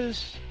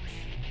taxes?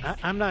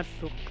 I'm not.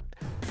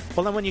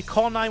 Well, then when you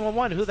call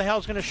 911, who the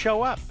hell's going to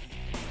show up?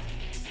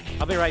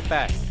 I'll be right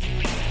back.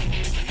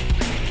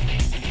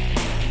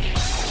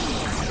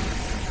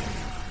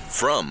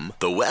 From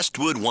the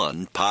Westwood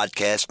One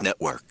Podcast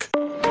Network.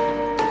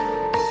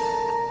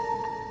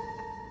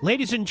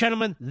 Ladies and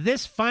gentlemen,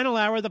 this final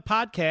hour of the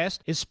podcast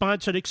is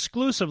sponsored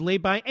exclusively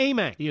by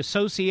AMAC, the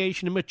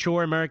Association of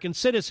Mature American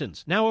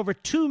Citizens. Now over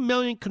 2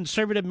 million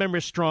conservative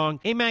members strong,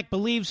 AMAC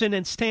believes in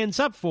and stands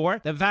up for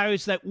the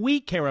values that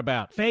we care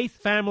about: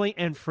 faith, family,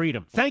 and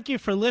freedom. Thank you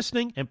for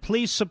listening, and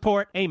please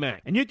support AMAC.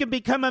 And you can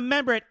become a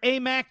member at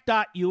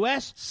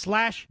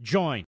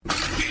amac.us/join.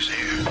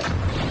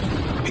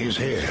 He's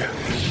here.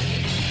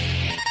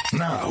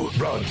 Now,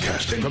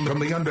 broadcasting from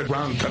the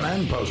underground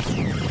command post,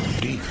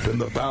 deep in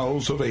the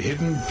bowels of a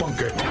hidden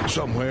bunker,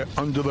 somewhere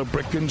under the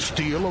brick and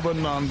steel of a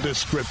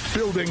nondescript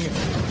building,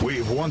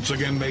 we've once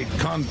again made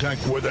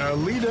contact with our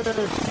leader,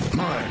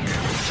 Mark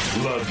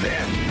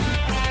Levin.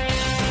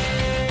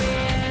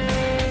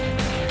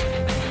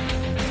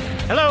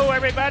 Hello,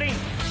 everybody.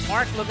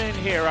 Mark Levin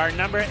here. Our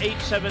number,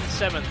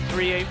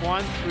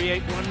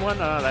 877-381-3811.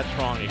 Oh, that's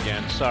wrong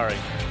again. Sorry.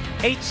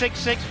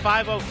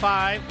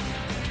 866-505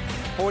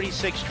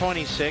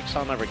 866-505-4626.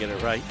 I'll never get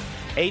it right.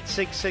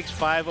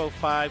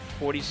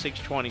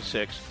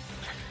 866-505-4626.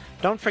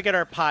 Don't forget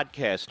our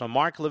podcast on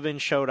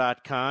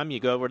marklevinshow.com. You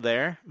go over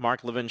there,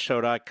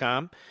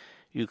 marklevinshow.com.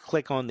 You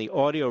click on the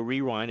audio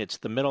rewind. It's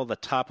the middle of the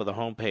top of the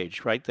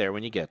homepage right there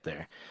when you get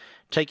there.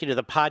 Take you to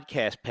the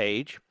podcast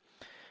page,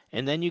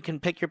 and then you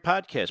can pick your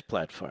podcast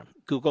platform.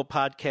 Google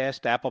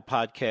Podcast, Apple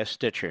Podcast,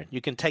 Stitcher.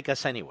 You can take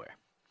us anywhere.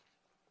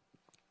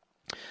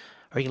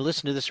 Or you can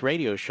listen to this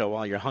radio show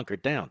while you're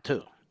hunkered down,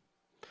 too.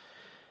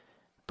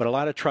 But a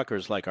lot of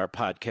truckers like our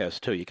podcast,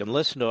 too. You can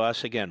listen to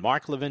us, again,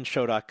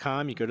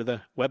 marklevinshow.com. You go to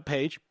the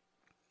webpage.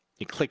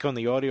 You click on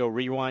the audio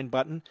rewind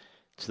button.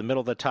 It's the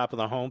middle of the top of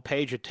the home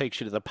page. It takes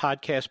you to the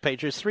podcast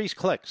page. There's 3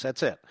 clicks.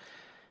 That's it.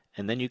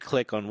 And then you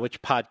click on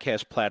which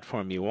podcast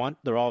platform you want.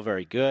 They're all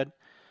very good.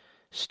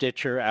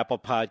 Stitcher, Apple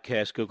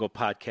Podcasts, Google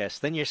Podcasts.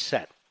 Then you're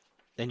set.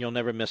 Then you'll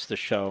never miss the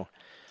show,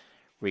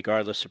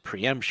 regardless of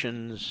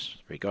preemptions,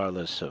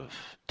 regardless of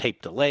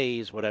tape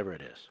delays, whatever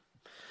it is.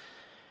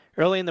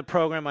 Early in the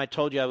program, I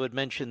told you I would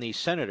mention these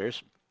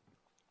senators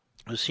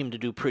who seem to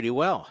do pretty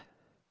well,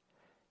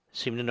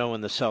 seem to know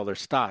when to sell their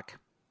stock.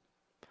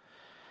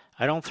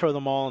 I don't throw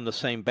them all in the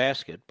same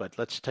basket, but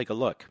let's take a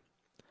look.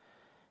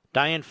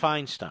 Dianne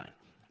Feinstein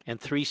and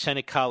 3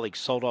 Senate colleagues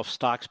sold off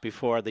stocks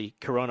before the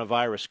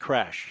coronavirus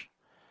crash.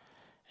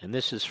 And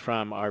this is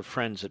from our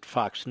friends at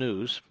Fox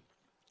News.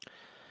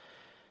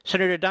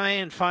 Senator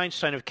Dianne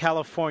Feinstein of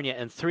California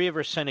and 3 of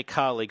her Senate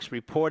colleagues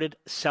reported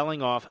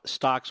selling off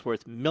stocks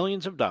worth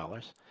millions of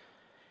dollars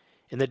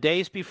in the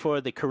days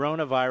before the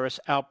coronavirus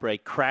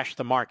outbreak crashed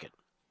the market,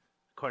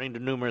 according to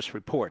numerous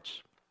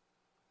reports.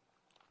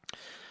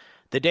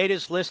 The data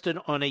is listed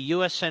on a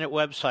U.S. Senate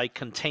website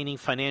containing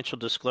financial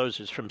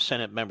disclosures from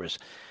Senate members.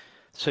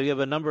 So you have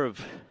a number of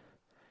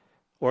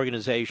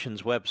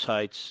organizations,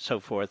 websites,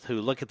 so forth,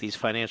 who look at these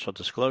financial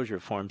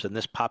disclosure forms, and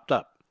this popped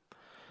up.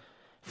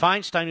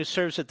 Feinstein, who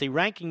serves as the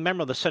ranking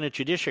member of the Senate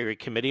Judiciary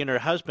Committee, and her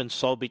husband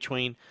sold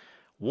between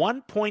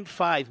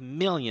 $1.5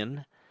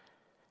 million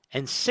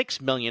and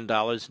 $6 million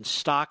in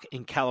stock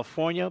in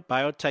California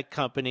biotech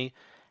company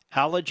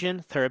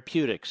Allergan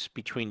Therapeutics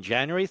between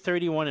January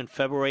 31 and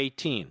February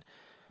 18,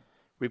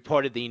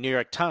 reported the New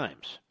York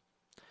Times.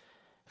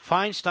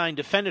 Feinstein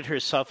defended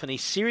herself in a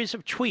series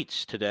of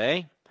tweets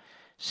today,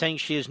 saying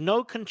she has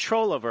no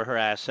control over her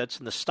assets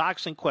and the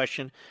stocks in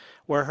question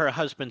were her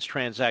husband's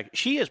transactions.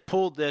 She has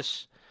pulled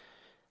this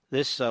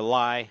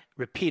lie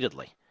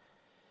repeatedly.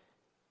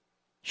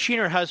 She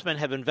and her husband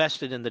have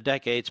invested in the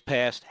decades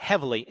past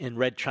heavily in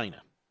Red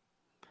China.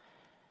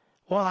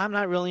 Well, I'm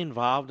not really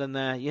involved in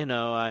that. You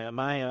know,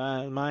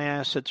 my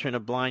assets are in a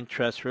blind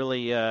trust.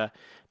 Really,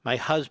 my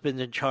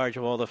husband's in charge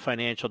of all the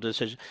financial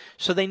decisions.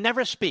 So they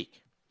never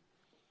speak.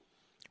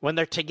 When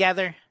they're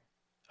together,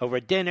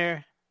 over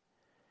dinner,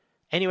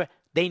 anyway,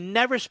 they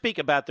never speak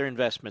about their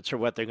investments or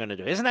what they're going to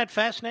do. Isn't that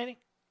fascinating?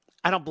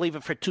 I don't believe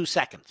it for 2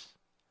 seconds.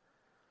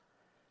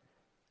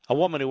 A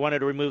woman who wanted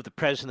to remove the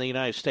President of the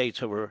United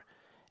States over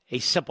a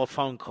simple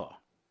phone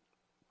call.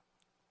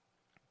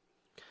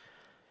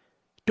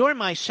 During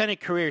my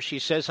Senate career, she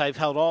says, I've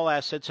held all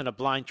assets in a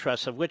blind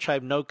trust of which I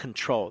have no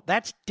control.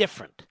 That's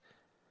different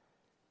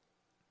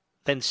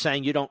than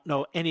saying you don't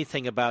know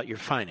anything about your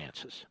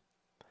finances.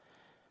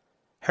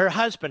 Her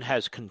husband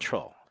has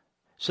control.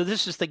 So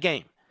this is the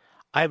game.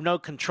 I have no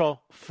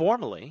control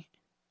formally,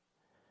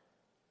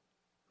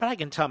 but I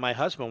can tell my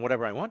husband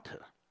whatever I want to.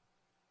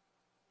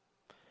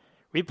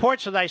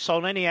 Reports that I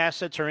sold any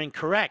assets are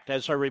incorrect,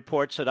 as are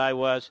reports that I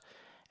was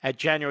at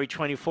January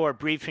 24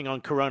 briefing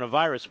on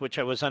coronavirus, which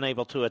I was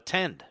unable to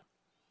attend.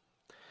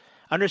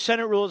 Under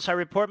Senate rules, I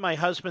report my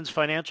husband's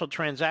financial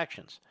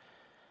transactions.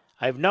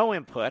 I have no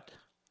input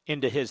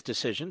into his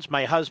decisions.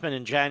 My husband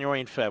in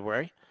January and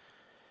February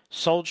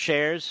sold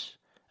shares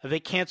of a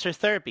cancer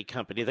therapy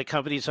company. The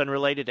company is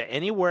unrelated to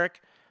any work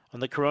on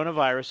the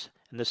coronavirus,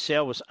 and the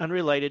sale was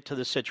unrelated to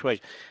the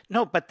situation.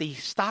 No, but the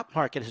stock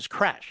market has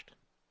crashed.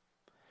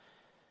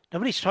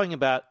 Nobody's talking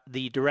about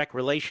the direct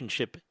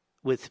relationship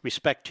with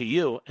respect to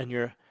you and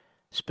your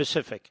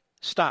specific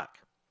stock.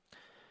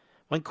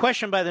 When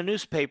questioned by the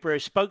newspaper, a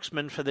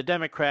spokesman for the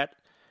Democrat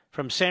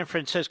from San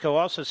Francisco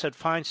also said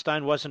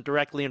Feinstein wasn't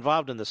directly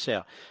involved in the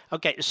sale.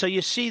 Okay, so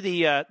you see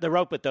the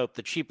rope-a-dope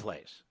that she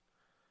plays.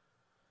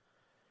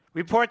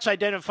 Reports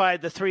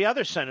identified the 3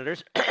 other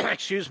senators,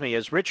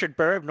 as Richard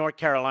Burr of North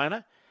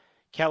Carolina,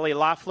 Kelly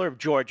Loeffler of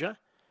Georgia,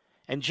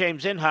 and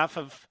James Inhofe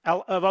of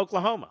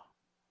Oklahoma.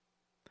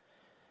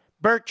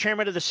 Burr,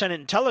 chairman of the Senate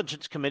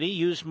Intelligence Committee,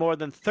 used more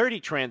than 30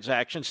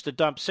 transactions to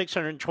dump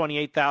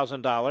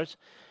 $628,000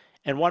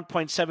 and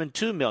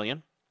 $1.72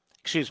 million,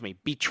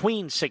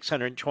 between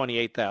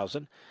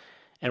 $628,000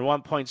 and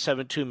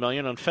 $1.72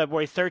 million on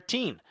February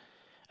 13,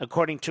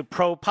 according to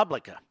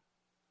ProPublica,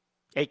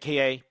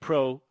 a.k.a.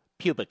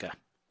 ProPublica.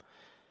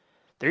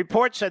 The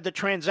report said the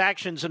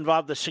transactions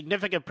involved a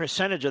significant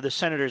percentage of the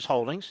senator's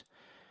holdings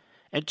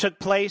and took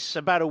place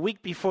about a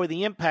week before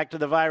the impact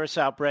of the virus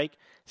outbreak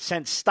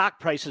sent stock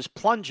prices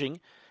plunging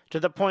to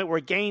the point where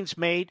gains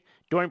made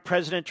during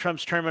President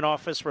Trump's term in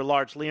office were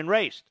largely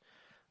erased.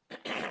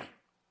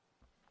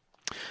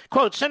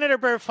 Quote, Senator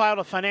Burr filed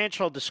a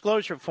financial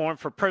disclosure form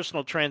for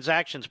personal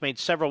transactions made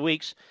several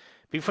weeks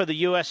before the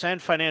U.S.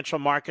 and financial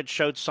markets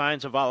showed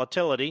signs of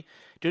volatility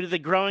due to the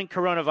growing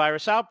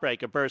coronavirus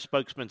outbreak, a Burr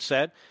spokesman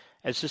said.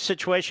 As the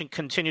situation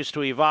continues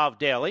to evolve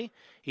daily,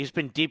 he's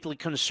been deeply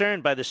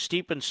concerned by the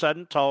steep and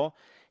sudden toll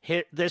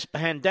this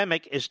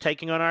pandemic is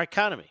taking on our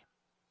economy.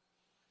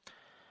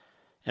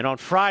 And on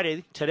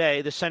Friday,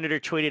 today, the senator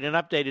tweeted an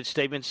updated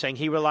statement saying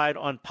he relied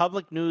on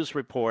public news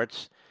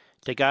reports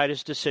to guide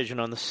his decision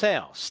on the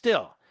sale.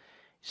 Still,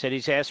 he said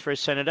he's asked for a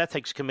Senate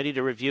Ethics Committee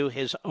to review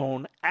his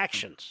own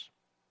actions.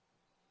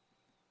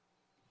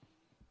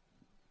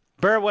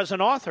 Burr was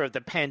an author of the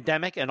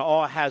Pandemic and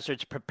All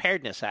Hazards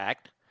Preparedness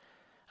Act,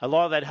 a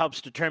law that helps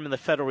determine the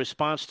federal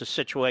response to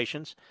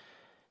situations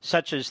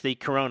such as the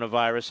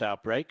coronavirus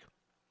outbreak.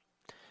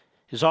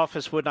 His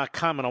office would not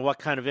comment on what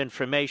kind of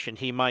information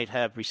he might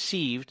have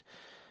received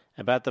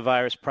about the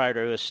virus prior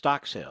to his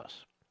stock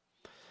sales.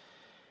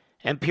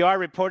 NPR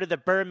reported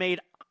that Burr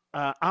made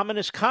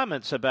ominous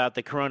comments about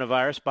the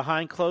coronavirus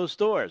behind closed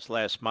doors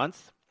last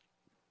month.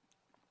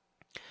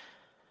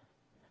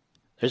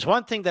 There's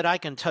one thing that I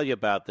can tell you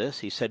about this.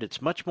 He said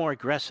it's much more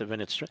aggressive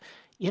and it's...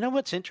 You know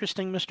what's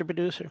interesting, Mr.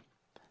 Producer?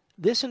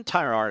 This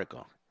entire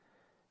article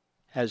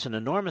has an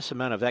enormous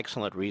amount of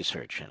excellent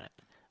research in it.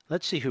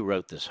 Let's see who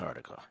wrote this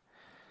article.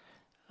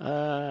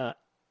 Don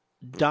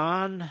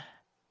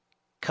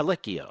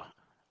Calico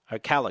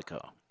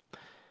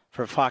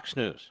for Fox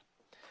News.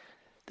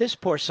 This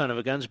poor son of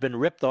a gun's been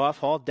ripped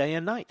off all day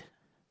and night.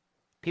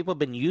 People have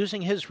been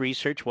using his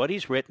research, what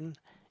he's written,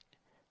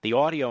 the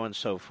audio and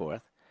so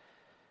forth,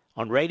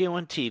 on radio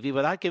and TV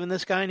without giving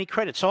this guy any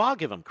credit. So I'll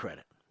give him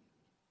credit.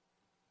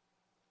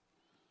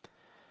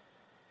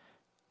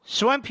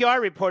 So NPR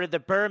reported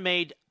that Burr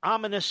made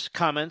ominous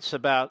comments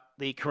about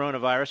the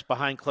coronavirus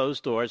behind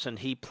closed doors, and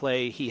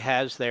he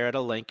has there at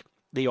a link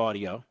the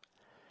audio.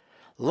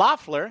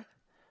 Loeffler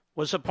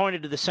was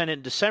appointed to the Senate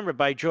in December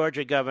by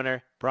Georgia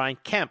Governor Brian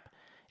Kemp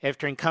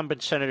after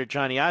incumbent Senator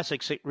Johnny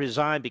Isaacs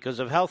resigned because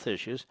of health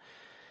issues,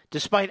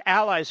 despite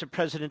allies of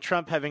President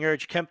Trump having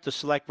urged Kemp to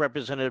select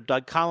Representative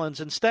Doug Collins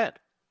instead.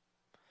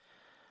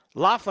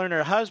 Loeffler and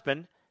her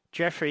husband,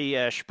 Jeffrey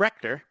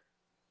Sprecher,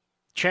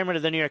 chairman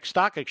of the New York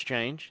Stock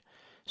Exchange,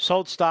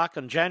 sold stock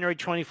on January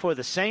 24,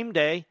 the same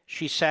day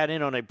she sat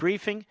in on a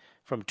briefing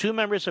from two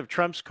members of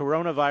Trump's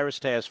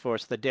coronavirus task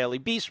force, the Daily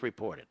Beast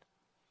reported.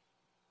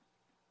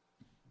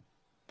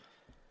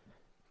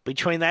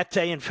 Between that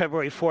day and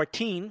February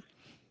 14,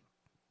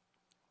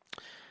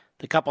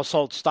 the couple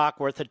sold stock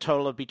worth a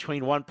total of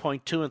between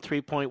 $1.2 and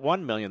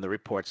 $3.1 million, the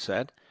report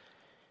said.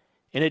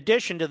 In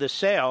addition to the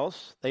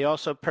sales, they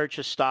also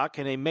purchased stock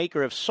in a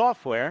maker of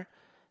software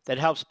that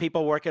helps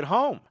people work at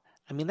home.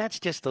 I mean, that's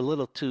just a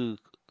little too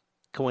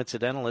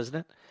coincidental, isn't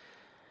it?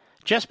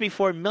 Just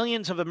before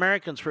millions of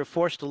Americans were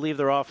forced to leave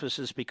their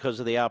offices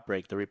because of the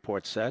outbreak, the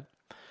report said.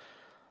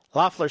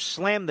 Loeffler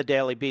slammed the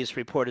Daily Beast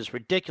report as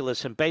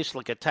ridiculous and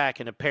baseless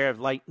attack in a pair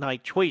of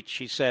late-night tweets.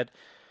 She said,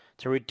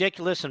 "It's a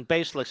ridiculous and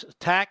baseless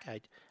attack.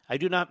 I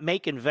do not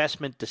make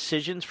investment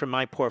decisions for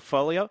my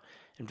portfolio.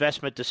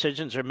 Investment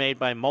decisions are made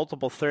by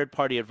multiple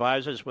third-party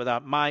advisors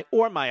without my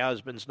or my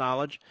husband's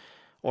knowledge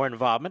or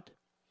involvement.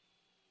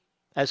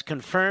 As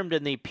confirmed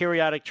in the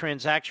periodic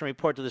transaction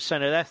report to the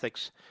Senate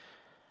Ethics,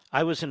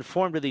 I was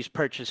informed of these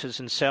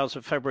purchases and sales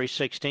of February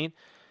 16,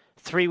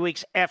 3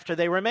 weeks after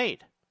they were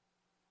made."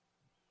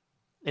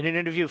 In an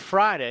interview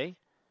Friday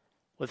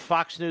with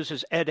Fox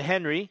News' Ed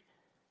Henry,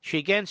 she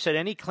again said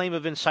any claim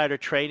of insider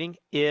trading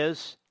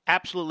is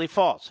absolutely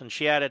false. And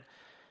she added,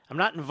 "I'm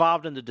not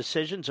involved in the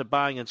decisions of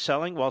buying and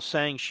selling," while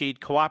saying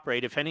she'd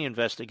cooperate if any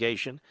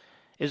investigation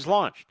is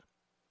launched.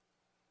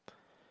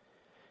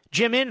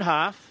 Jim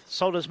Inhofe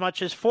sold as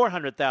much as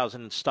 $400,000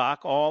 in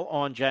stock, all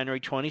on January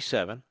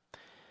 27.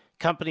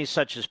 Companies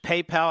such as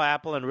PayPal,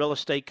 Apple, and real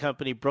estate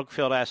company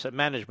Brookfield Asset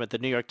Management, the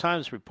New York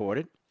Times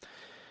reported.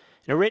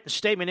 In a written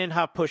statement,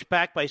 Inhofe pushed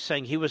back by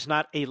saying he was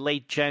not at a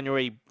late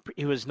January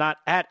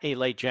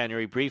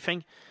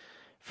briefing.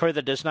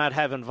 Further, does not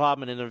have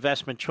involvement in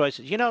investment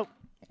choices. You know,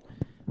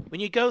 when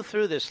you go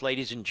through this,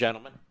 ladies and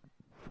gentlemen,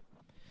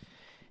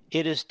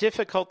 it is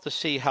difficult to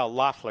see how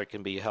Loeffler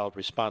can be held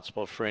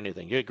responsible for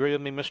anything. You agree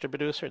with me, Mr.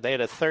 Producer? They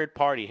had a third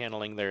party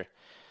handling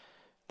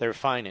their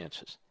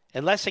finances,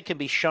 unless it can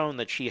be shown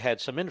that she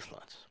had some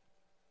influence.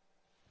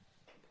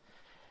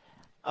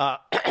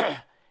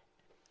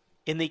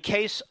 In the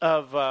case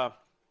of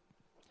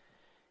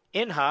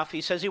Inhofe,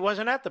 he says he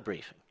wasn't at the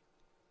briefing.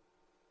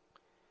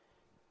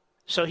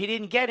 So he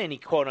didn't get any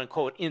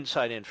quote-unquote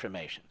inside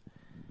information.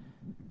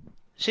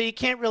 So you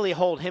can't really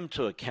hold him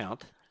to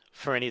account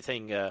for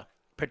anything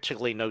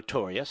particularly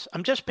notorious.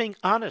 I'm just being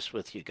honest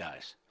with you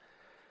guys.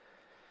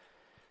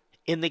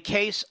 In the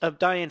case of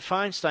Dianne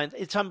Feinstein,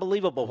 it's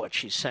unbelievable what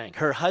she's saying.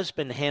 Her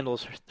husband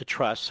handles the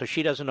trust, so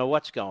she doesn't know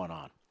what's going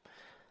on.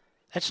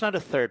 That's not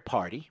a third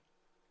party.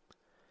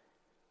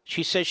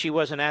 She says she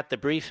wasn't at the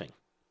briefing.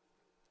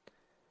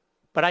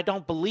 But I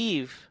don't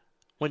believe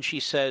when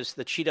she says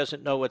that she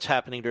doesn't know what's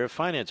happening to her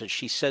finances.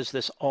 She says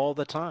this all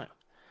the time.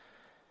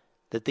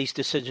 that these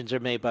decisions are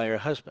made by her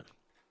husband.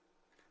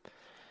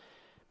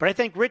 But I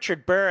think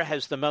Richard Burr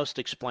has the most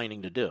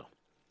explaining to do.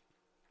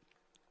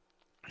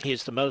 He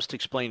has the most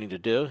explaining to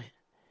do.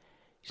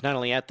 He's not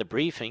only at the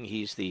briefing,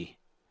 he's the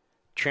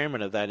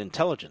chairman of that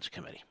Intelligence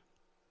Committee.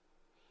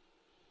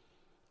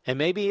 And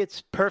maybe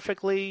it's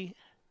perfectly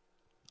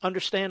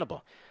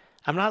understandable.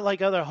 I'm not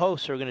like other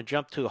hosts who are going to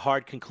jump to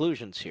hard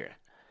conclusions here.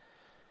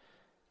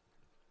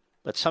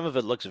 But some of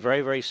it looks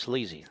very, very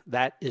sleazy.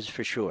 That is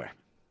for sure.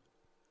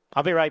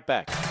 I'll be right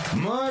back.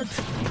 Mark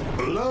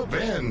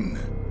Levin.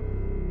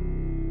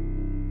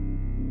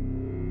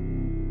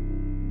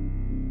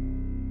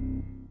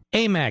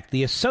 AMAC,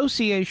 the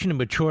Association of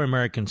Mature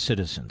American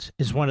Citizens,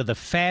 is one of the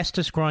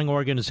fastest-growing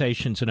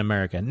organizations in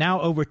America, now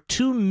over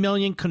 2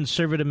 million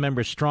conservative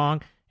members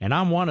strong, and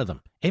I'm one of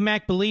them.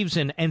 AMAC believes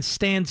in and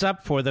stands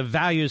up for the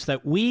values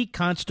that we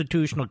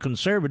constitutional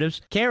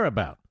conservatives care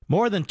about.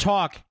 More than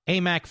talk,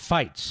 AMAC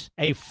fights.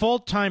 A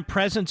full-time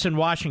presence in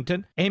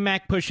Washington,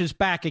 AMAC pushes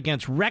back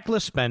against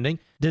reckless spending,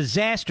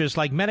 disasters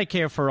like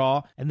Medicare for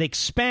All, and the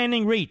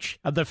expanding reach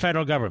of the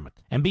federal government.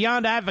 And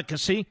beyond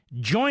advocacy,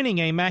 joining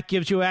AMAC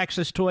gives you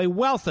access to a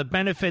wealth of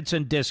benefits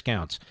and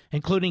discounts,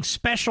 including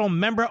special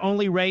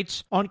member-only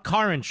rates on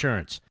car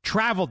insurance,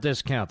 travel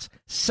discounts,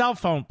 cell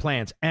phone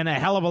plans, and a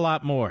hell of a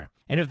lot more.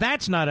 And if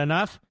that's not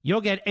enough,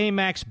 you'll get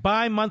AMAC's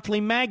bi-monthly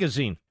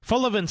magazine,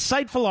 full of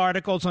insightful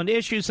articles on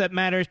issues that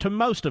matter to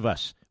most of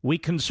us, we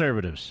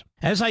conservatives.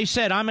 As I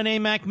said, I'm an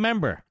AMAC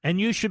member,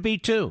 and you should be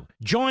too.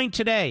 Join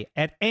today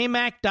at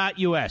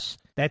amac.us.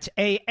 That's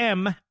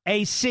AMAC.us.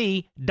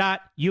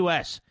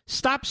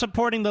 Stop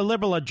supporting the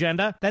liberal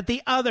agenda that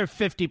the other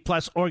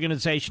 50-plus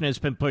organization has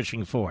been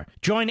pushing for.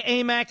 Join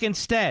AMAC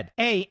instead.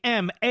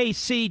 AMAC.us.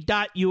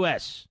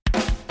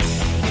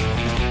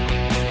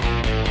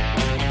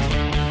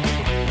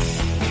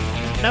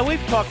 Now,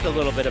 we've talked a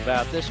little bit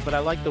about this, but I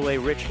like the way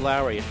Rich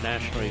Lowry at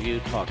National Review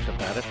talks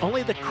about it.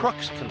 Only the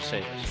crooks can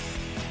save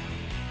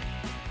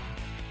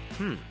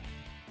us.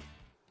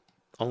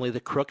 Only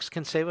the crooks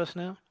can save us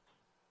now?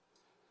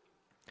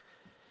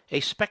 A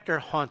specter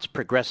haunts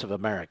progressive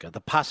America, the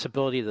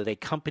possibility that a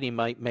company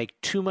might make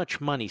too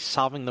much money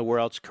solving the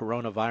world's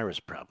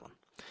coronavirus problem.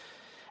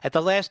 At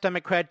the last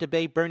Democrat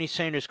debate, Bernie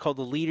Sanders called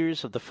the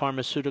leaders of the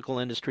pharmaceutical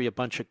industry a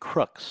bunch of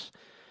crooks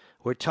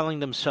who are telling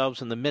themselves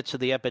in the midst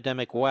of the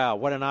epidemic, wow,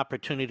 what an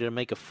opportunity to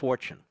make a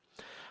fortune.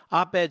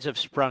 Op-eds have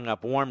sprung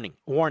up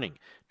warning,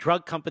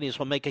 drug companies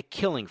will make a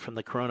killing from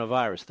the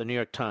coronavirus, the New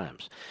York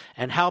Times,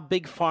 and how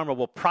Big Pharma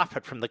will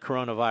profit from the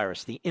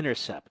coronavirus, the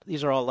Intercept.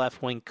 These are all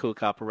left-wing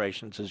kook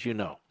operations, as you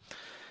know.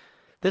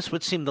 This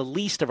would seem the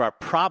least of our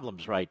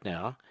problems right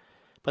now,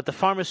 but the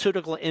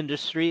pharmaceutical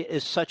industry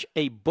is such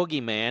a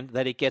boogeyman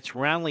that it gets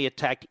roundly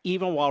attacked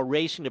even while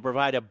racing to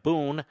provide a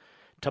boon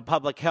to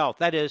public health.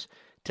 That is,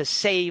 to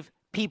save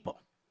people.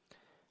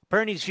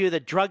 Bernie's view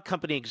that drug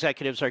company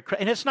executives are,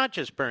 and it's not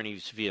just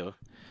Bernie's view.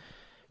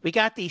 We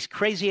got these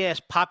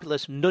crazy-ass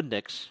populist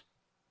nudniks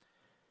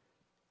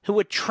who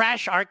would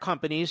trash our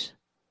companies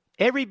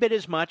every bit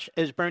as much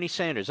as Bernie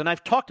Sanders. And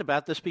I've talked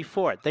about this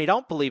before. They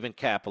don't believe in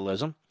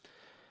capitalism.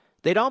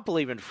 They don't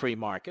believe in free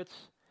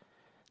markets.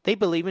 They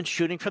believe in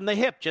shooting from the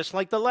hip, just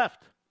like the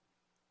left.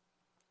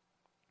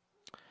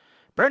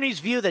 Bernie's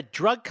view that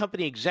drug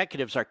company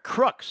executives are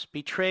crooks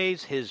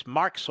betrays his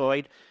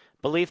Marxoid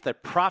belief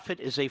that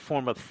profit is a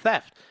form of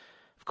theft.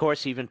 Of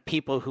course, even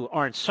people who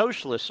aren't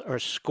socialists are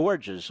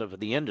scourges of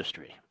the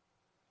industry.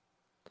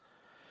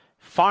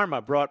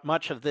 Pharma brought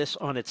much of this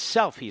on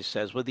itself, he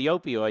says, with the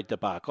opioid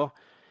debacle,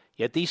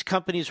 yet these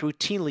companies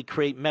routinely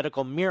create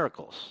medical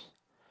miracles.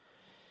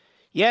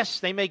 Yes,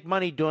 they make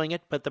money doing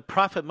it, but the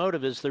profit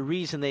motive is the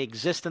reason they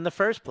exist in the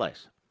first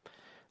place.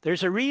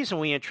 There's a reason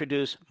we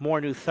introduce more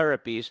new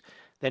therapies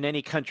than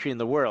any country in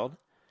the world.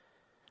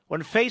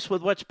 When faced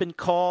with what's been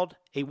called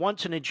a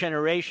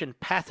once-in-a-generation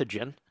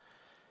pathogen,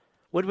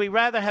 would we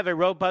rather have a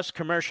robust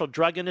commercial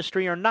drug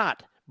industry or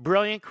not?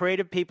 Brilliant,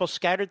 creative people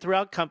scattered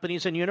throughout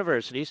companies and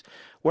universities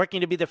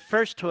working to be the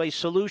first to a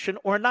solution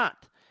or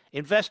not?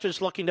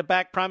 Investors looking to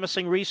back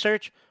promising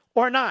research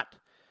or not?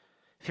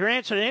 If your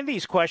answer to any of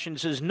these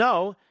questions is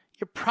no,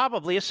 you're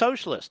probably a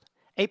socialist,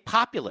 a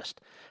populist,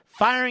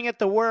 firing at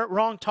the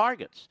wrong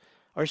targets,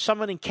 or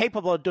someone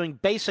incapable of doing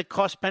basic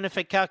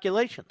cost-benefit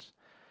calculations.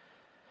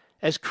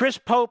 As Chris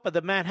Pope of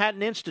the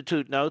Manhattan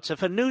Institute notes,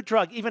 if a new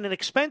drug, even an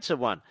expensive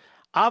one,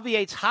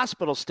 obviates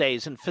hospital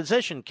stays and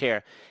physician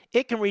care,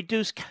 it can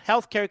reduce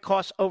healthcare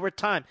costs over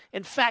time.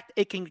 In fact,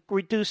 it can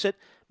reduce it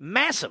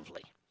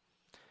massively.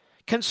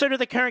 Consider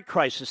the current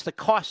crisis. The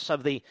costs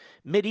of the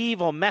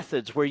medieval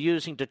methods we're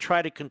using to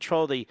try to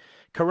control the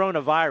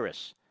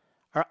coronavirus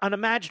are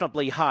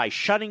unimaginably high,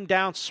 shutting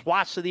down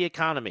swaths of the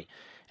economy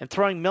and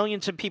throwing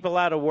millions of people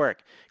out of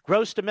work.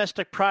 Gross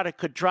domestic product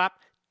could drop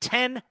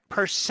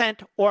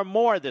 10% or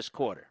more this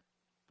quarter.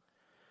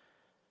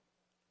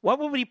 What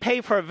would we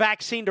pay for a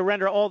vaccine to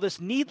render all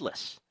this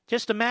needless?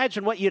 Just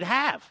imagine what you'd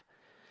have.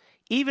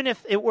 Even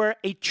if it were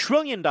 $1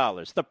 trillion,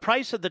 the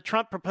price of the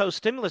Trump proposed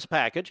stimulus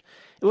package,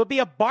 it would be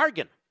a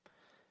bargain.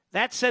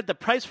 That said, the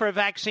price for a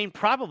vaccine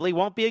probably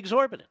won't be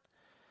exorbitant.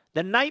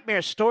 The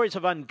nightmare stories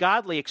of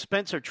ungodly,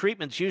 expensive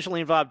treatments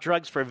usually involve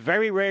drugs for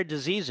very rare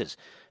diseases,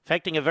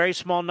 affecting a very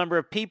small number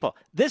of people.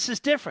 This is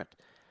different.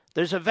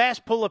 There's a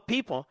vast pool of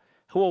people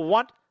who will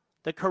want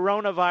the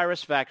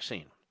coronavirus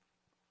vaccine.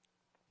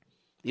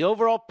 The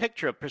overall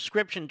picture of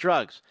prescription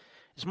drugs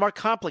is more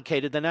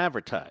complicated than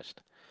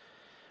advertised.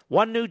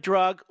 Once new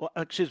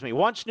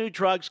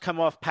drugs come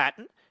off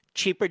patent,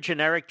 cheaper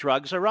generic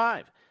drugs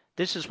arrive.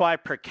 This is why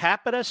per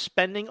capita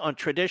spending on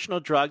traditional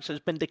drugs has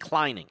been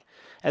declining.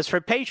 As for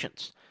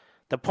patients,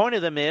 the point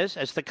of them is,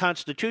 as the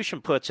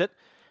Constitution puts it,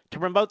 to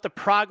promote the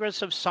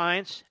progress of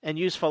science and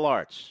useful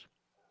arts.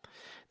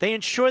 They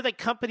ensure that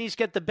companies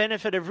get the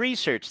benefit of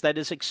research that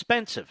is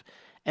expensive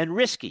and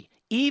risky,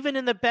 even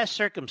in the best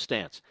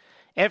circumstance.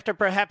 After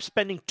perhaps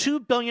spending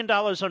 $2 billion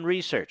on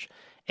research,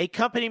 a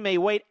company may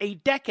wait a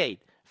decade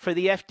for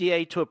the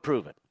FDA to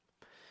approve it.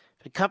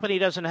 If a company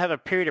doesn't have a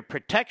period of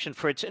protection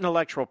for its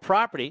intellectual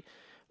property,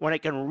 when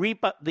it can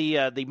reap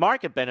the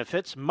market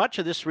benefits, much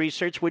of this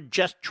research would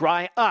just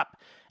dry up.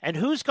 And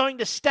who's going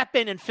to step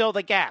in and fill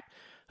the gap?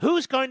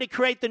 Who's going to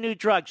create the new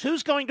drugs?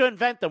 Who's going to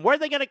invent them? Where are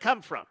they going to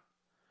come from?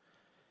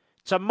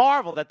 It's a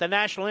marvel that the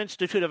National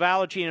Institute of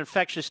Allergy and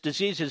Infectious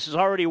Diseases is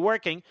already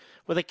working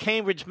with a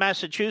Cambridge,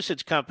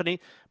 Massachusetts company,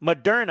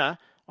 Moderna,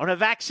 on a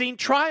vaccine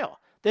trial.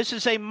 This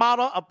is a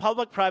model of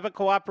public-private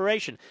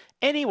cooperation.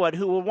 Anyone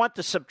who will want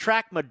to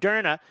subtract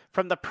Moderna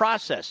from the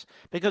process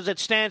because it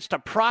stands to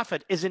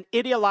profit is an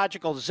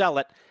ideological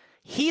zealot,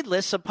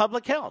 heedless of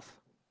public health.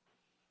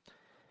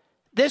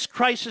 This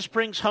crisis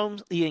brings home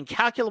the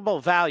incalculable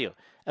value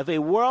of a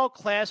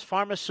world-class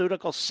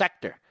pharmaceutical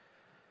sector.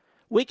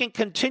 We can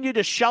continue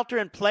to shelter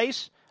in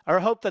place or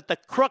hope that the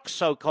crooks,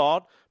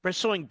 so-called,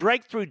 pursuing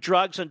breakthrough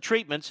drugs and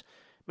treatments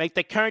make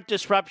the current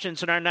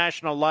disruptions in our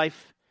national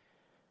life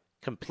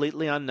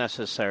completely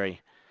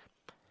unnecessary.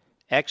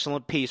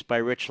 Excellent piece by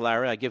Rich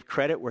Lowry. I give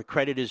credit where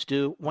credit is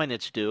due, when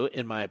it's due,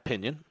 in my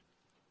opinion.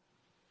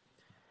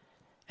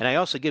 And I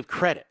also give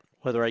credit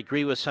whether I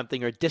agree with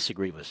something or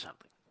disagree with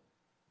something.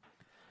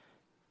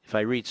 If I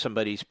read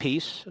somebody's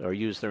piece or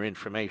use their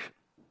information.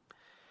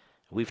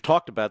 We've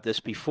talked about this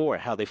before,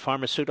 how the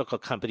pharmaceutical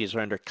companies are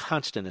under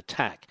constant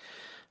attack.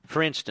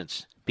 For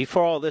instance,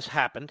 before all this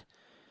happened,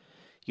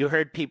 you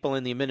heard people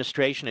in the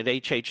administration at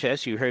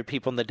HHS, you heard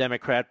people in the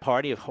Democrat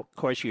Party, of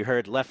course you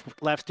heard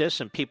leftists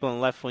and people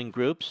in left-wing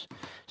groups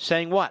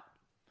saying what?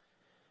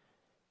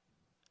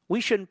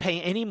 We shouldn't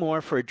pay any more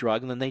for a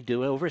drug than they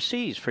do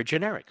overseas for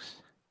generics.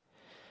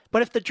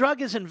 But if the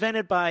drug is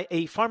invented by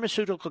a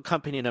pharmaceutical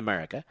company in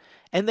America,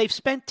 and they've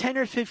spent 10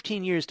 or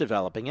 15 years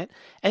developing it,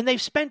 and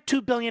they've spent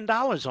 $2 billion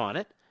on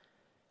it,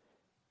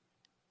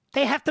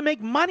 they have to make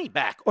money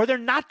back, or they're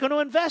not going to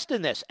invest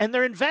in this. And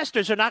their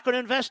investors are not going to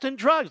invest in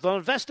drugs. They'll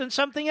invest in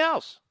something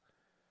else.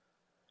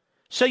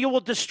 So you will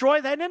destroy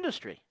that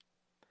industry.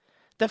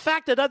 The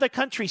fact that other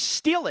countries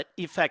steal it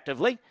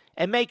effectively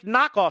and make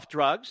knockoff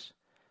drugs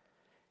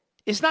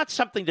is not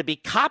something to be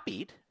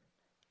copied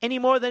any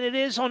more than it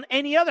is on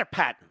any other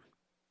patent.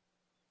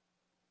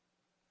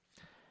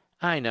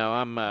 I know,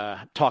 I'm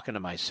talking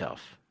to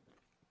myself.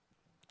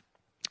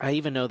 I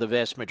even know the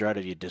vast majority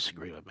of you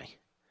disagree with me.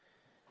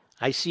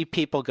 I see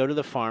people go to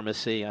the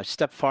pharmacy. I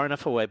step far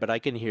enough away, but I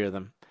can hear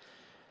them.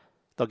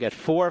 They'll get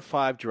 4 or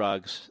 5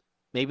 drugs.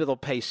 Maybe they'll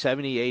pay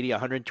 $70,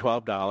 $80,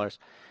 $112,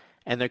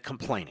 and they're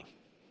complaining.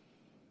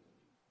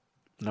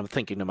 And I'm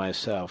thinking to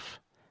myself,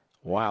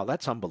 wow,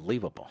 that's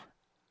unbelievable.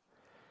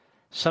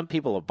 Some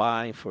people will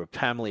buy for a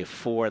family of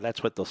 4.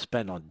 That's what they'll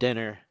spend on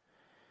dinner.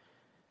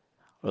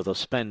 Or they'll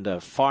spend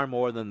far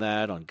more than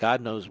that on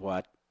God knows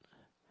what.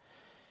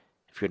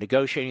 If you're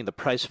negotiating the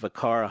price of a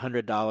car,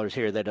 $100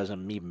 here, that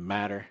doesn't even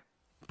matter.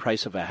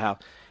 Price of a house.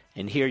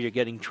 And here you're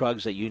getting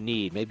drugs that you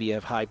need. Maybe you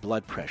have high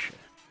blood pressure.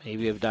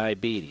 Maybe you have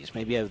diabetes.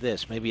 Maybe you have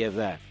this. Maybe you have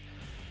that.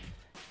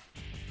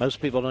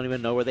 Most people don't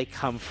even know where they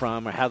come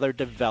from or how they're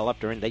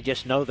developed, or they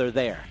just know they're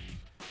there.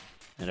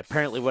 And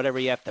apparently whatever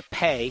you have to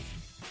pay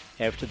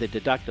after the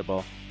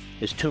deductible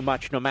is too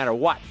much no matter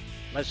what,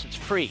 unless it's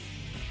free.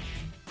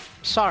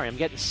 Sorry, I'm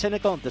getting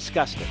cynical and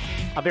disgusted.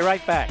 I'll be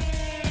right back.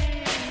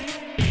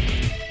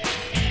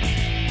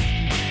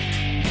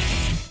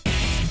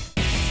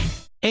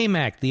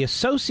 AMAC, the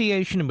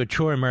Association of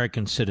Mature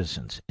American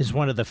Citizens, is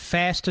one of the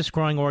fastest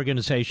growing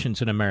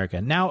organizations in America,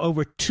 now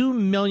over 2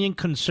 million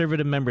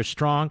conservative members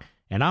strong,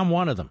 and I'm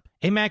one of them.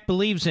 AMAC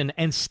believes in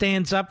and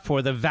stands up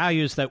for the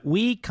values that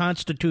we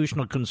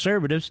constitutional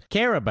conservatives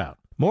care about.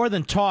 More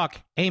than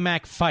talk,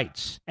 AMAC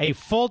fights. A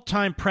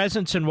full-time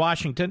presence in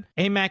Washington,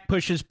 AMAC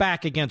pushes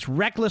back against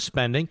reckless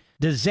spending,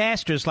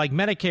 disasters like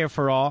Medicare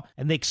for All,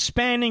 and the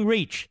expanding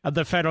reach of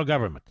the federal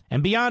government.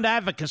 And beyond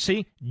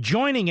advocacy,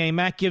 joining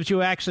AMAC gives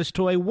you access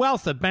to a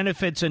wealth of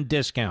benefits and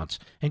discounts,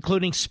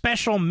 including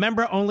special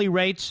member-only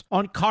rates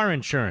on car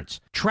insurance,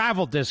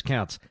 travel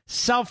discounts,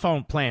 cell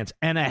phone plans,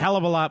 and a hell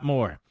of a lot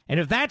more. And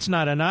if that's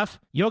not enough,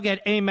 you'll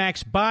get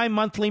AMAC's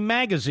bi-monthly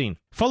magazine,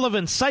 full of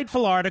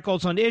insightful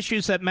articles on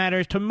issues that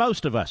matter to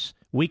most of us,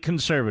 we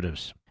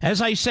conservatives.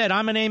 As I said,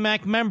 I'm an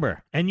AMAC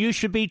member, and you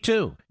should be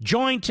too.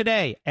 Join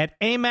today at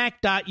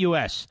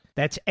amac.us.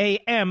 That's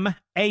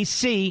AMAC.us.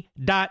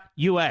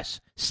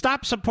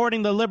 Stop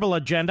supporting the liberal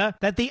agenda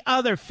that the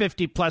other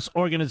 50-plus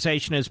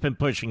organization has been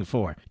pushing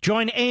for.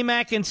 Join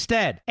AMAC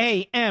instead.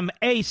 AMAC.us.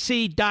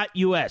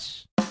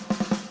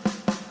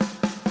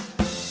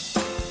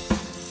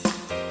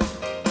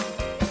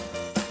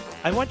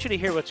 I want you to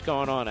hear what's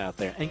going on out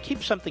there and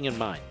keep something in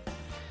mind.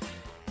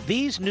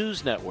 These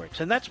news networks,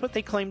 and that's what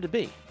they claim to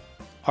be,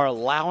 are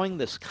allowing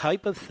this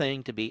type of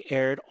thing to be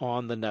aired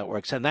on the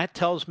networks, and that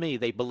tells me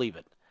they believe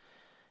it.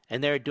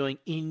 And they're doing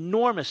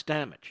enormous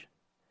damage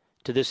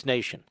to this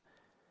nation.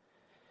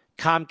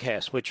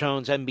 Comcast, which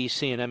owns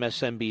NBC and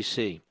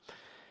MSNBC,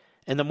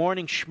 and the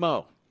Morning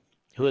Schmo,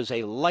 who is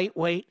a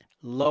lightweight,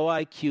 low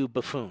IQ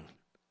buffoon,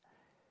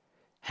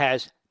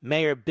 has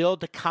Mayor Bill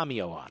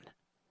DeCamio on.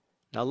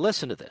 Now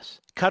listen to this.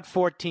 Cut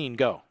 14,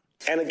 go.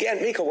 And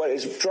again, Mika, what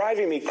is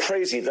driving me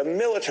crazy, the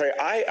military,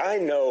 I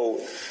know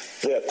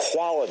the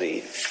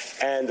quality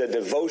and the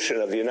devotion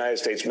of the United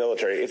States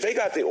military. If they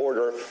got the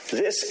order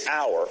this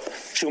hour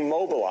to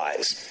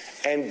mobilize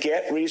and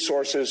get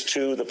resources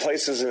to the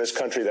places in this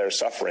country that are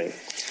suffering,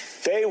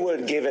 they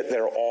would give it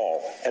their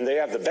all. And they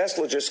have the best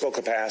logistical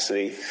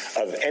capacity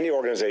of any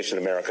organization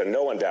in America.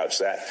 No one doubts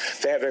that.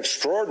 They have an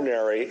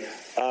extraordinary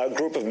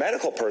group of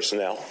medical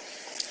personnel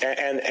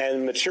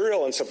and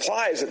material and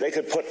supplies that they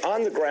could put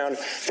on the ground.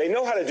 They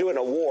know how to do it in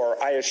a war.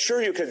 I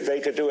assure you they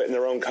could do it in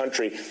their own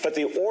country. But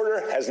the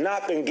order has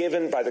not been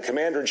given by the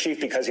commander-in-chief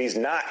because he's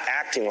not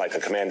acting like a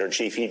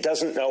commander-in-chief. He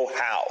doesn't know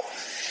how.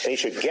 And he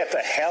should get the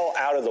hell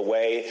out of the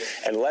way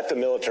and let the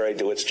military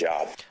do its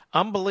job.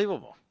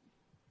 Unbelievable.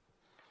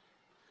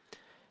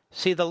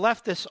 See, the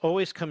leftists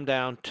always come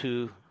down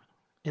to,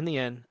 in the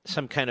end,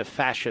 some kind of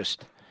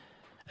fascist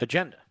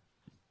agenda.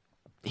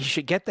 He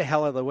should get the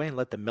hell out of the way and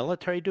let the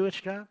military do its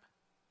job?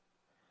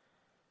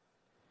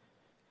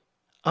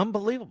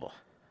 Unbelievable.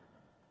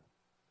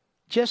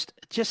 Just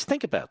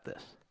think about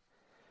this.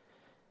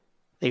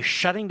 They're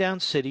shutting down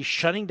cities,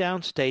 shutting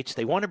down states.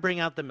 They want to bring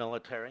out the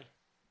military.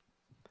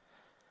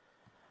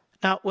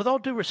 Now, with all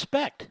due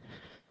respect,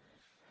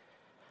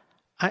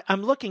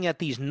 I'm looking at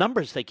these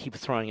numbers they keep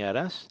throwing at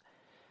us.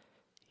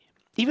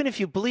 Even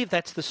if you believe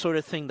that's the sort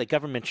of thing the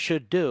government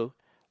should do,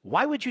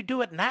 why would you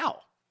do it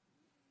now?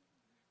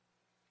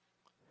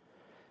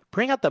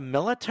 Bring out the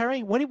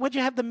military? What'd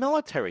you have the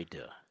military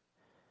do?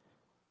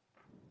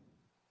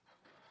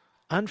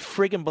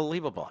 Unfriggin'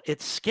 believable.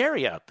 It's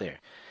scary out there.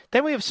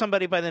 Then we have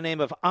somebody by the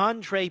name of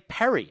Andre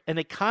Perry, an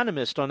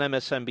economist on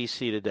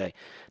MSNBC today.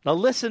 Now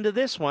listen to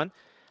this one.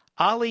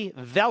 Ali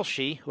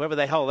Velshi, whoever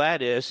the hell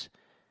that is,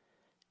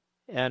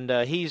 and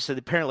he's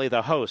apparently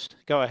the host.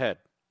 Go ahead.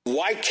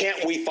 Why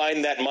can't we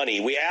find that money?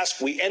 We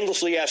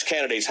endlessly ask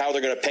candidates how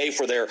they're going to pay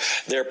for their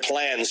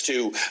plans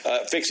to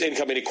fix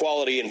income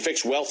inequality and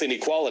fix wealth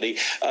inequality.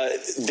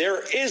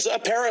 There is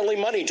apparently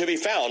money to be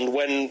found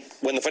when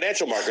the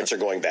financial markets are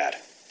going bad.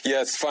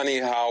 Yeah, it's funny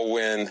how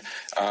when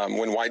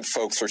white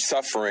folks are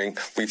suffering,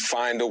 we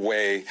find a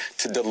way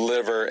to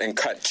deliver and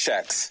cut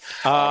checks.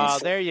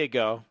 There you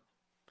go.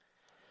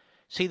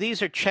 See,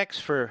 these are checks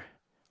for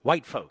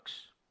white folks.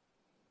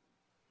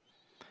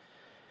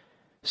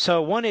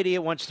 So one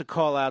idiot wants to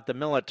call out the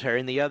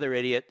military, and the other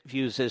idiot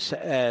views this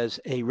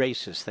as a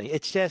racist thing.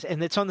 It's just,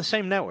 and it's on the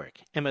same network,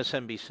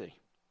 MSNBC,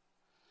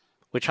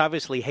 which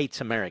obviously hates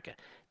America.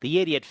 The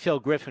idiot Phil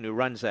Griffin, who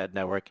runs that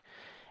network,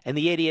 and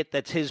the idiot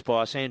that's his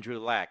boss, Andrew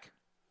Lack,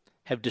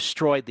 have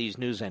destroyed these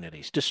news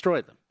entities,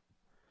 destroyed them.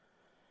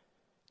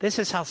 This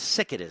is how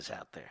sick it is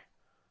out there.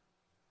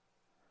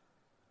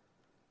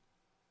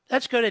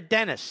 Let's go to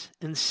Dennis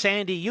in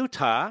Sandy,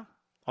 Utah,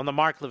 on the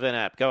Mark Levin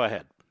app. Go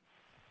ahead.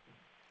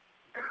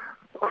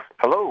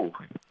 Hello.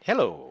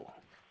 Hello.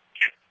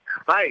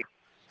 Hi.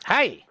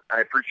 Hi.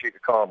 I appreciate the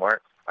call,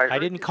 Mark. I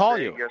didn't call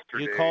you.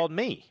 Yesterday, you called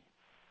me.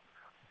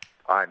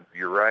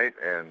 You're right,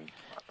 and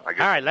I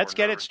guess. All right, let's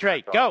get it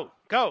straight. Go.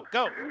 I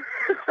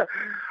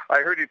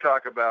heard you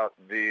talk about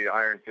the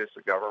iron fist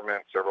of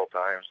government several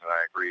times, and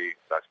I agree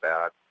that's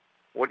bad.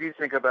 What do you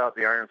think about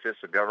the iron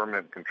fist of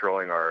government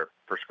controlling our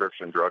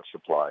prescription drug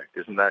supply?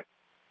 Isn't that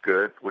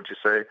good, would you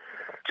say,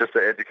 just to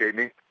educate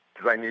me,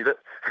 because I need it?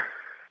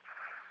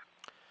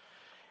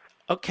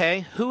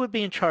 Okay, who would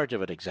be in charge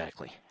of it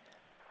exactly?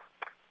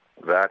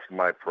 That's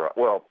my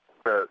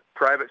the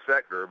private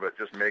sector, but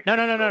just make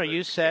No.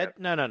 You said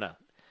no.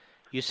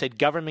 You said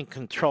government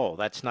control.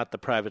 That's not the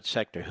private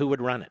sector. Who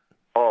would run it?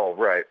 Oh,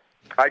 right.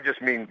 I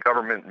just mean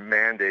government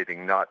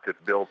mandating not to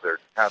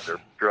have their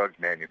drugs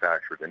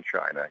manufactured in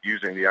China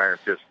using the iron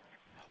fist.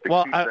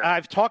 Well,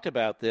 I've talked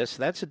about this.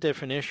 That's a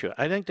different issue.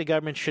 I think the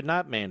government should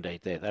not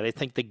mandate that. I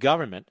think the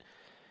government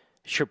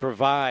should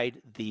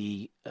provide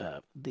the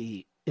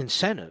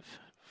incentive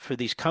for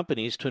these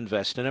companies to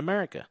invest in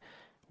America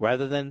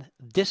rather than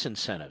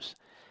disincentives.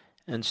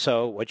 And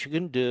so what you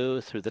can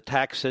do through the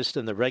tax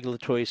system, the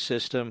regulatory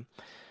system,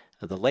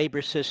 the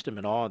labor system,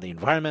 and all the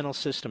environmental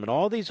system, and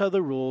all these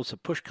other rules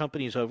that push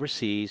companies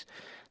overseas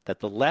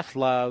that the left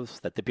loves,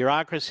 that the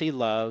bureaucracy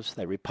loves,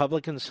 that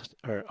Republicans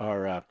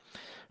are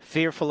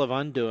fearful of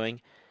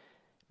undoing,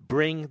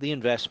 bring the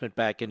investment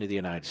back into the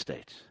United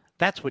States.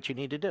 That's what you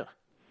need to do.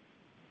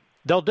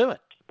 They'll do it.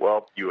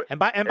 Well, And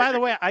by the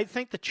way, I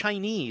think the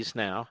Chinese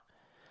now,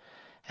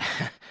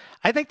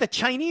 I think the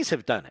Chinese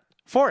have done it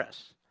for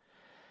us.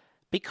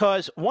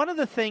 Because one of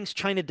the things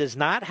China does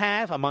not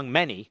have, among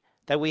many,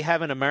 that we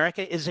have in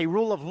America is a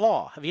rule of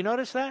law. Have you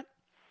noticed that?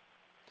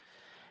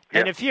 Yeah.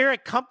 And if you're a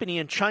company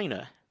in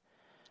China,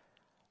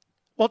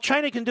 well,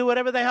 China can do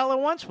whatever the hell it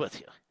wants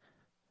with you.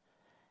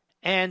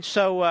 And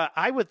so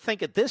I would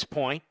think at this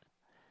point,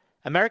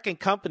 American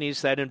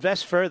companies that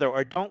invest further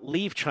or don't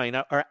leave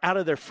China are out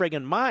of their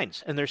friggin'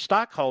 minds, and their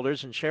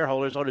stockholders and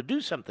shareholders ought to do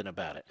something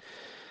about it.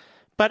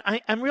 But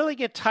I'm really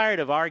get tired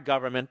of our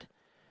government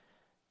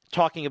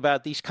talking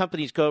about these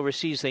companies go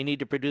overseas, they need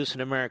to produce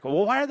in America.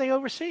 Well, why are they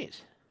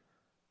overseas?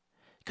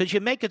 Because you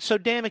make it so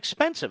damn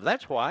expensive.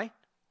 That's why.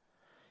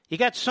 You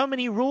got so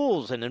many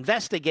rules and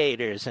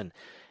investigators and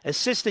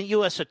assistant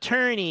U.S.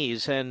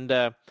 attorneys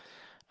and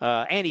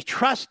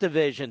antitrust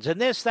divisions and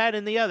this, that,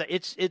 and the other.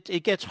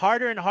 It gets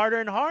harder and harder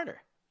and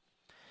harder.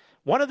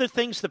 One of the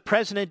things the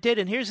president did,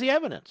 and here's the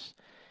evidence,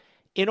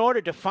 in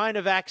order to find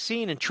a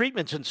vaccine and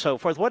treatments and so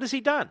forth, what has he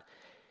done?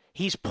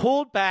 He's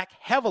pulled back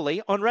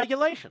heavily on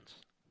regulations.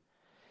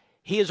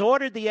 He has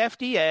ordered the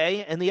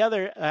FDA and the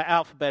other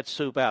alphabet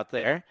soup out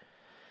there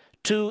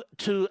to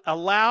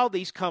allow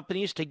these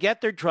companies to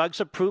get their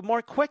drugs approved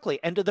more quickly.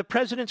 And to the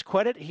president's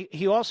credit,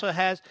 he also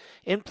has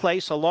in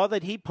place a law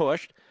that he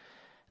pushed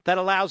that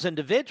allows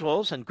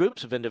individuals and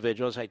groups of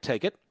individuals, I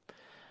take it,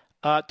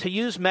 to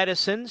use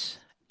medicines,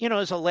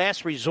 as a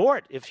last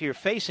resort. If you're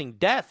facing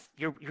death,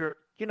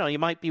 you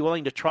might be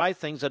willing to try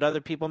things that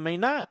other people may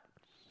not.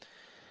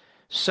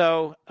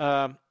 So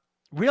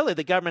really,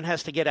 the government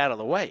has to get out of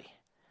the way.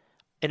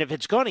 And if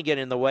it's going to get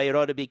in the way, it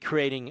ought to be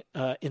creating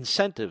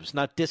incentives,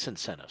 not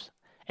disincentives.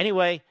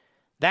 Anyway,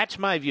 that's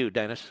my view,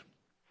 Dennis.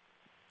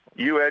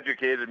 You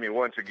educated me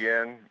once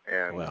again,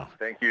 and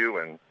thank you.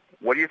 And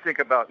what do you think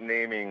about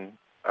naming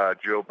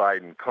Joe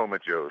Biden Coma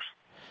Joe's?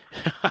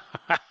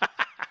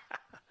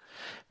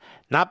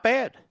 Not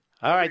bad.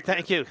 All right,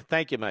 thank you.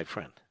 Thank you, my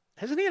friend.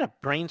 Hasn't he had a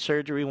brain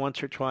surgery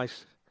once or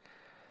twice?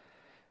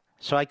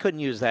 So I couldn't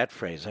use that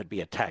phrase. I'd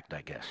be attacked,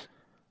 I guess.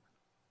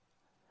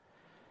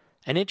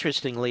 And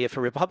interestingly, if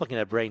a Republican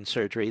had brain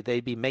surgery,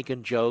 they'd be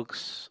making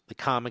jokes, the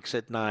comics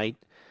at night,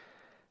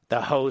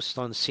 the hosts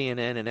on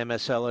CNN and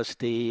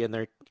MSLSD,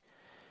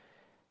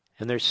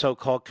 and their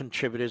so-called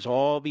contributors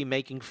all be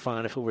making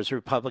fun if it was a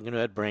Republican who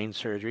had brain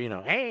surgery.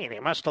 Hey, they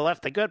must have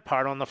left the good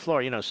part on the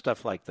floor,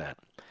 stuff like that.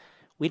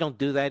 We don't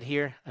do that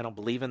here. I don't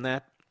believe in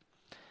that.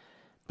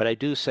 But I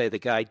do say the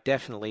guy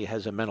definitely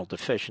has a mental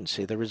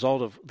deficiency. The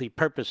result of the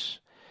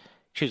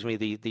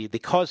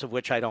cause of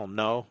which I don't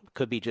know,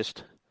 could be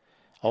just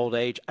old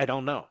age, I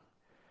don't know.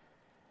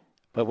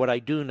 But what I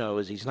do know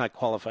is he's not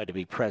qualified to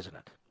be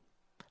president.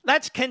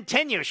 Let's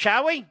continue,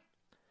 shall we?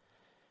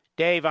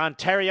 Dave,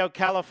 Ontario,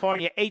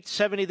 California,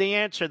 870 The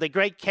Answer, the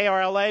great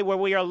KRLA, where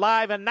we are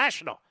live and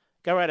national.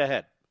 Go right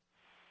ahead.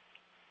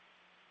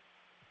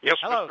 Yes,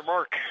 Hello. Mr.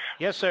 Mark.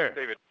 Yes, sir.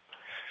 David.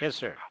 Yes,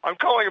 sir. I'm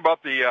calling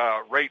about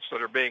the rates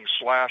that are being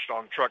slashed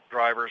on truck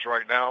drivers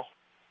right now.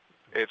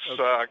 It's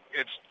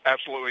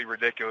absolutely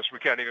ridiculous. We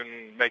can't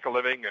even make a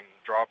living and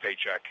draw a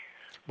paycheck.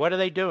 What are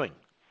they doing?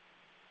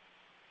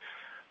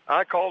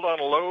 I called on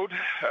a load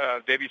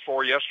day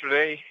before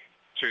yesterday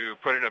to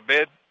put in a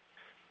bid.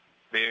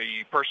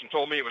 The person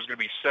told me it was going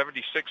to be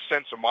 76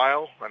 cents a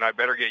mile, and I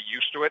better get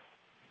used to it.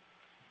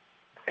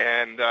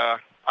 And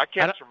I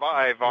can't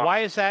survive. Why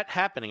is that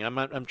happening?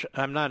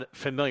 I'm not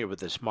familiar with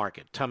this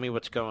market. Tell me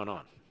what's going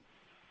on.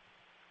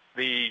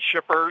 The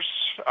shippers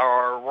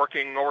are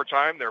working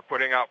overtime. They're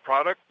putting out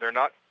product. They're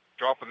not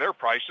dropping their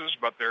prices,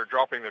 but they're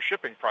dropping their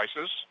shipping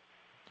prices.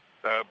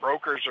 The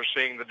brokers are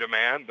seeing the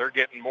demand. They're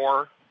getting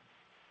more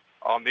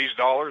on these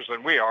dollars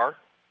than we are.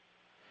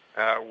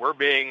 We're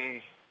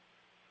being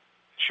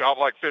shot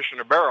like fish in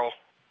a barrel.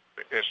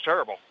 It's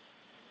terrible.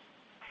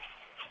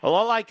 Well,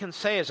 all I can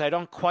say is I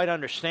don't quite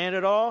understand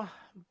it all,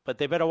 but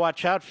they better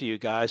watch out for you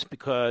guys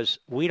because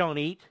we don't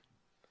eat.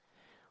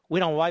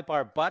 We don't wipe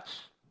our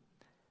butts.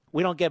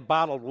 We don't get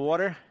bottled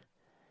water,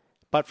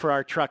 but for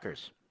our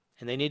truckers.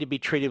 And they need to be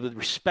treated with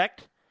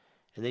respect,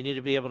 and they need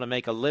to be able to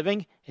make a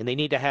living, and they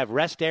need to have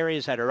rest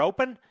areas that are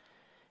open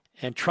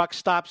and truck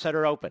stops that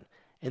are open.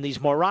 And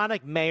these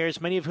moronic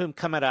mayors, many of whom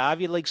come out of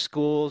Ivy League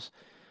schools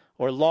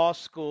or law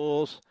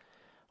schools,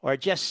 or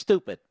just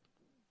stupid.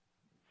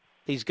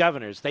 These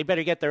governors, they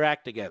better get their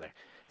act together.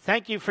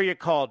 Thank you for your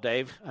call,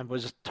 Dave. I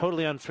was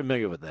totally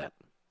unfamiliar with that.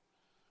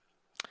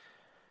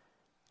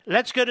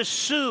 Let's go to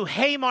Sue,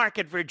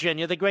 Haymarket,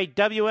 Virginia, the great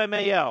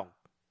WMAL.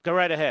 Go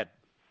right ahead.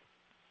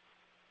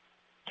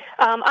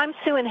 I'm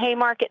Sue in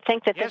Haymarket.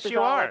 Think that Yes, this is you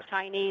all are. a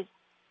Chinese.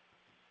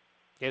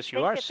 Yes,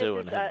 you are, Sue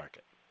in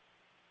Haymarket.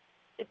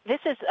 This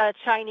is a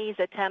Chinese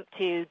attempt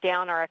to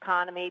down our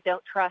economy.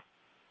 Don't trust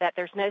that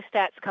there's no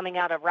stats coming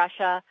out of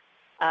Russia,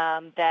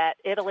 that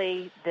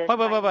Italy...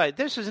 Wait.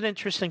 This is an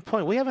interesting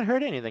point. We haven't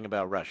heard anything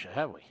about Russia,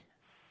 have we?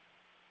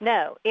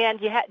 No. And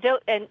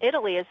and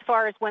Italy, as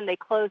far as when they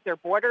closed their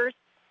borders,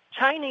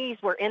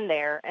 Chinese were in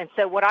there. And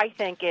so what I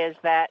think is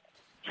that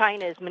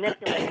China is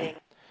manipulating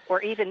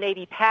or even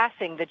maybe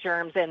passing the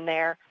germs in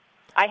there.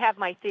 I have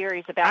my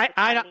theories about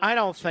I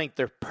don't think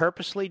they're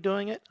purposely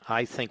doing it.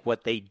 I think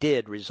what they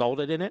did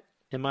resulted in it,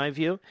 in my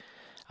view.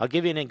 I'll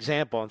give you an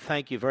example, and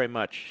thank you very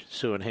much,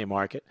 Sue and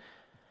Haymarket.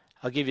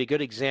 I'll give you a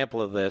good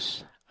example of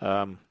this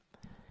when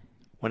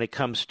it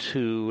comes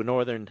to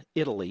northern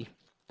Italy.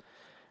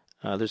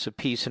 There's a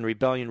piece in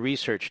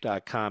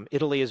rebellionresearch.com.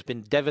 Italy has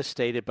been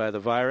devastated by the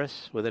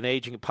virus with an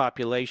aging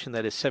population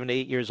that is 7 to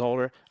 8 years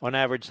older on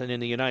average than in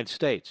the United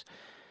States.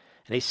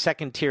 In a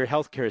second-tier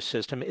healthcare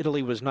system,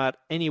 Italy was not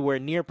anywhere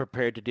near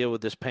prepared to deal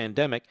with this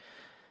pandemic.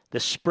 The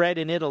spread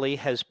in Italy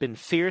has been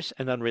fierce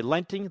and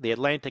unrelenting. The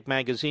Atlantic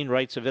magazine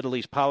writes of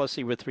Italy's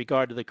policy with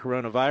regard to the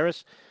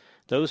coronavirus.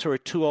 Those who are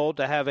too old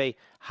to have a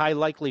high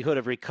likelihood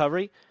of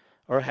recovery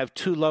or have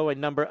too low a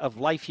number of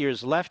life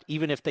years left,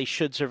 even if they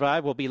should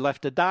survive, will be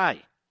left to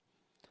die.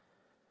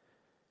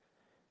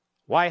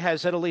 Why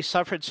has Italy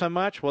suffered so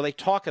much? Well, they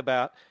talk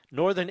about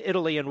northern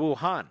Italy and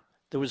Wuhan.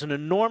 There was an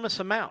enormous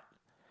amount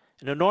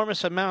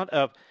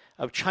of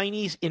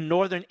Chinese in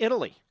northern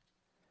Italy.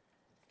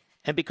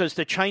 And because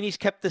the Chinese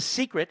kept the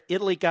secret,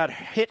 Italy got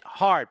hit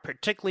hard,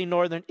 particularly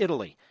northern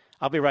Italy.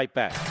 I'll be right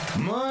back.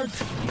 Mark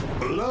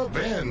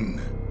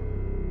Levin.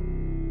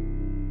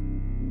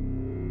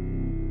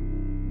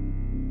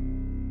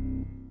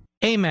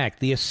 AMAC,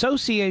 the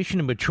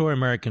Association of Mature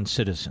American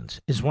Citizens,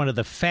 is one of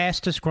the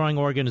fastest-growing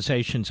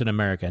organizations in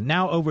America,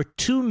 now over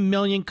 2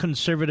 million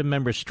conservative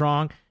members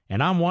strong,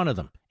 and I'm one of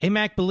them.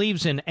 AMAC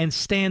believes in and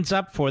stands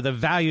up for the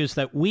values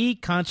that we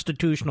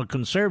constitutional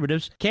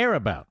conservatives care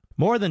about.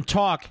 More than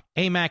talk,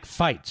 AMAC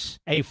fights.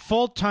 A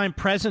full-time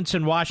presence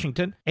in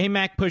Washington,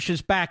 AMAC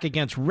pushes back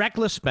against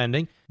reckless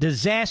spending,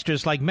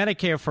 disasters like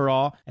Medicare for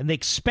All, and the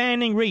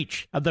expanding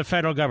reach of the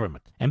federal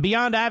government. And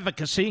beyond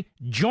advocacy,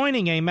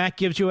 joining AMAC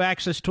gives you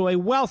access to a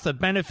wealth of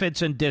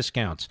benefits and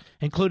discounts,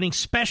 including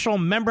special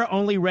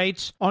member-only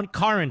rates on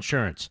car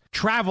insurance,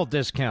 travel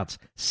discounts,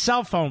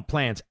 cell phone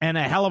plans, and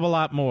a hell of a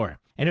lot more.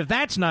 And if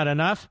that's not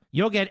enough,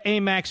 you'll get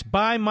AMAC's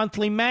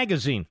bi-monthly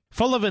magazine,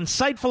 full of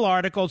insightful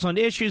articles on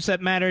issues that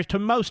matter to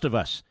most of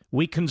us,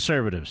 we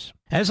conservatives.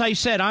 As I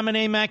said, I'm an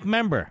AMAC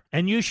member,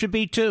 and you should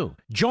be too.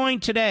 Join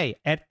today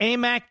at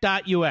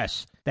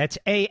amac.us. That's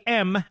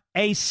AMAC.us.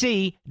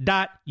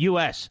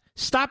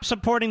 Stop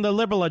supporting the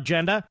liberal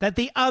agenda that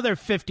the other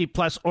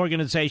 50-plus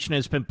organization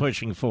has been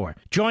pushing for.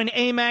 Join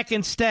AMAC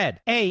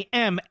instead.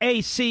 AMAC.us.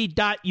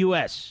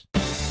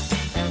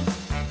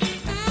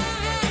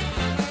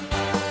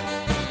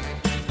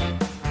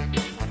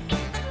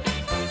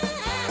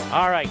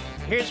 All right,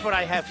 here's what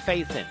I have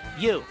faith in.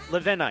 You,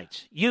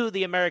 Levinites, you,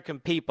 the American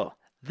people,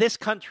 this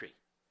country,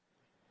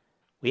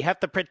 we have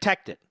to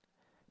protect it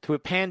through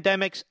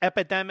pandemics,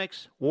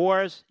 epidemics,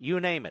 wars,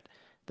 you name it.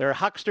 There are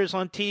hucksters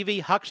on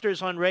TV,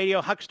 hucksters on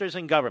radio, hucksters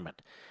in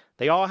government.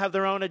 They all have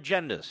their own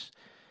agendas.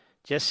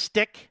 Just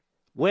stick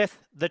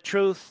with the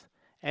truth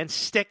and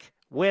stick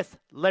with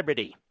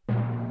liberty.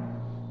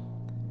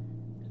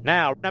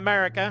 Now,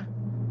 America,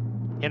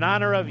 in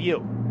honor of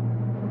you,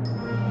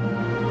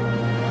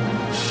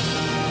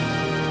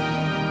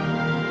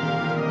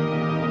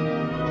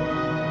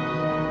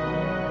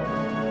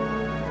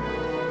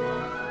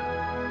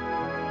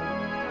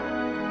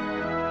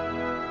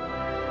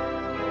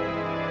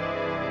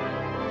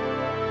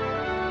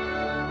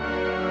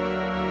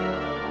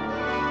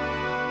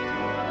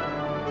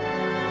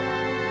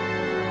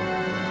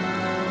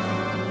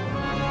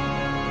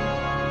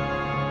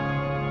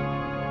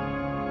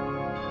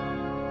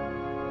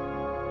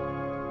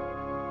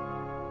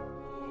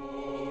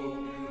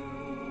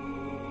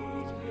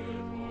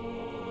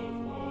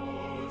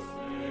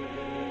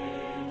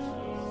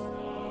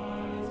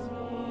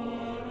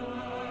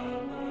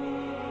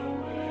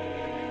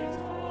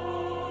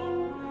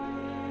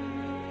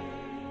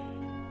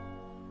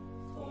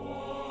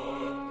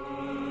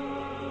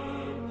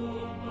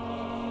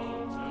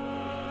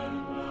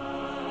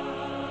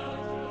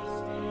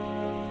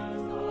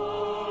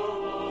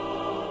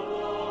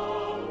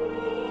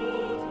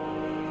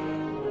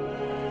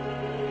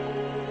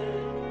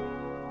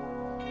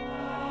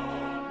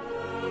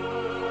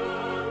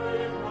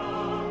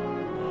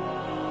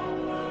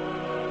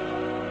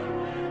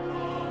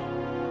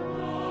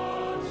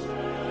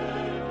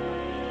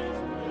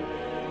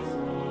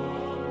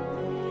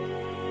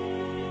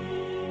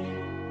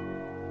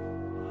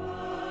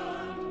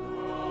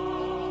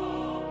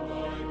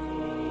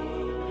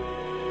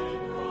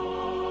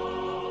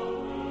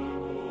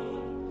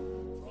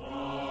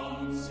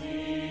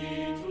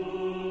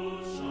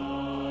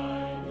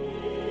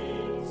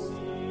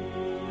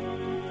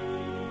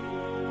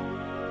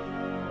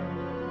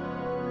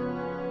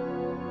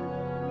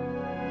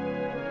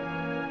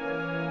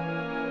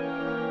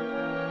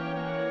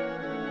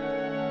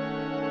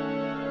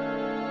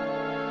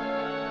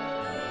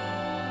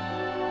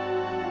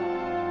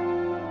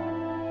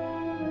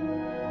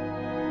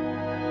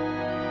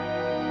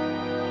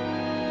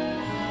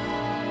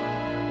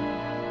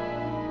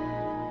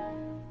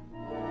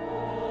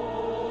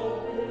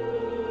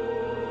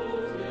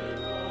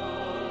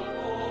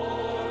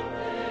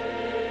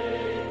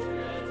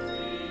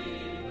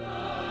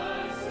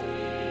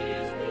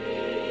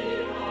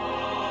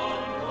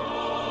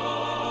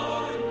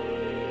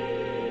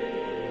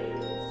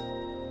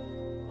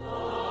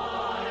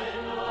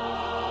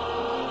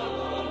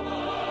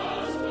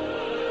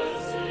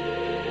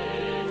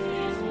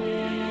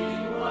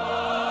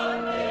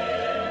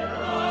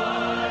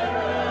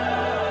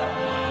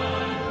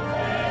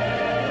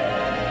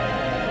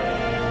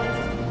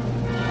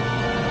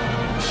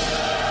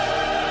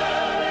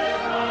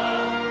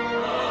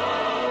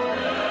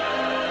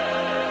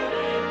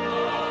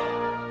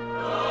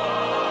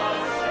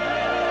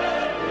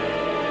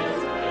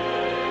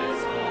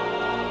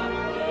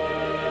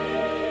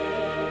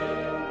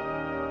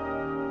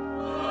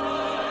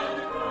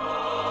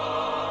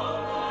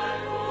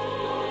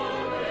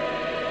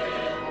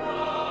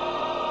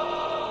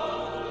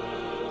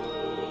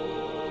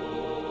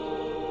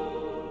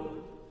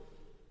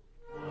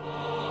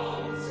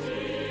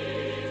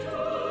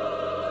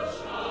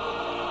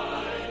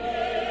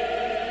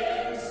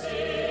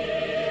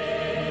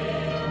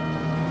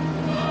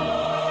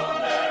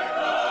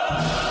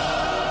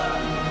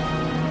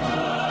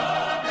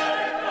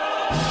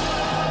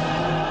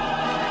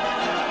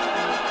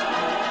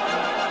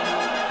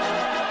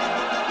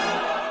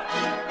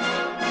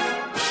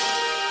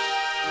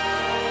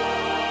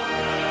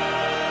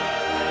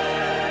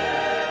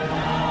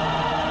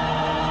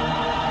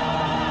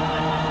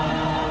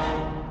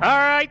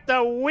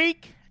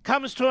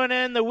 comes to an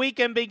end. The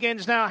weekend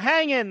begins now.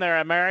 Hang in there,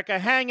 America.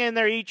 Hang in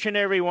there, each and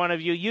every one of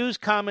you. Use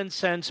common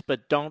sense,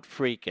 but don't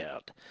freak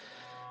out.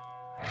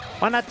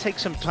 Why not take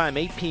some time,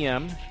 8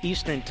 p.m.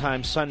 Eastern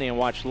Time Sunday, and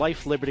watch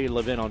Life, Liberty,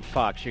 Levin on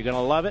Fox. You're going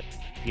to love it.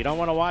 If you don't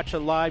want to watch it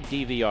live,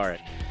 DVR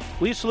it.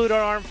 We salute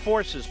our armed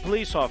forces,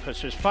 police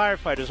officers,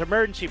 firefighters,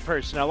 emergency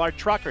personnel, our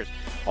truckers,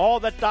 all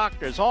the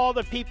doctors, all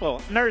the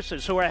people,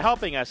 nurses who are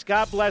helping us.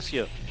 God bless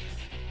you.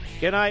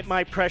 Good night,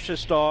 my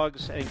precious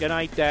dogs, and good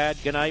night, Dad.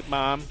 Good night,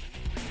 Mom.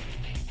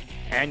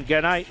 And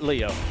good night,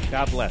 Leo.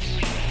 God bless.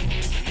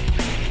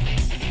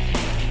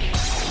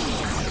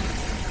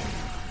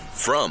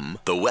 From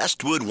the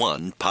Westwood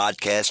One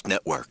Podcast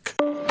Network.